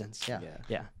 Uh-huh. That makes sense. Yeah.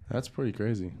 Yeah. That's pretty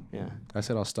crazy. Yeah. I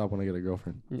said I'll stop when I get a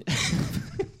girlfriend.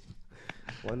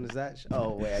 When was that?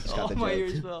 Oh wait, I just got Oh, the my joke.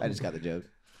 ears fell. I just got the joke.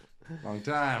 Long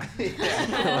time.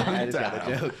 I just got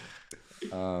the joke.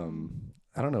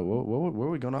 I don't know. What were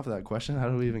we going off of that question? How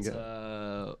do we even get?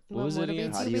 What What was it motivates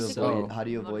again? you? How do you basically. avoid? How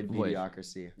do you avoid Avoid.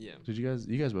 mediocrity? Yeah. Did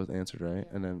you guys both answered right?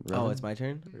 And then Oh, Revan? it's my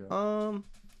turn. Yeah.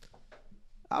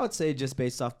 I would say just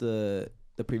based off the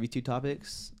previous two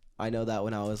topics, I know that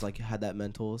when I was like had that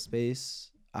mental space,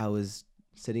 I was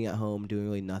sitting at home doing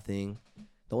really nothing.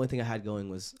 The only thing I had going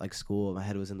was like school. My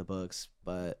head was in the books,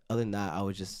 but other than that, I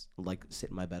would just like sit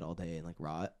in my bed all day and like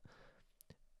rot.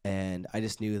 And I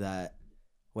just knew that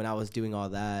when I was doing all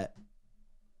that,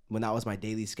 when that was my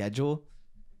daily schedule,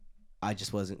 I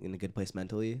just wasn't in a good place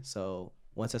mentally. So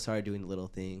once I started doing the little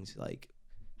things like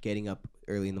getting up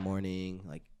early in the morning,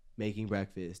 like making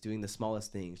breakfast, doing the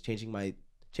smallest things, changing my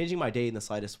day in the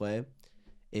slightest way,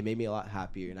 it made me a lot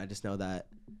happier. And I just know that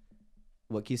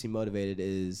what keeps me motivated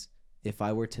is if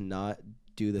I were to not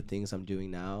do the things I'm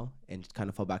doing now and kind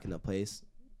of fall back in that place,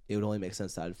 it would only make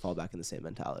sense that I'd fall back in the same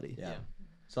mentality. Yeah.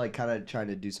 So like kind of trying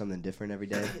to do something different every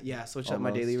day. Yeah, switch up my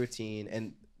Almost. daily routine,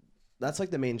 and that's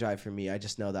like the main drive for me. I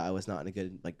just know that I was not in a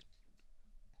good like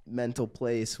mental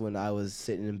place when I was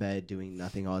sitting in bed doing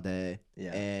nothing all day.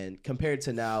 Yeah. And compared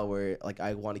to now where like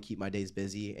I want to keep my days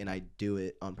busy and I do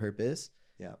it on purpose.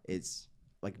 Yeah. It's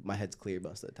like my head's clear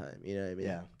most of the time. You know what I mean?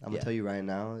 Yeah, I'm gonna tell you right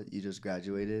now. You just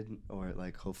graduated, or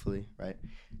like hopefully, right?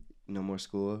 No more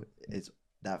school. It's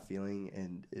that feeling,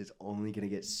 and it's only gonna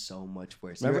get so much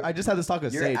worse. Remember, I just had this talk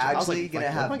with You're Sage. I was actually like, gonna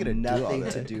what am have I gonna do all nothing day?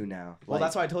 to do now. Well, Like,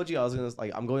 that's why I told you I was gonna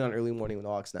like I'm going on early morning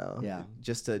walks now. Yeah.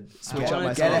 Just to switch wanna up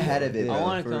my get ahead of it. I though,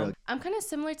 wanna for come. real. I'm kind of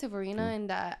similar to Verena in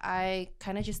that I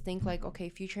kind of just think like, okay,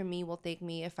 future me will thank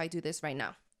me if I do this right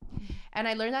now. And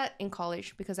I learned that in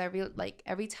college because I like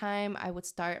every time I would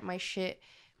start my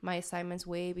assignments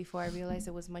way before I realized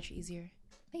it was much easier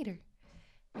later.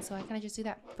 And so I kind of just do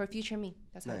that for future me.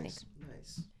 That's how I think.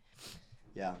 Nice.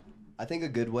 Yeah, I think a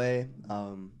good way.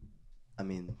 I I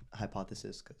mean,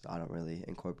 hypothesis, because I don't really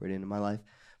incorporate it into my life,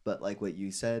 but like what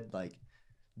you said, like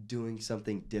doing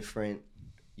something different,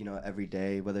 you know, every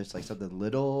day, whether it's like something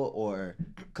little or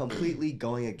completely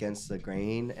going against the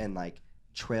grain and like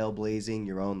trailblazing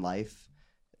your own life,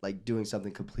 like doing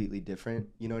something completely different,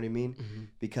 you know what I mean?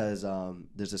 Because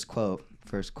there's this quote,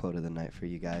 first quote of the night for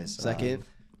you guys. Second,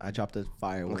 I dropped a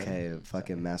fire one. Okay,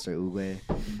 fucking Master Uwe.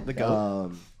 The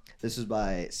goat. This was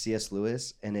by C.S.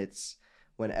 Lewis, and it's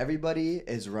when everybody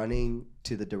is running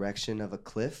to the direction of a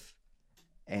cliff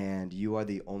and you are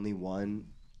the only one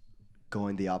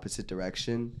going the opposite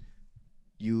direction,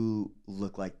 you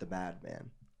look like the madman.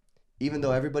 Even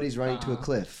though everybody's running to a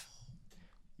cliff,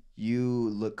 you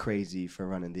look crazy for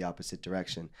running the opposite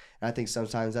direction. And I think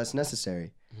sometimes that's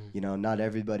necessary. You know, not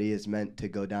everybody is meant to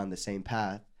go down the same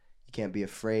path. You can't be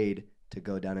afraid to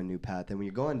go down a new path. And when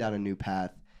you're going down a new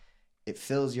path, it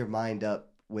fills your mind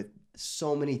up with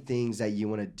so many things that you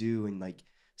want to do and like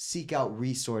seek out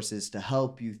resources to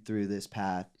help you through this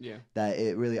path. Yeah. That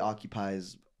it really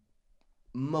occupies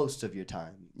most of your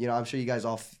time. You know, I'm sure you guys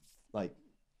all like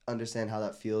understand how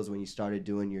that feels when you started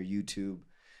doing your YouTube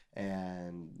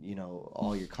and, you know,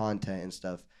 all your content and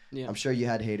stuff. Yeah. I'm sure you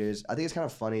had haters. I think it's kind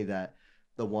of funny that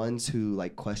the ones who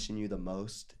like question you the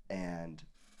most and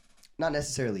not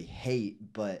necessarily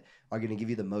hate, but are gonna give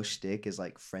you the most shtick is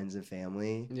like friends and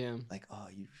family. Yeah. Like, oh,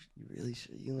 you really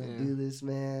should do this,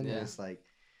 man. Yeah. And it's like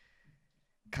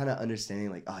kind of understanding,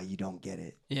 like, oh, you don't get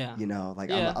it. Yeah. You know, like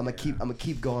Yeah. I'm gonna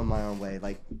keep going my own way.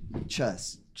 Like,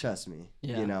 trust me.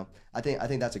 Yeah. You know, I think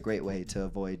that's a great way to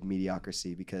avoid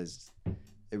mediocrity because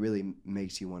it really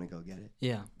makes you want to go get it.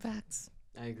 Yeah. Facts.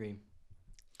 I agree.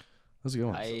 How's it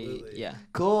going? Yeah.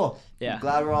 Cool. Yeah. I'm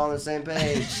glad we're all on the same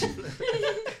page.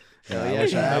 Yeah, I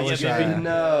wish I wish I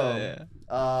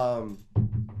know.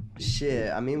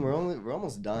 Shit. I mean, we're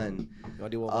almost done. You wanna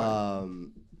do one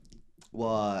more?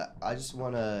 Well, I just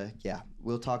wanna,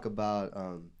 we'll talk about,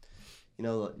 you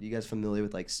know, you guys familiar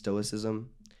with like stoicism?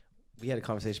 We had a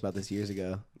conversation about this years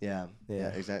ago. Yeah,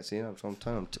 exactly. You know, so I'm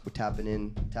telling them, we're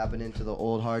tapping into the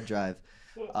old hard drive.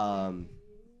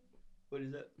 What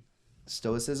is that?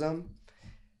 Stoicism.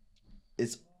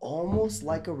 It's almost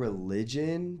like a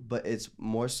religion, but it's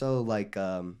more so like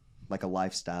a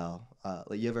lifestyle.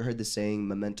 Like, you ever heard the saying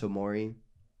 "memento mori"?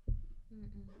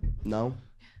 No.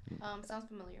 Sounds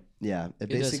familiar. Yeah, it does sound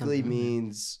basically familiar.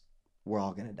 means we're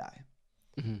all gonna die,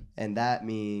 and that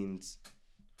means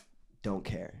don't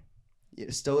care.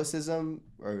 Stoicism,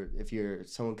 or if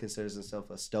someone considers himself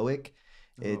a stoic,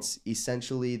 it's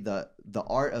essentially the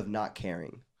art of not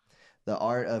caring, the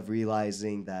art of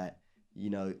realizing that, you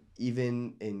know,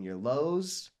 even in your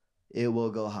lows, it will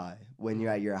go high. When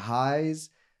you're at your highs,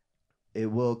 it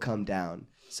will come down.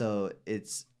 So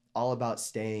it's all about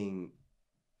staying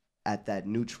at that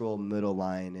neutral middle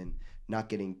line and not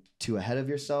getting too ahead of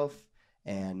yourself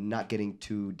and not getting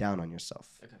too down on yourself.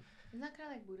 Isn't that kind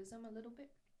of like Buddhism a little bit?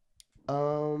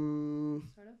 Um,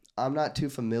 Sort of. I'm not too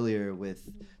familiar with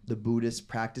the Buddhist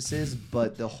practices,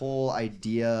 but the whole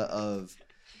idea of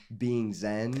being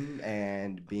Zen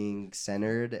and being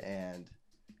centered and,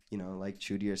 you know, like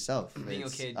true to yourself. Being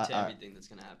It's- okay to everything that's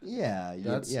gonna happen.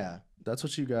 Yeah, That's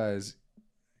what you guys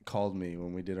called me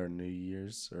when we did our New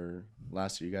Year's or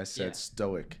last year. You guys said Yeah.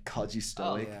 stoic. Called you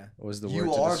stoic. Yeah. What was the You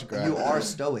word to are describe you it? are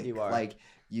stoic. You are. Like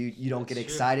you don't get That's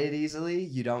true. excited easily.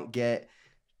 You don't get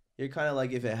You're kind of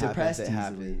like, if it depressed happens,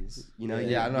 it easily. happens. You know.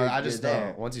 Yeah, no, I just you're know.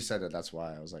 there. Once you said that, that's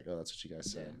why I was like, oh, that's what you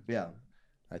guys said. Yeah.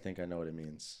 I think I know what it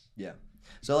means. Yeah.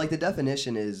 So, like, the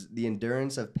definition is the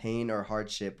endurance of pain or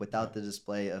hardship without the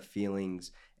display of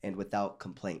feelings and without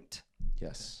complaint.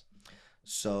 Yes.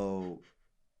 So,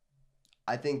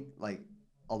 I think, like,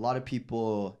 a lot of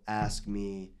people ask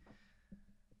me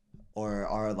or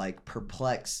are, like,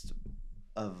 perplexed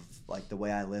of, like, the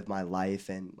way I live my life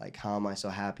and, like, how am I so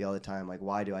happy all the time? Like,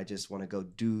 why do I just want to go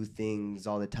do things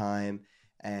all the time?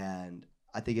 And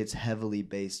I think it's heavily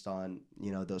based on,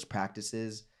 you know, those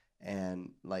practices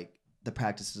and, like, the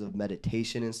practices of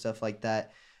meditation and stuff like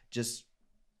that. Just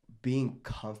being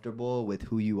comfortable with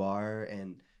who you are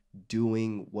and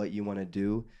doing what you want to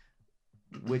do,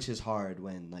 which is hard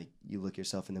when, like, you look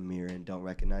yourself in the mirror and don't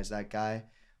recognize that guy.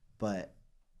 But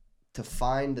to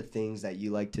find the things that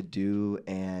you like to do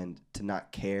and to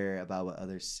not care about what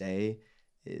others say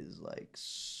is, like,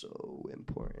 so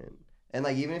important. And,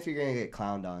 like, even if you're gonna get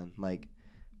clowned on, like,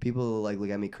 people, like, look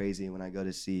at me crazy when I go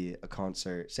to see a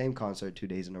concert, same concert 2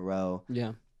 days in a row.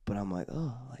 Yeah. But I'm like,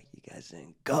 oh, like, you guys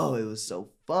didn't go. It was so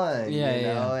fun. Yeah, you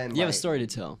know? yeah. And, You have a like, story to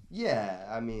tell. Yeah,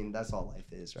 I mean, that's all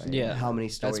life is, right? Yeah. How many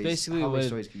stories? basically how many what-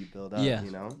 stories can you build up? Yeah.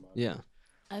 You know. Yeah.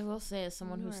 I will say, as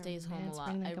someone You who are stays home a mansplaining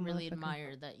lot, like I a really motherfucker.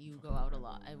 admire that you go out a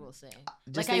lot. I will say,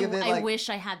 Just like think of it I like- wish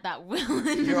I had that will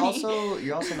in You're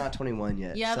me. also not 21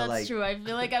 yet. Yeah, so that's like, true. I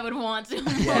feel like I would want to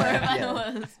more Yeah, if yeah. I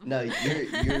was. No,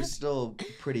 you're still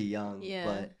pretty young. Yeah.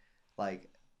 But like,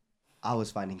 I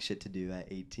was finding shit to do at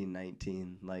 18,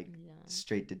 19, like Yeah.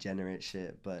 straight degenerate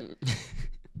shit. But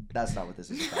that's not what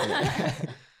this is about.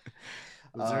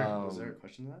 Was there a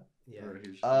question to that? Yeah. Or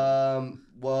who's-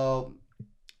 Well,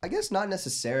 I guess not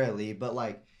necessarily, but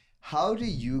like, how do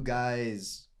you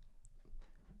guys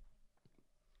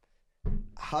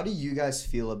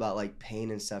feel about like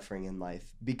pain and suffering in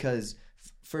life? Because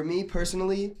for me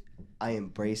personally, I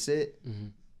embrace it.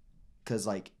 Mhm. Cause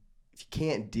like, if you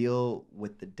can't deal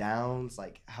with the downs,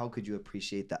 like how could you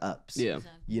appreciate the ups? Yeah.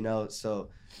 Exactly. You know, so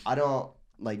I don't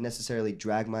like necessarily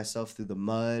drag myself through the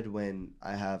mud when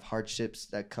I have hardships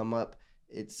that come up.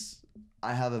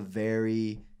 I have a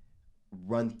very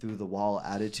run through the wall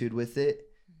attitude with it,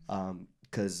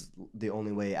 because the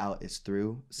only way out is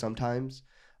through sometimes.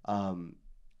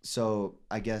 So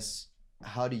I guess,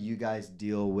 how do you guys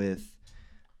deal with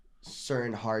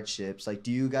certain hardships? Like,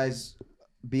 do you guys,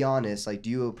 be honest, like, do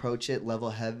you approach it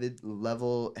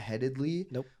level-headedly?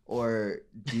 Nope. Or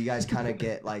do you guys kind of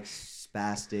get like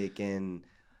spastic and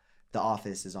the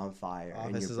office is on fire in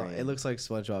Office your is brain? it looks like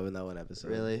SpongeBob in that one episode.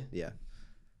 Really? Yeah.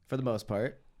 For the most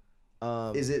part.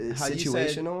 Is it how you said-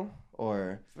 situational,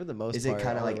 or For the most is part. it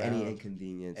kind of all like any around.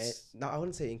 inconvenience? No, I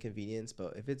wouldn't say inconvenience,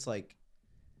 but if it's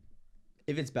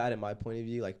bad in my point of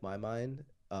view, like my mind,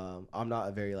 I'm not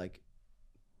a very like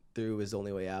through is the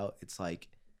only way out. It's like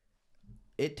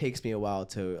it takes me a while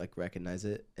to like recognize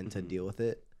it and to Mhm. deal with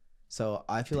it. So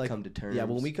I feel To like come to terms. yeah,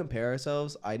 when we compare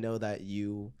ourselves, I know that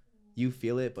you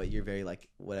feel it, but you're very like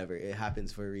whatever. It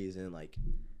happens for a reason. Like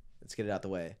let's get it out the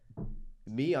way.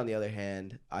 Me on the other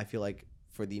hand, I feel like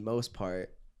for the most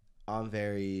part, I'm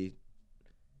very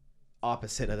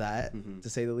opposite of that, Mhm. to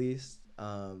say the least.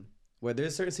 Where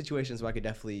there's certain situations where I could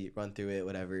definitely run through it,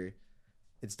 whatever,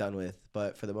 it's done with.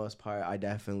 But for the most part, I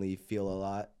definitely feel a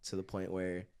lot to the point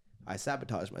where I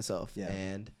sabotage myself. Yeah.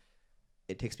 And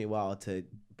it takes me a while to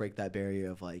break that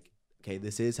barrier of like, okay,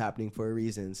 this is happening for a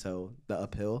reason. So the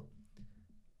uphill.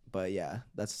 But yeah,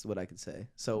 that's what I could say.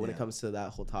 So when Yeah. it comes to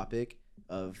that whole topic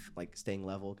of like staying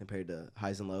level compared to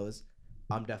highs and lows,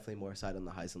 I'm definitely more side on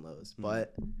the highs and lows. Mhm.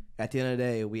 But at the end of the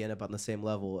day, we end up on the same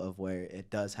level of where it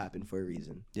does happen for a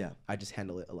reason. Yeah. I just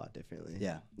handle it a lot differently.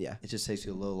 Yeah. Yeah. It just takes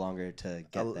you a little longer to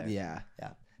get there. Yeah.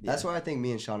 That's where I think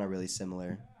me and Sean are really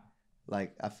similar.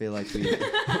 Like, I feel like we.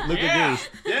 Luke agrees.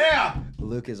 Yeah.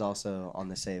 Luke is also on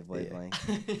the same wavelength.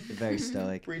 Very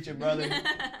stoic. Preach it, brother.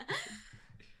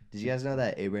 Did you guys know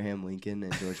that Abraham Lincoln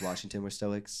and George Washington were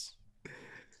Stoics?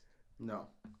 No.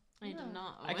 I did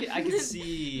not. I could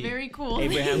see Very cool.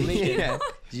 Abraham Lincoln. Yeah.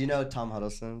 Did you know Tom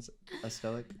Huddleston's a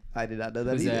Stoic? I did not know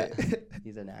that Who's either.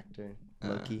 He's an actor.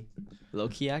 Loki.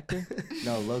 Loki actor?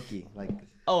 No, Loki. Like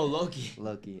Oh, Loki.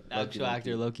 Loki. Actual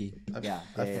actor Loki. Yeah.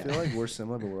 I yeah, feel yeah. like we're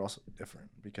similar, but we're also different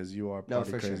because you are No,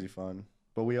 pretty for sure. crazy fun.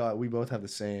 But we both have the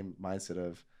same mindset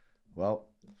of, well,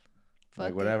 Fuck like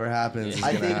it. whatever happens is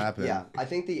I gonna think, happen. yeah, I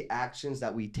think the actions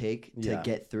that we take to Yeah.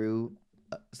 get through,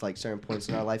 like certain points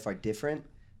in our life are different,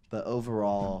 but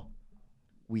overall,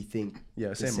 we think Yeah,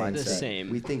 the same same mindset. The thing. same.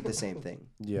 We think the same thing.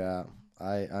 Yeah,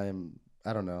 I am.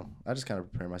 I don't know. I just kind of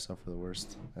prepare myself for the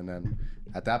worst, and then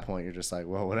at that point, you're just like,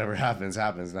 well, whatever happens,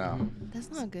 happens now. That's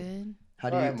not good. How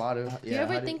do you? Alright, motto. Do you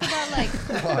ever think about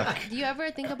like? Do you ever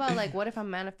think about like, what if I'm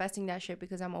manifesting that shit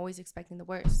because I'm always expecting the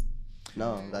worst?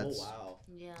 No, that's. wow.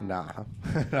 Yeah. Nah,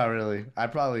 not really. I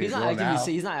probably He's not will actively now.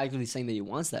 he's not actively saying that he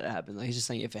wants that to happen. Like he's just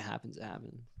saying if it happens, it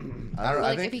happens. I don't.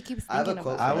 Like I if think he keeps I have a thinking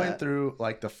quote about for I it. that. went through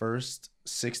like the first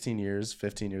 16 years,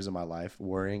 15 years of my life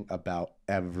worrying about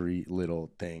every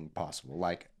little thing possible.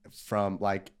 Like from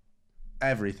like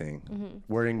everything. Mhm.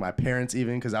 Worrying my parents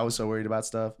even because I was so worried about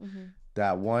stuff Mhm.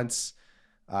 that once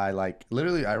I like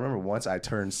literally I remember once I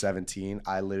turned 17,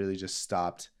 I literally just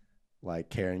stopped like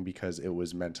caring because it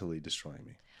was mentally destroying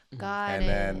me. Got And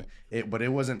it. then but it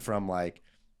wasn't from like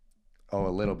a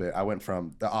little bit. I went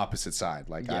from the opposite side.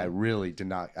 Like I really did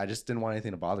not. I just didn't want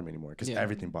anything to bother me anymore because Yeah.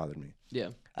 everything bothered me. Yeah.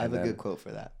 I have And a then- good quote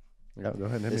for that. Yeah, go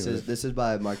ahead. And hit This me is with it. this is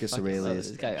by Marcus Fucking love Aurelius.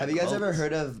 this guy. Have you guys ever Quotes.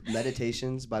 heard of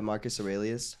Meditations by Marcus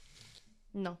Aurelius?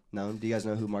 No. No. Do you guys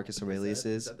know who Marcus Aurelius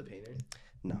is? Is that the painter?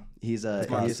 No, he's a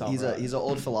Marcus he's Aurelius. an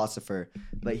old philosopher,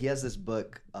 but he has this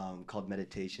book called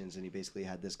Meditations, and he basically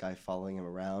had this guy following him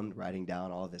around, writing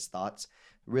down all of his thoughts.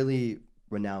 Really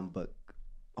renowned book,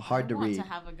 hard to I want read. to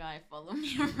have a guy follow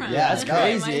me around. Yeah, that's no,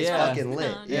 crazy, It's yeah. fucking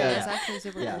lit. Yeah, Yeah, It's actually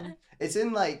super yeah. cool. It's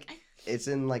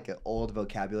in like an old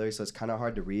vocabulary, so it's kind of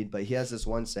hard to read. But he has this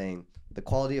one saying: The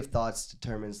quality of thoughts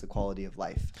determines the quality of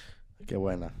life. Que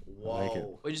buena. I like it.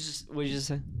 What'd you just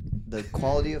say? The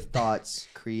quality of thoughts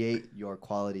create your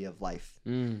quality of life. I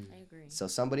agree. So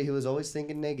somebody who is always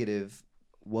thinking negative,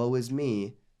 woe is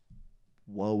me,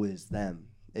 woe is them.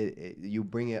 You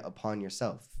bring it upon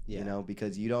yourself, you know,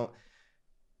 because you don't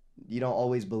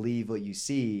always believe what you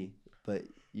see, but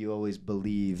you always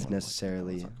believe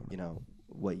necessarily, you know,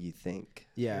 what you think.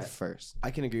 Yeah. First.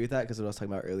 I can agree with that because what I was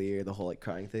talking about earlier, the whole like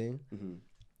crying thing. Mm-hmm.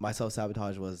 My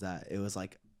self-sabotage was that it was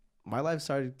like my life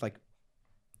started like,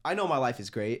 I know my life is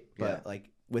great, but like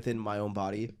within my own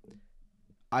body,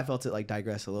 I felt it like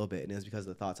digress a little bit, and it was because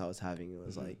of the thoughts I was having. It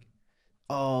was like,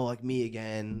 oh, like me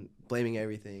again, blaming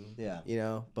everything. Yeah. You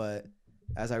know, but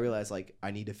as I realized, like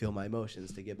I need to feel my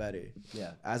emotions to get better.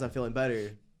 Yeah. As I'm feeling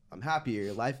better, I'm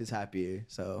happier. Life is happier.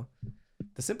 So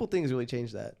the simple things really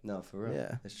change that. No, for real.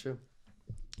 Yeah. It's true.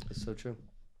 It's so true.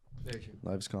 Very true.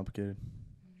 Life's complicated.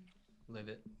 Live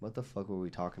it. What the fuck were we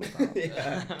talking about?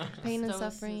 Pain and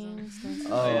Stoicism. suffering.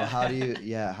 Oh,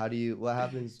 yeah. how do you what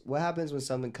happens when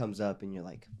something comes up and you're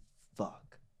like,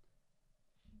 fuck.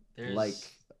 Like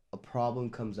a problem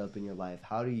comes up in your life.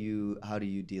 How do you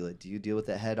deal it? Do you deal with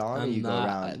it head on or you go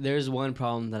around? There's one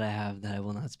problem that I have that I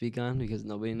will not speak on because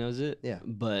nobody knows it. Yeah.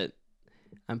 But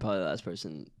I'm probably the last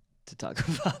person to talk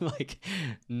about like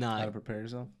How to not. prepare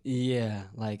yourself? Yeah,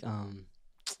 like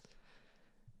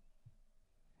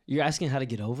You're asking how to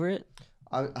get over it?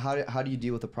 How do you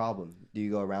deal with a problem? Do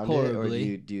you go around it or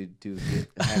Horribly. do you do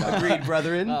it head on? Agreed,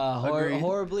 brethren. Agreed.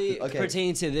 Horribly Okay.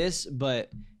 pertaining to this,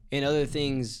 but in other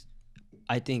things,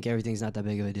 I think everything's not that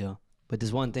big of a deal. But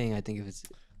there's one thing I think if it's,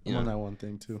 I'm on that one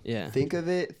thing too. yeah. Think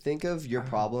of your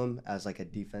problem as like a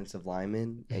defensive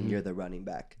lineman and you're the running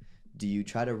back. Do you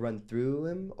try to run through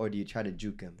him or do you try to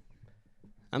juke him?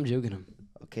 I'm joking him.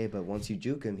 Okay, but once you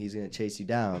juke him, he's gonna chase you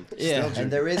down. Yeah. And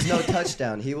there is no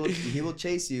touchdown. He will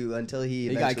chase you until he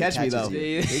You gotta eventually catch me, catches though.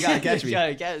 you. You gotta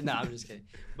catch me. No, I'm just kidding.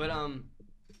 But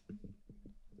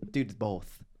Dude, it's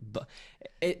both. but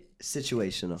it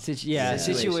Situational.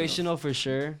 situational for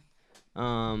sure.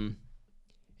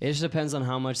 It just depends on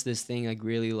how much this thing like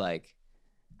really like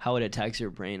how it attacks your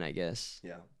brain, I guess.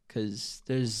 Yeah. Because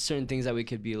there's certain things that we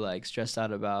could be like stressed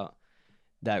out about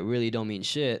that really don't mean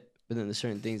shit, but then there's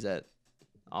certain things that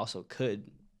also could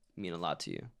mean a lot to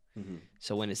you. Mm-hmm.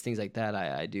 So when it's things like that,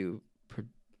 I do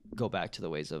go back to the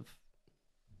ways of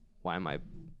why am I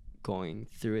going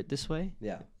through it this way?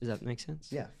 Yeah. Does that make sense?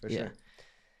 Yeah, for Yeah. sure.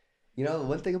 You know,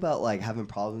 one thing about like having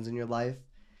problems in your life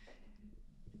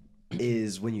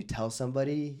is when you tell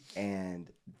somebody and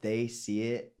they see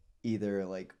it either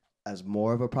like as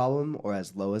more of a problem or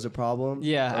as low as a problem.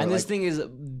 Yeah, or and this like- thing is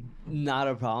not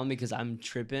a problem because I'm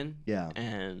tripping. Yeah.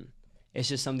 And it's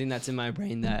just something that's in my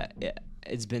brain that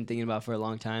it's been thinking about for a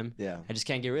long time. Yeah. I just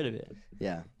can't get rid of it.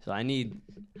 Yeah. So I need,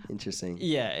 Interesting.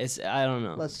 I don't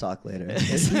know. Let's talk later.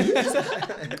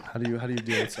 How do you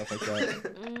deal with stuff like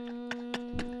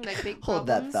that? Like big Hold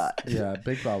that problems. thought. Yeah,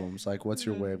 big problems. Like, what's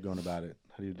your way of going about it?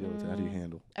 How do you deal with it? How do you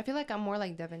handle? I feel like I'm more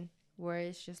like Devin, where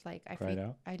it's just like Cry it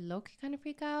out? I low-key kind of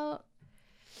freak out.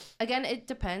 Again, it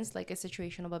depends. Like it's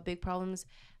situational, but big problems,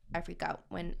 I freak out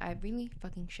when I really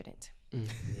fucking shouldn't.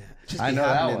 Just I be know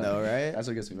that happening one. Though, right? That's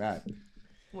what gets me mad.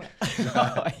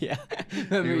 Oh, yeah.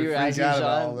 Remember You you would were freak asking out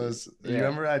about all Sean? those. Yeah. You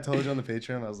remember I told you on the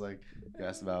Patreon? I was like, you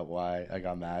asked about why I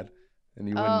got mad, and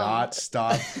you would Oh. not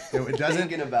stop. It doesn't.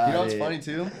 Thinking about You know what's it. funny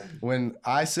too? When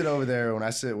I sit over there, when I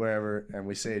sit wherever, and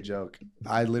we say a joke,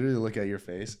 I literally look at your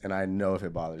face, and I know if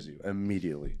it bothers you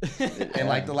immediately. And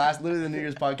like literally the New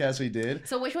Year's podcast we did.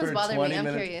 So which one's for bothering me? 20 I'm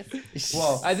minutes. curious.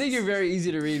 Well, I think you're very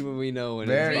easy to read when we know when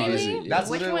Very it's bothering easy. you. That's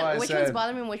which literally why I one's said-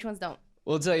 bothering me and which ones don't?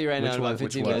 We'll tell you right now which in one? about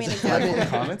Which 15 one? minutes. Give me an Like in the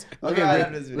example. comments. Okay, Okay,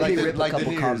 rip- like let me rip a like the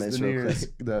couple New Year's, comments the New real Year's,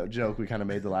 the joke we kind of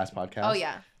made the last podcast. Oh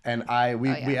yeah. And we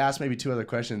yeah. asked maybe 2 other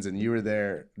questions, and you were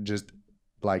there just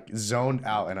like zoned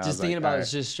out, and I was Just thinking like, about all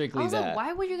it's right. just I strictly was that. like,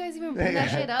 why would you guys even bring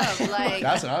that shit up? Like,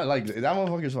 That's what I like. That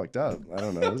motherfucker's fucked up. I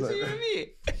don't know. It's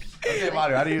like- okay,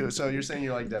 Mario, how do you? So you're saying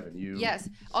you're like Devin? You? yes.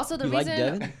 Also, the You like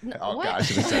reason. Devin? Oh What? God, I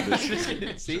should have said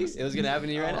this. See, it was gonna happen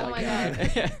to you right Oh now. my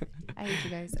God. I hate you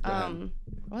guys.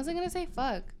 What was I gonna say?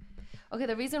 Fuck. Okay,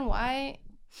 the reason why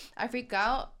I freak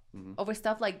out over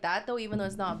stuff like that, though, even though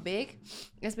it's not big,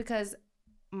 is because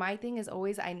my thing is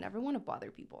always I never want to bother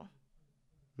people.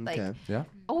 Like, Okay. Yeah.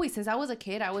 always since I was a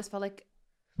kid, I always felt like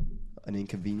An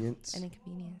inconvenience. an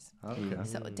inconvenience. Okay.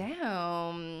 So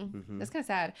damn, that's kind of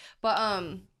sad. But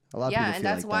A lot of yeah, people and feel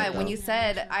that's like why that, when though. you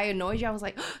said I annoyed you, I was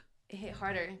like, it hit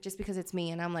harder just because it's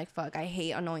me, and I'm like, fuck, I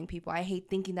hate annoying people. I hate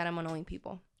thinking that I'm annoying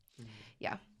people.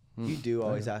 Yeah. You do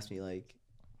always ask me like,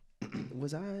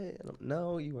 Was I?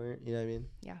 No, you weren't. You know what I mean?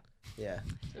 Yeah. Yeah.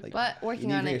 Like, But you working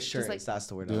need on it, reassurance. just like That's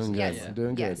the word. I was Doing looking good. Yes.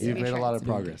 Doing good. Yes, You've made a lot of reassurance.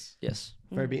 progress. Yes.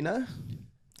 for Bina.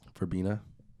 For Bina.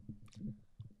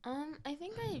 I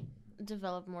think I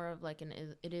developed more of like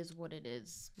it is what it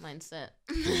is mindset.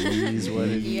 It is what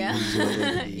it Yeah. is what it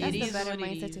That's It the is better what it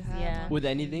mindset to is, have. yeah. With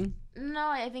anything? No,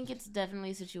 I think it's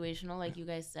definitely situational, like you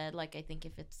guys said. Like I think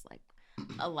if it's like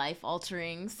a life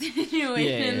altering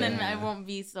situation, then I won't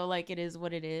be so like it is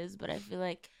what it is. But I feel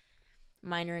like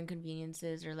minor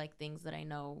inconveniences or like things that I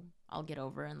know I'll get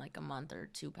over in like a month or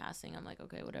two passing, I'm like,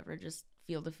 okay, whatever, just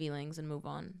feel the feelings and move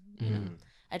on. You know,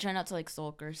 I try not to like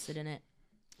sulk or sit in it.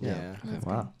 Yeah. Okay,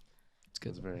 wow. It's good.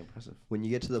 It's very impressive. When you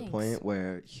get to the Thanks. point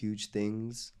where huge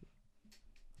things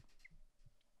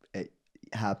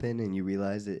happen and you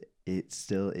realize it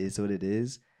still is what it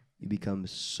is, you become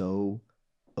so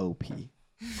OP.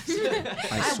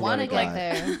 I swear want to to get God.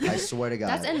 there. I swear to God.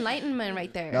 That's enlightenment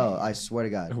right there. No, I swear to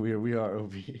God. We are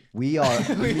OB. We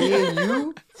are, me and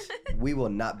you, we will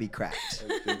not be cracked.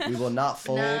 We will not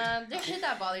fold. Nah, there's shit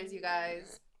that bothers you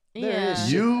guys. There is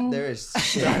shit. You- There is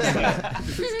shit.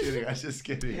 just kidding. I'm just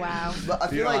kidding. Wow. But I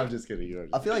You feel know, like I'm just kidding. You know,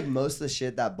 I feel like most of the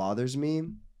shit that bothers me,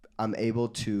 I'm able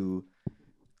to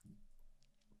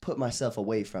put myself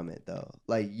away from it though.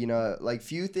 Like, you know, like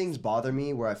few things bother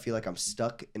me where I feel like I'm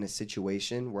stuck in a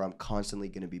situation where I'm constantly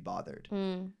going to be bothered.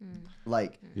 Mm.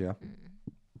 Like yeah.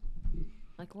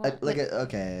 Like what?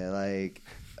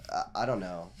 I don't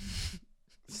know.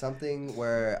 Something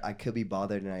where I could be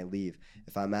bothered and I leave.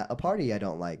 If I'm at a party I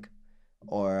don't like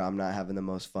or I'm not having the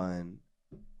most fun,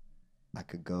 I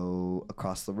could go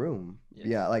across the room.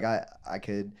 Yeah, like I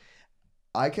could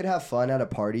have fun at a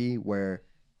party where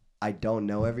I don't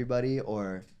know everybody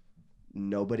or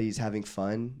nobody's having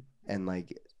fun and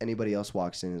like anybody else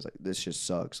walks in and is like, this just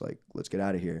sucks. Like, let's get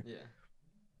out of here. Yeah.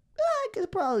 I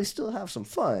could probably still have some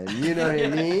fun. You know what I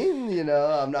mean? You know,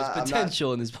 I'm There's not.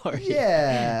 potential in this party.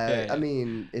 Yeah, Yeah. I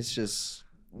mean, it's just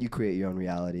you create your own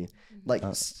reality. Like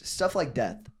stuff like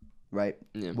death, right?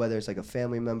 Yeah. Whether it's like a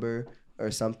family member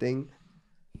or something,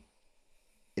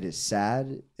 it is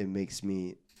sad. It makes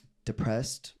me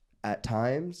depressed at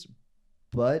times,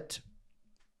 but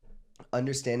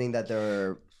understanding that there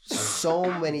are so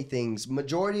many things,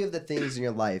 majority of the things in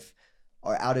your life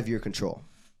are out of your control.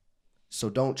 So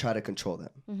don't try to control them.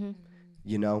 Mm-hmm.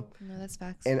 You know? No, that's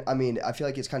facts. And I mean, I feel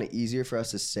like it's kind of easier for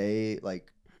us to say,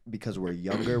 like, because we're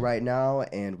younger right now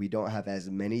and we don't have as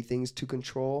many things to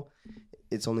control.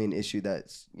 It's only an issue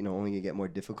that's, you know, only gonna get more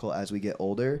difficult as we get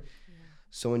older.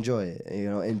 So enjoy it. You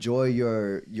know, enjoy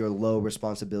your low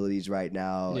responsibilities right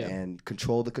now and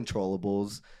control the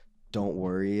controllables. Don't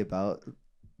worry about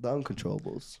the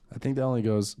uncontrollables. I think that only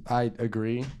goes. I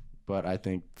agree, but I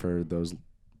think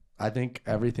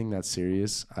everything that's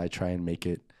serious, I try and make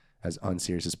it as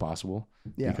unserious as possible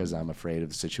because I'm afraid of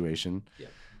the situation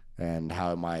and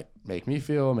how it might make me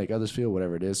feel, make others feel,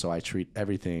 whatever it is. So I treat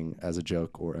everything as a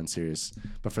joke or unserious.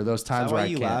 But for those times where I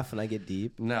you can't, laugh and I get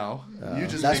deep? no, you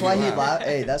just. That's make why me he laugh. laughed.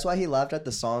 Hey, that's why he laughed at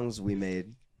the songs we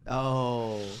made.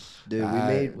 Oh, Dude,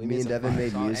 me and Devin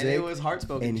made music, and it was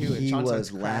heartspoken and too. And he Sean was starts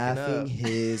cracking laughing up.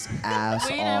 his ass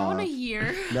Wait, I want off. to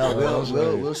hear. No,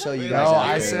 we'll show you guys. No,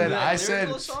 after. I said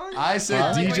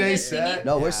Huh? Like, were DJ you set. singing?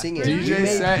 No, we're singing. We DJ made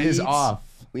set is beats. off.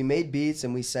 We made beats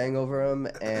and we sang over him,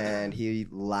 and he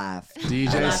laughed.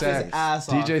 DJ Laughed set. his ass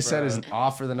DJ off, set bro. is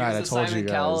off for the night. I told you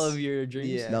Cowell guys. of your dreams.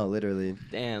 Yeah. No, literally.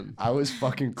 Damn. I was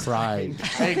fucking crying.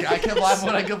 Hey, I kept laughing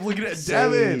when I kept looking at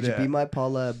Devin. Sage, be my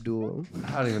Paula Abdul.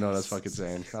 I don't even know what I was fucking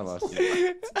saying. I lost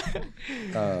it.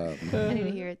 I need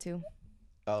to hear it too.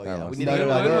 Oh yeah, yeah, we we need need No, to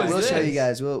no, get no. one. We'll show you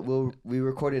guys. We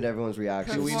recorded everyone's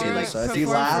reaction. We to did, it. like, So if you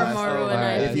perform laugh, for Maru and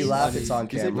I. if you laugh, it's on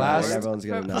Is it camera. last- and everyone's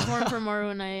gonna know. Perform for Maru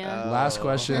and I. Last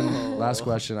question. Oh. Last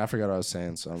question. I forgot what I was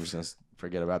saying, so I'm just gonna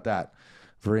forget about that.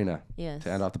 Verena, Yes. to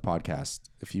end off the podcast,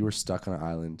 if you were stuck on an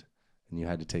island and you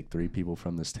had to take 3 people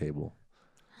from this table,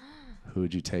 who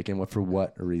would you take and for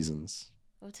what reasons?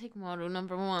 I'll take Maru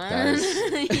number one. That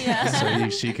is- yeah. So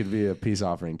she could be a peace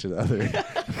offering to the other.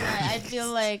 I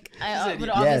feel like I would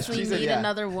yes. obviously She said need yeah.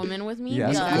 another woman with me.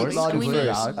 Yes, of because course. Maru we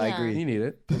first. need- I yeah. agree. You need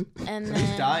it. And Who's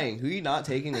then dying? Who you not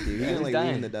taking with you? You're Yeah, gonna who's like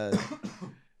leave in dying? the dust.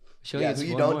 Yeah, who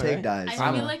you don't take dies.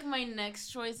 I feel like my next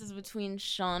choice is between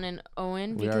Sean and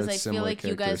Owen We are because I feel similar like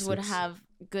you guys would characteristics. have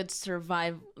good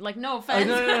survive. Like no Oh, offense.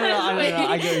 no,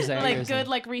 I get what you're saying. Like good,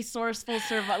 like resourceful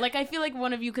survive. Like I feel like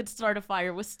one of you could start a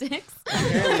fire with sticks.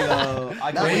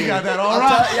 Apparently, though, You got that all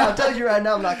right. I'm telling you right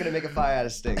now, I'm not gonna make a fire out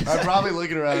of sticks. I'm probably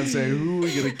looking around and saying, who are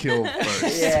we gonna kill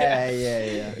first?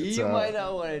 Yeah. You might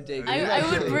not want to take it. I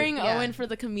would bring Yeah. Owen for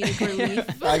the comedic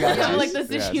relief. I got of, you. like the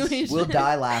Yes. situation. We'll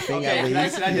die laughing Okay, at can I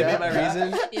least. debate my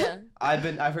reason? Yeah.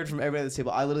 I've heard from everybody at this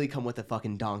table. I literally come with a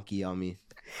fucking donkey on me.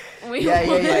 Wait, Yeah.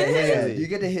 Crazy. You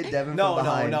get to hit Devin No, from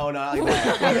behind. not like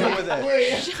that. I come with a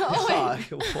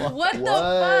Owen, what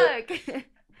What? the fuck?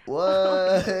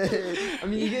 What? I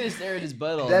mean, you get to stare at his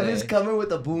butt all Devin's day. coming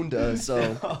with a bunda, so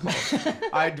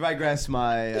I digress.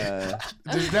 My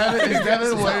Is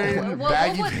Devin wearing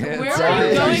baggy pants? Where Devin- are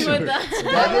you going Sure. with that?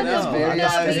 Devin is No, very I'm not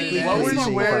aesthetically saying- What were pleasing you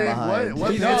from wearing? behind.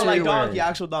 What no, pants were like you donkey, wearing?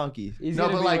 actual donkey. He's No,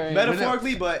 gonna but be like, wearing-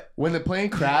 Metaphorically, but When the plane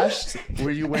crashed, were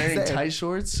you wearing Same. tight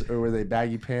shorts or were they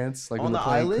baggy pants? Like On when the the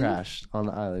plane island? crashed on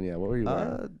the island, yeah. What were you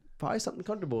wearing? probably something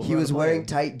comfortable. He was wearing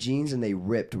tight jeans and they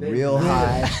ripped real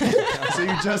high. So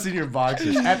you're just in your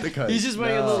boxers at the cut. He's just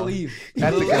wearing a little leaf.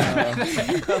 at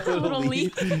the cut. Little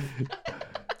leaf.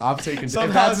 I'm taking. If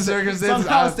Somehow that's the it- circumstances,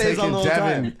 somehow I'm it stays on taking the whole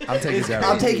Devin. I'm taking Devin.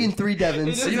 I'm taking 3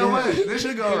 Devins. You know what? This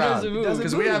should go It around doesn't move.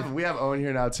 because we have Owen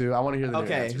here now too. I want to hear the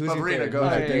Okay, answers. who's But your Marina, third? go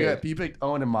ahead. Okay. You picked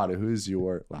Owen and Mata. Who's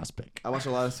your last pick? I watched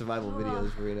a lot of survival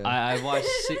videos, Marina. I watched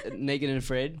Naked and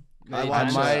Afraid.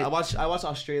 I watched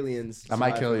Australians. I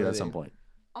might kill you survival at some video. point.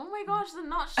 Oh my gosh, then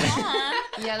not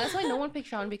Sean. Yeah, that's why no one picked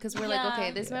Sean because we're like, Yeah.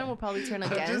 okay, this man will probably turn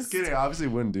I'm against. just kidding. I obviously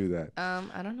wouldn't do that.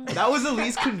 I don't know. That was the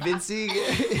least convincing.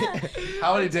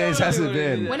 How many days has it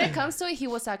been? When it comes to it, he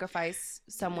will sacrifice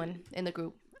someone in the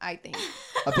group. I think.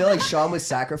 I feel like Sean was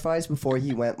sacrificed before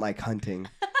he went like hunting.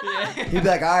 He'd be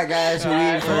like, all right, guys, who we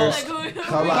eat first?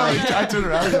 Come on. I turned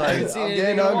around and I like, seen I'm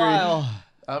getting hungry.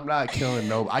 I'm not killing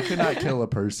no. I could not kill a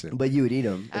person. But you would eat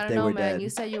them I if don't they know, were man. dead. You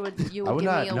said you would I give would me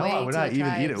not. No, away I would to not the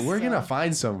even eat it. tribes, We're so- gonna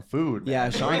find some food. Yeah,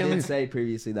 man. Sean did say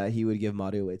previously that he would give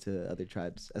Madu away to other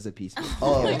tribes as a peace.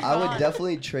 Oh, my I would God.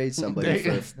 definitely trade somebody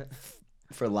Dang.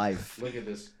 for life. Look at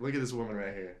this. Look at this woman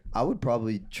right here. I would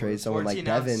probably trade someone like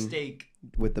 14-ounce Devin steak.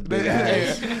 with the big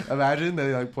ass. Imagine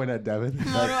they like point at Devin. No,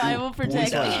 I will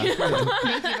protect Wow. you. Thank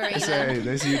you, They Verena. say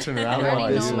they see you turn I around. already Like,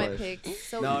 know this my one. picks.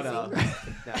 So No. easy.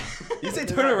 You say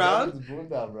turn around?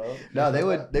 No,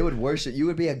 they would worship. You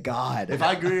would be a god. if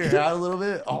I grew your hair out a little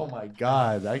bit, oh my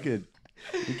god, we could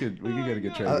get a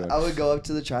good trade. I going. would go up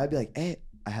to the tribe, be like, "Hey,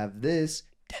 I have this.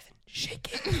 Devin,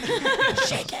 shake it,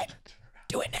 shake it,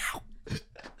 do it now."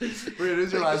 Wait,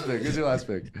 who's your last pick? Who's your last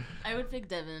pick? I would pick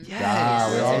Devin. Ah,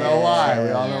 we all know why. We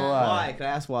all know Yeah. why. Why? Can I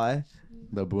ask why?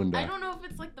 The bunda. I don't know if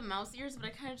it's like the mouse ears, but I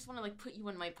kind of just want to like put you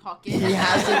in my pocket. He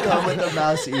has to come with the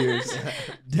mouse ears.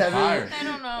 Devin, Fire. I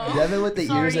don't know. Devin with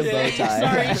the ears and bow Sorry, tie.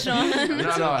 Sorry, Sean. No,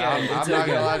 It's I'm okay. not It's gonna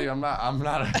okay. lie to you. I'm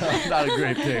not a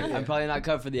great pick. I'm probably not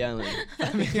cut for the island.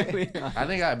 I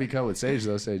think I'd be cut with Sage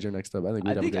though. Sage, you're next up. I think we'd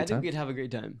have a I great think time. we'd have a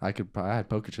great time. I had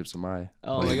poker chips in my.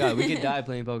 Oh my god, we could die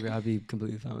playing poker. I'd be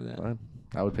completely fine with that. Fine.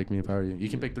 I would pick me if I were you. You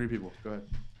can pick 3 people. Go ahead.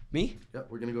 Me? Yep,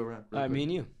 we're gonna go around. All right, me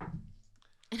and you.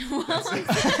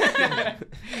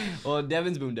 Well,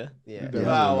 Devin's Bunda. Yeah. Devin.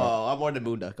 Wow, I'm more than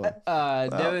Bunda. Come on.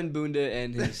 Devin Bunda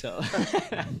and himself.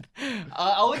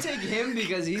 I would take him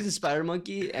because he's a spider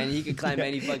monkey and he could climb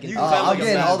any fucking. You Oh, climb I'm like a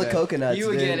getting all the mountain. coconuts. You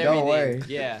would dude. get Don't everything. worry.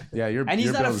 Yeah, Yeah, you're. and he's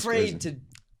your not build is afraid crazy.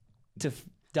 to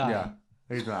die. Yeah,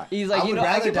 he's not. He's I like, you would know, I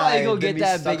rather could probably die go than get be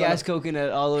that stuck big on ass a- coconut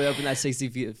all the way up in that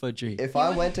 60-foot tree. If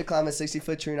I went to climb a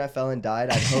 60-foot tree and I fell and died,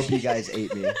 I'd hope you guys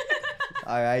ate me.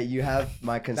 All right, you have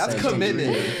my consent. That's to commitment.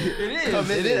 agree. It is.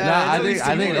 Committed. It is. Nah, I know think he's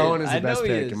Owen is committed. the I best know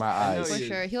he pick is. in my I know eyes. For he is.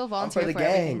 sure, he'll I'm volunteer for the for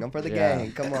gang. everything. I'm for the Yeah.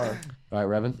 gang. Come on. All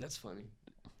right, Revan. That's funny.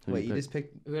 Who Wait, you pick? just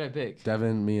picked. Who did I pick?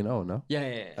 Devin, me, and no.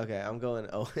 Yeah. Okay, I'm going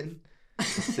Owen.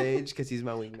 Sage, because he's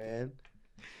my wingman.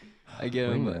 I get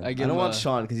him. Wingman. I I get don't him. want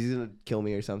Sean because he's gonna kill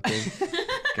me or something.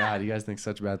 God, you guys think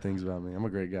such bad things about me. I'm a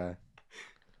great guy.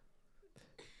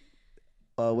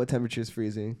 What temperature is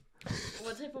freezing?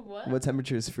 What type of what? What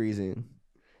temperature is freezing?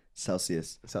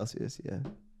 Celsius. Celsius, yeah.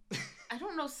 I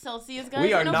don't know Celsius, guys.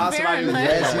 We I are know not surviving with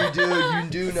Fahrenheit. Yes, you do.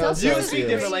 You do know Celsius You is speak Celsius.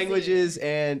 different crazy. languages,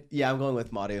 and yeah, I'm going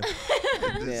with Madu.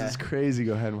 This Yeah. is crazy.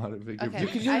 Go ahead, Mata. Pick your Okay.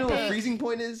 pick. You I know what picked- freezing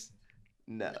point is?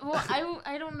 No. Well,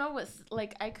 I don't know what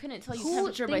like I couldn't tell you Who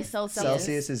temperature by thinks Celsius.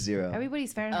 Celsius is 0.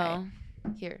 Everybody's Fahrenheit.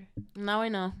 Oh, Here. now I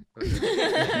know. Now you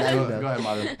Go know. ahead,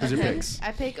 Mata. Who's your Okay. picks?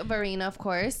 I pick Verena, of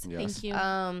course. Yes. Thank you.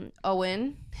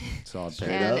 Owen Solid Straight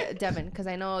pick. up. and Devin, because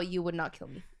I know you would not kill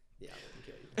me.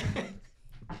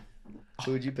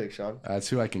 Who would you pick, Sean? That's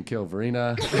who I can kill.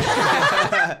 Verena.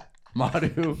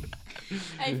 Madu.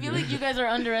 I feel like you guys are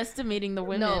underestimating the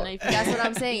women. No, I feel that's what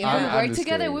I'm saying. If I'm we work just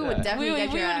together, kidding, we yeah. would definitely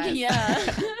get your ass.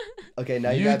 yeah. Okay,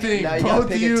 now you You got think now you gotta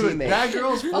both pick you? a teammate. That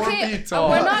girl's 4 Okay, feet tall.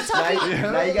 we're not talking.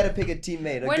 Now you gotta pick a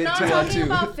teammate. A We're good not 2-on-2. talking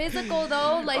about physical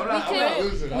though. Like I'm not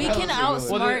losing. We I'm can not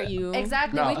losing. outsmart you.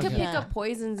 exactly. No, we could okay. pick up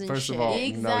poisons and First shit. of all,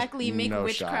 Exactly. no, Make no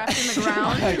witchcraft shot. in the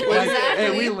ground. Like, Exactly.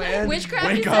 Hey, we land. Witchcraft,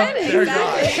 wake you up, said? they're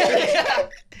Exactly.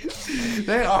 gone.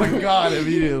 They are gone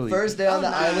immediately. First day on the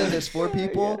island, there's 4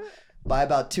 people. By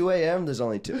about 2 a.m., there's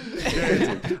only 2.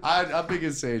 I'm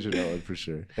picking Sage and Owen for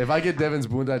sure. If I get Devin's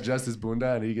bunda, just his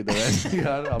bunda, and he get the rest,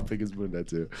 I'll pick his bunda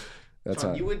too. That's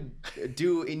how. You would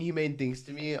do inhumane things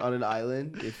to me on an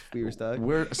island if we were stuck.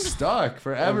 We're stuck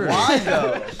forever. Why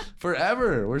though?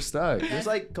 Forever. We're stuck. There's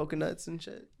like coconuts and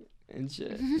shit. And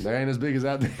shit. They ain't as big as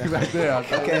out there back there.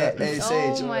 Okay, hey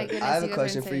Sage, Oh my goodness, I have you a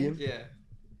guys are question for you. Yeah.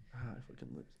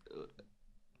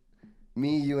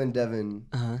 Me, you, and Devin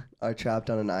Uh-huh. are trapped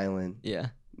on an island. Yeah.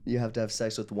 You have to have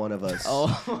sex with one of us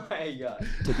Oh my god.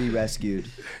 to be rescued.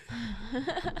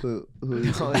 Who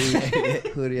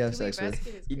do you have sex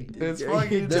with? It's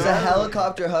fucking There's a dumb.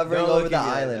 helicopter hovering No over the looking at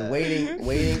island, that.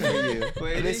 waiting for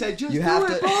you. And they said just You do have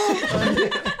it,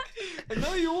 to. I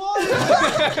know you want.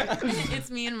 It's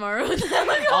me and Maru.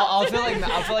 I'll feel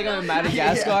like I'm in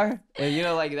Madagascar. And you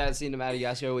know, like that scene in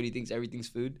Madagascar when he thinks everything's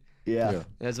food. Yeah. Yeah.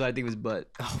 That's what I think was butt.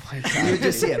 Oh my You would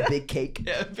just see a big cake.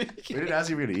 Yeah. We didn't ask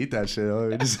you if you were gonna eat that shit. Oh,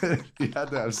 we just said you had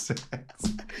to have sex.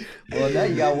 Well, now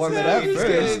you gotta warm it up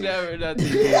first. Never, nothing.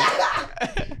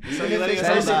 So you're letting us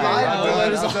Say all goodbye.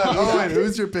 die. Oh, wait,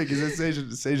 who's your pick? Is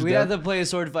it Sage? We'd have to play a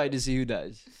sword fight to see who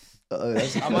dies. I'm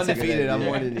I'm undefeated. I'm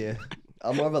warning you.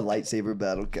 I'm more of a lightsaber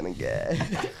battle kind of guy.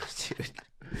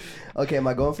 Okay, am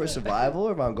I going for survival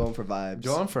or am I going for vibes?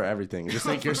 Going for everything. Just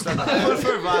think you're stuck. I'm going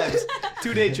for vibes.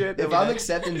 2-day trip. If I'm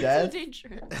accepting death,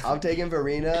 Dangerous. I'm taking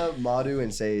Verena, Madhu,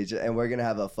 and Sage, and we're gonna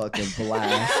have a fucking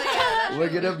blast. Yeah, We're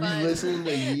gonna be listening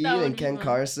to Yee That would and be Ken fun.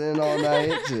 Carson all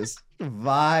night, just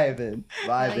vibing.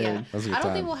 Yeah. That's a good I don't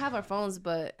time. think we'll have our phones,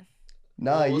 but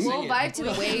Nah, We'll you. sing we'll it. vibe to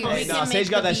the We waves. Nah, can Sage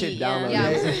make got the that shit beat, down.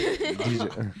 Yeah.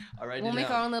 DJ. All right. We'll make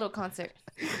our own little concert.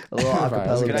 A little That's a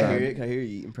acapella. good Can I time. hear it? Can I hear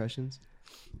your impressions?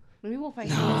 Maybe we'll find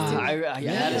Nah, games too. I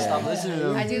gotta stop listening to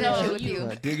I them. do that shit with you.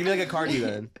 Dude, give me like a Cardi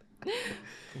then.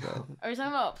 Are you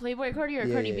talking about Playboy Cardi or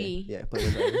Cardi B? Yeah, play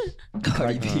with those.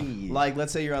 Cardi B. Like,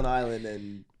 let's say you're on the island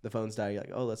and the phone's dying. You're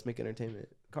like, oh, let's make entertainment.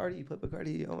 Cardi, play with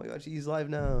Cardi. Oh my god, she's live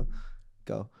now.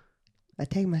 Go. I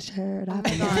take my shirt off.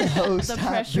 Oh my god, the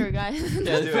pressure, guys.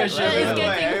 Yeah, the pressure. It's Look away.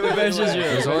 getting- Everybody Pressure's look away. real.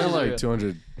 There's only Pressure's like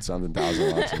real. 200-something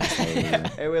thousand watching. So,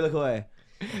 Everybody look away.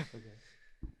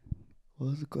 What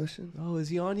was the question? Oh, is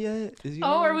he on yet? Is he Oh,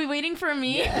 on? are we waiting for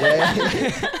me? Yeah.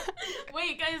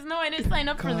 Wait, guys, no, I didn't sign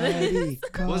up for this.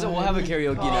 Cardi, What was it? We'll have a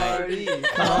karaoke night. Cardi, Cardi,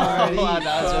 Cardi,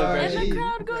 that's so Cardi. And the precious.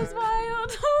 crowd goes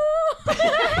wild.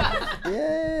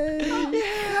 Yay.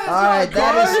 All right,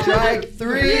 that is strike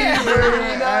 3,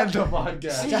 Verena. and the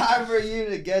podcast. It's time for you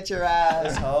to get your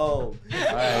ass home.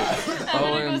 All right. I'm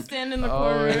gonna go stand in the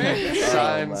corner.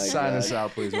 Sign my sign us God.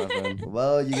 out, please, my friend.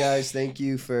 Well, you guys, thank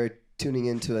you for tuning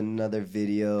into another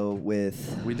video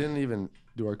with. We didn't even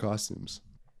do our costumes.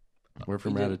 We're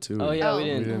from We did. Ratatouille. Oh yeah, we Oh.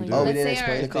 didn't. We didn't do Oh, it. we Let's didn't say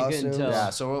explain the They couldn't costumes. tell. Yeah,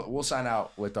 so we'll sign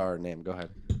out with our name. Go ahead.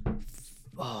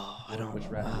 Oh, I don't Which know.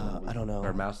 rat you wanna be? I don't know.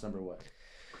 Or mouse number what?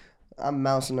 I'm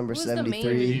mouse number Who's the main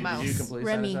 73. mouse? Do you completely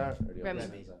Remy. sign us out? Or do you want Remy. me to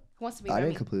sign us out? Who wants to be I Remy?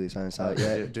 didn't completely sign us out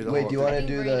Okay, yet. do the Wait, whole do you want to thing.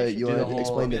 do I think the? Verena You should want do to the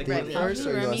explain the whole- theme Remy. first, or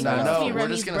you want Remy's to? No, Remy. no, Be we're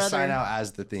Remy's just gonna brother. sign out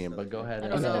as the theme, but go ahead. I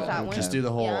don't know if that works. Just do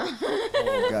the whole. Yeah.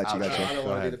 whole Gotcha, outro. gotcha. I don't Go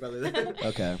want to be ahead. the brother.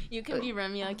 Okay. You can be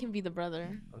Remy. I can be the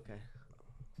brother. Okay.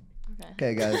 Okay.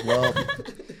 Okay, guys. Well,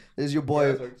 this is your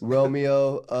boy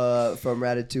Romeo from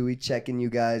Ratatouille checking you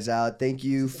guys out. Thank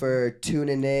you for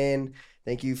tuning in.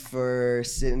 Thank you for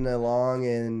sitting along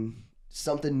and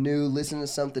something new, listening to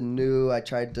something new. I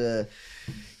tried to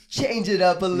change it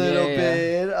up a little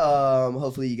Yeah. bit.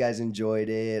 Hopefully you guys enjoyed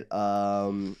it.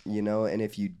 You know, and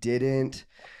if you didn't,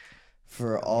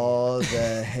 for all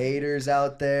the haters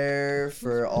out there,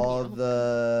 for all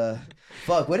the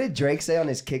fuck, what did Drake say on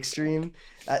his kick stream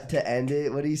to end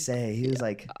it? What did he say? He was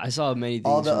like, I saw many things.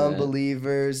 all the from that.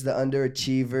 unbelievers, the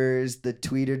underachievers, the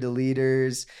tweeter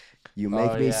deleters. You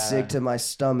make Oh, me yeah. sick to my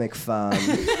stomach, fam.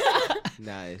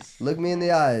 Nice. Look me in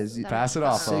the eyes. Pass it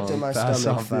off. Sick to my Pass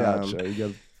stomach, off the fam. outro. You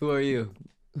got- Who are you?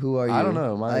 Who are you? I don't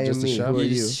know. Mine I am just a me. chef. Who are You're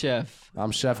you? just chef.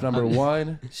 I'm chef number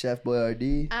 1. Chef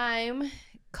Boyardee. I'm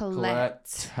Colette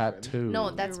Colette. Tattoo. No,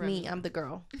 that's You're me. Remy. I'm the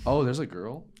girl. Oh, there's a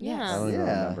girl. I Yeah. don't even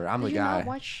Yeah. remember. I'm Did the you guy. not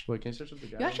watch? Wait, can you search up the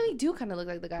guy? You actually do kind of look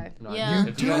like the guy. No, Yeah.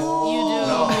 if you guys- You do.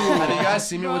 No. Have you guys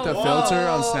seen me with the filter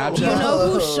on Snapchat? You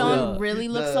know who Whoa. Sean really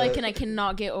looks The- like, and I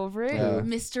cannot get over it? Yeah.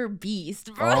 Mr.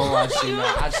 Beast, bro. Oh, I've seen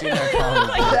that. I've seen that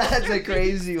comment. That's a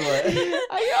crazy one.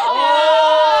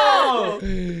 Oh!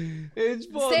 It's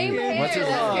Same hair. What's his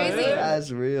That's name? crazy.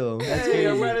 That's real. That's Hey,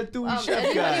 crazy. Ratatouille chef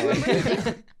anybody guy.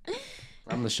 remember-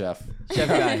 I'm the chef. Chef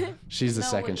guy. She's the No,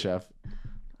 second wait. chef.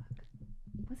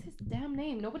 What's his damn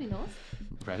name? Nobody knows.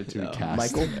 Ratatouille cast.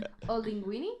 Michael. Oh,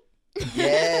 Linguini.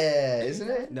 Yeah, isn't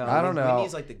it? No, I don't know.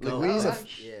 Linguini's like the goat. Linguini's a-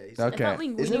 yeah, he's I Okay. thought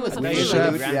Linguini Isn't it was a like Chef.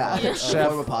 food. food? Yeah, Yeah. a Chef.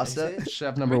 form of pasta.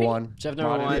 Chef number one. Chef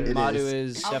number Madu. one. It Madu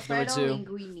is. is chef number Alfredo two.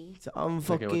 Linguini. I'm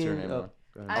Okay, what's your fucking. name? Go ahead.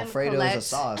 I'm Alfredo is Colette. a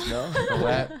sauce, no?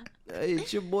 Colette. Hey,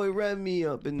 it's your boy Remy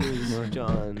up in this,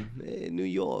 John. Hey, New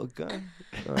York, huh?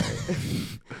 All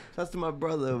right. That's to my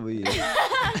brother over here.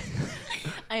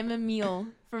 I'm Emile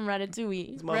from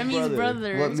Ratatouille. It's my Remy's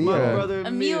brother. What It's meal? my Yeah. brother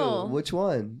Emile. Which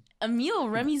one? Emile,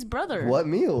 Remy's brother. What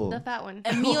meal? The fat one.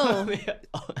 Emile.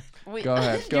 Wait, Go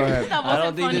ahead, go ahead. That I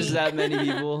don't wasn't think there's funny. that many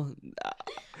people.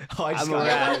 Oh, I just I'm a got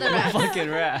rat. one of the I'm a rats. fucking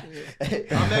rat.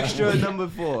 I'm extra number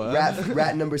 4. huh?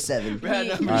 Rat number 7. Rat He-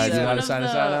 number All right, he's do you one want of to sign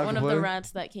us out now, one of the completely?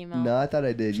 rats that came out. No, I thought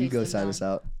I did. You Chase go them sign down. us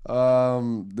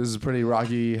out. This is a pretty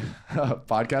rocky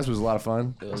podcast. It was a lot of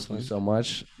fun. It was Thank you fun. so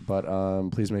much. But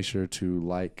please make sure to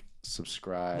like,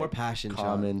 subscribe, More passion, Sean.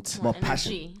 comment. More More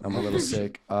passion. energy. I'm a little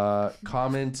sick.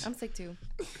 Comment I'm sick too.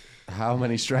 how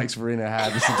many strikes Verena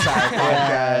had this entire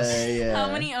podcast. Yeah.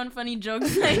 How many unfunny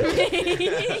jokes I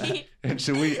made? And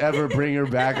should we ever bring her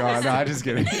back on? No, I'm just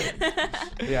kidding.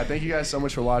 Yeah, thank you guys so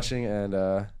much for watching, and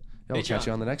yeah, we'll catch Patreon.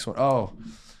 you on the next one. Oh,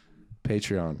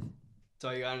 Patreon. That's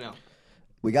all you gotta know.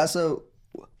 We got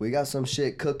some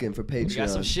shit cooking for Patreon. We got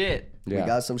some shit. We Yeah.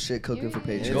 got some shit cooking for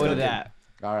Yeah. Patreon. Go to that.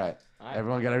 All right. All right.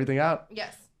 Everyone got everything out?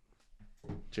 Yes.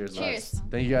 Cheers. Cheers. lads.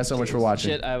 Thank you guys so much for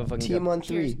watching. Shit, I have a fucking Team cup. on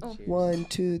 3. Cheers. 1,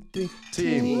 2, 3.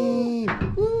 Team.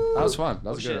 Woo. That was fun.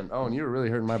 That was a Oh, good. shit. One. Oh, and you were really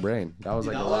hurting my brain. That was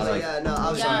like That a lot was of. yeah, no, I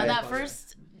was Yeah, sorry. that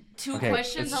first two Okay,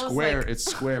 questions, it's I was square. like, It's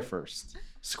square first.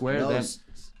 Square, No, then. s-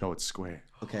 No, it's square.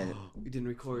 Okay. We didn't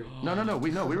record. No. We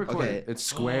recorded. Okay. It's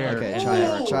square. Okay,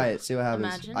 and- try it. See what happens.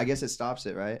 Imagine. I guess it stops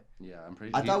it, right? Yeah, I'm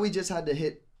pretty. I thought we just had to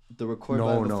hit the record No,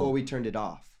 button no. before we turned it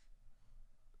off.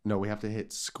 No, we have to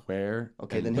hit square.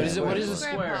 Okay, and then What hit is it? What is the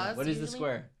Square square? pause, What is the usually.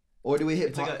 square? Or do we hit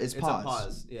It's pause? like a, it's it's pause. a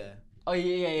pause. Yeah. Oh yeah.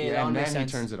 Yeah, That would and make then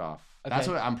sense. he turns it off. Okay. That's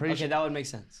what I'm pretty Okay, sure. that would make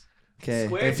sense. Okay.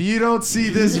 Square. If you don't see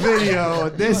this video,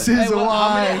 this is Hey,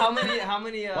 why. How many?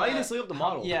 Why you didn't look up the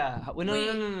model? Yeah. No, no, wait,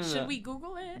 no, no, no. should we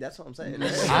Google it? That's what I'm saying. No,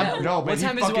 but What he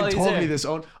time is it while fucking he's told there? me this.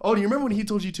 Oh, do you remember when he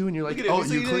told you too? And you're like, Look at it. oh,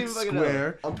 So you you didn't click even fucking know.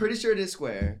 square. I'm pretty sure it is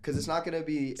square because it's not gonna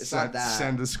be. It's not that.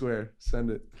 Send the square. Send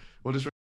it. We'll just.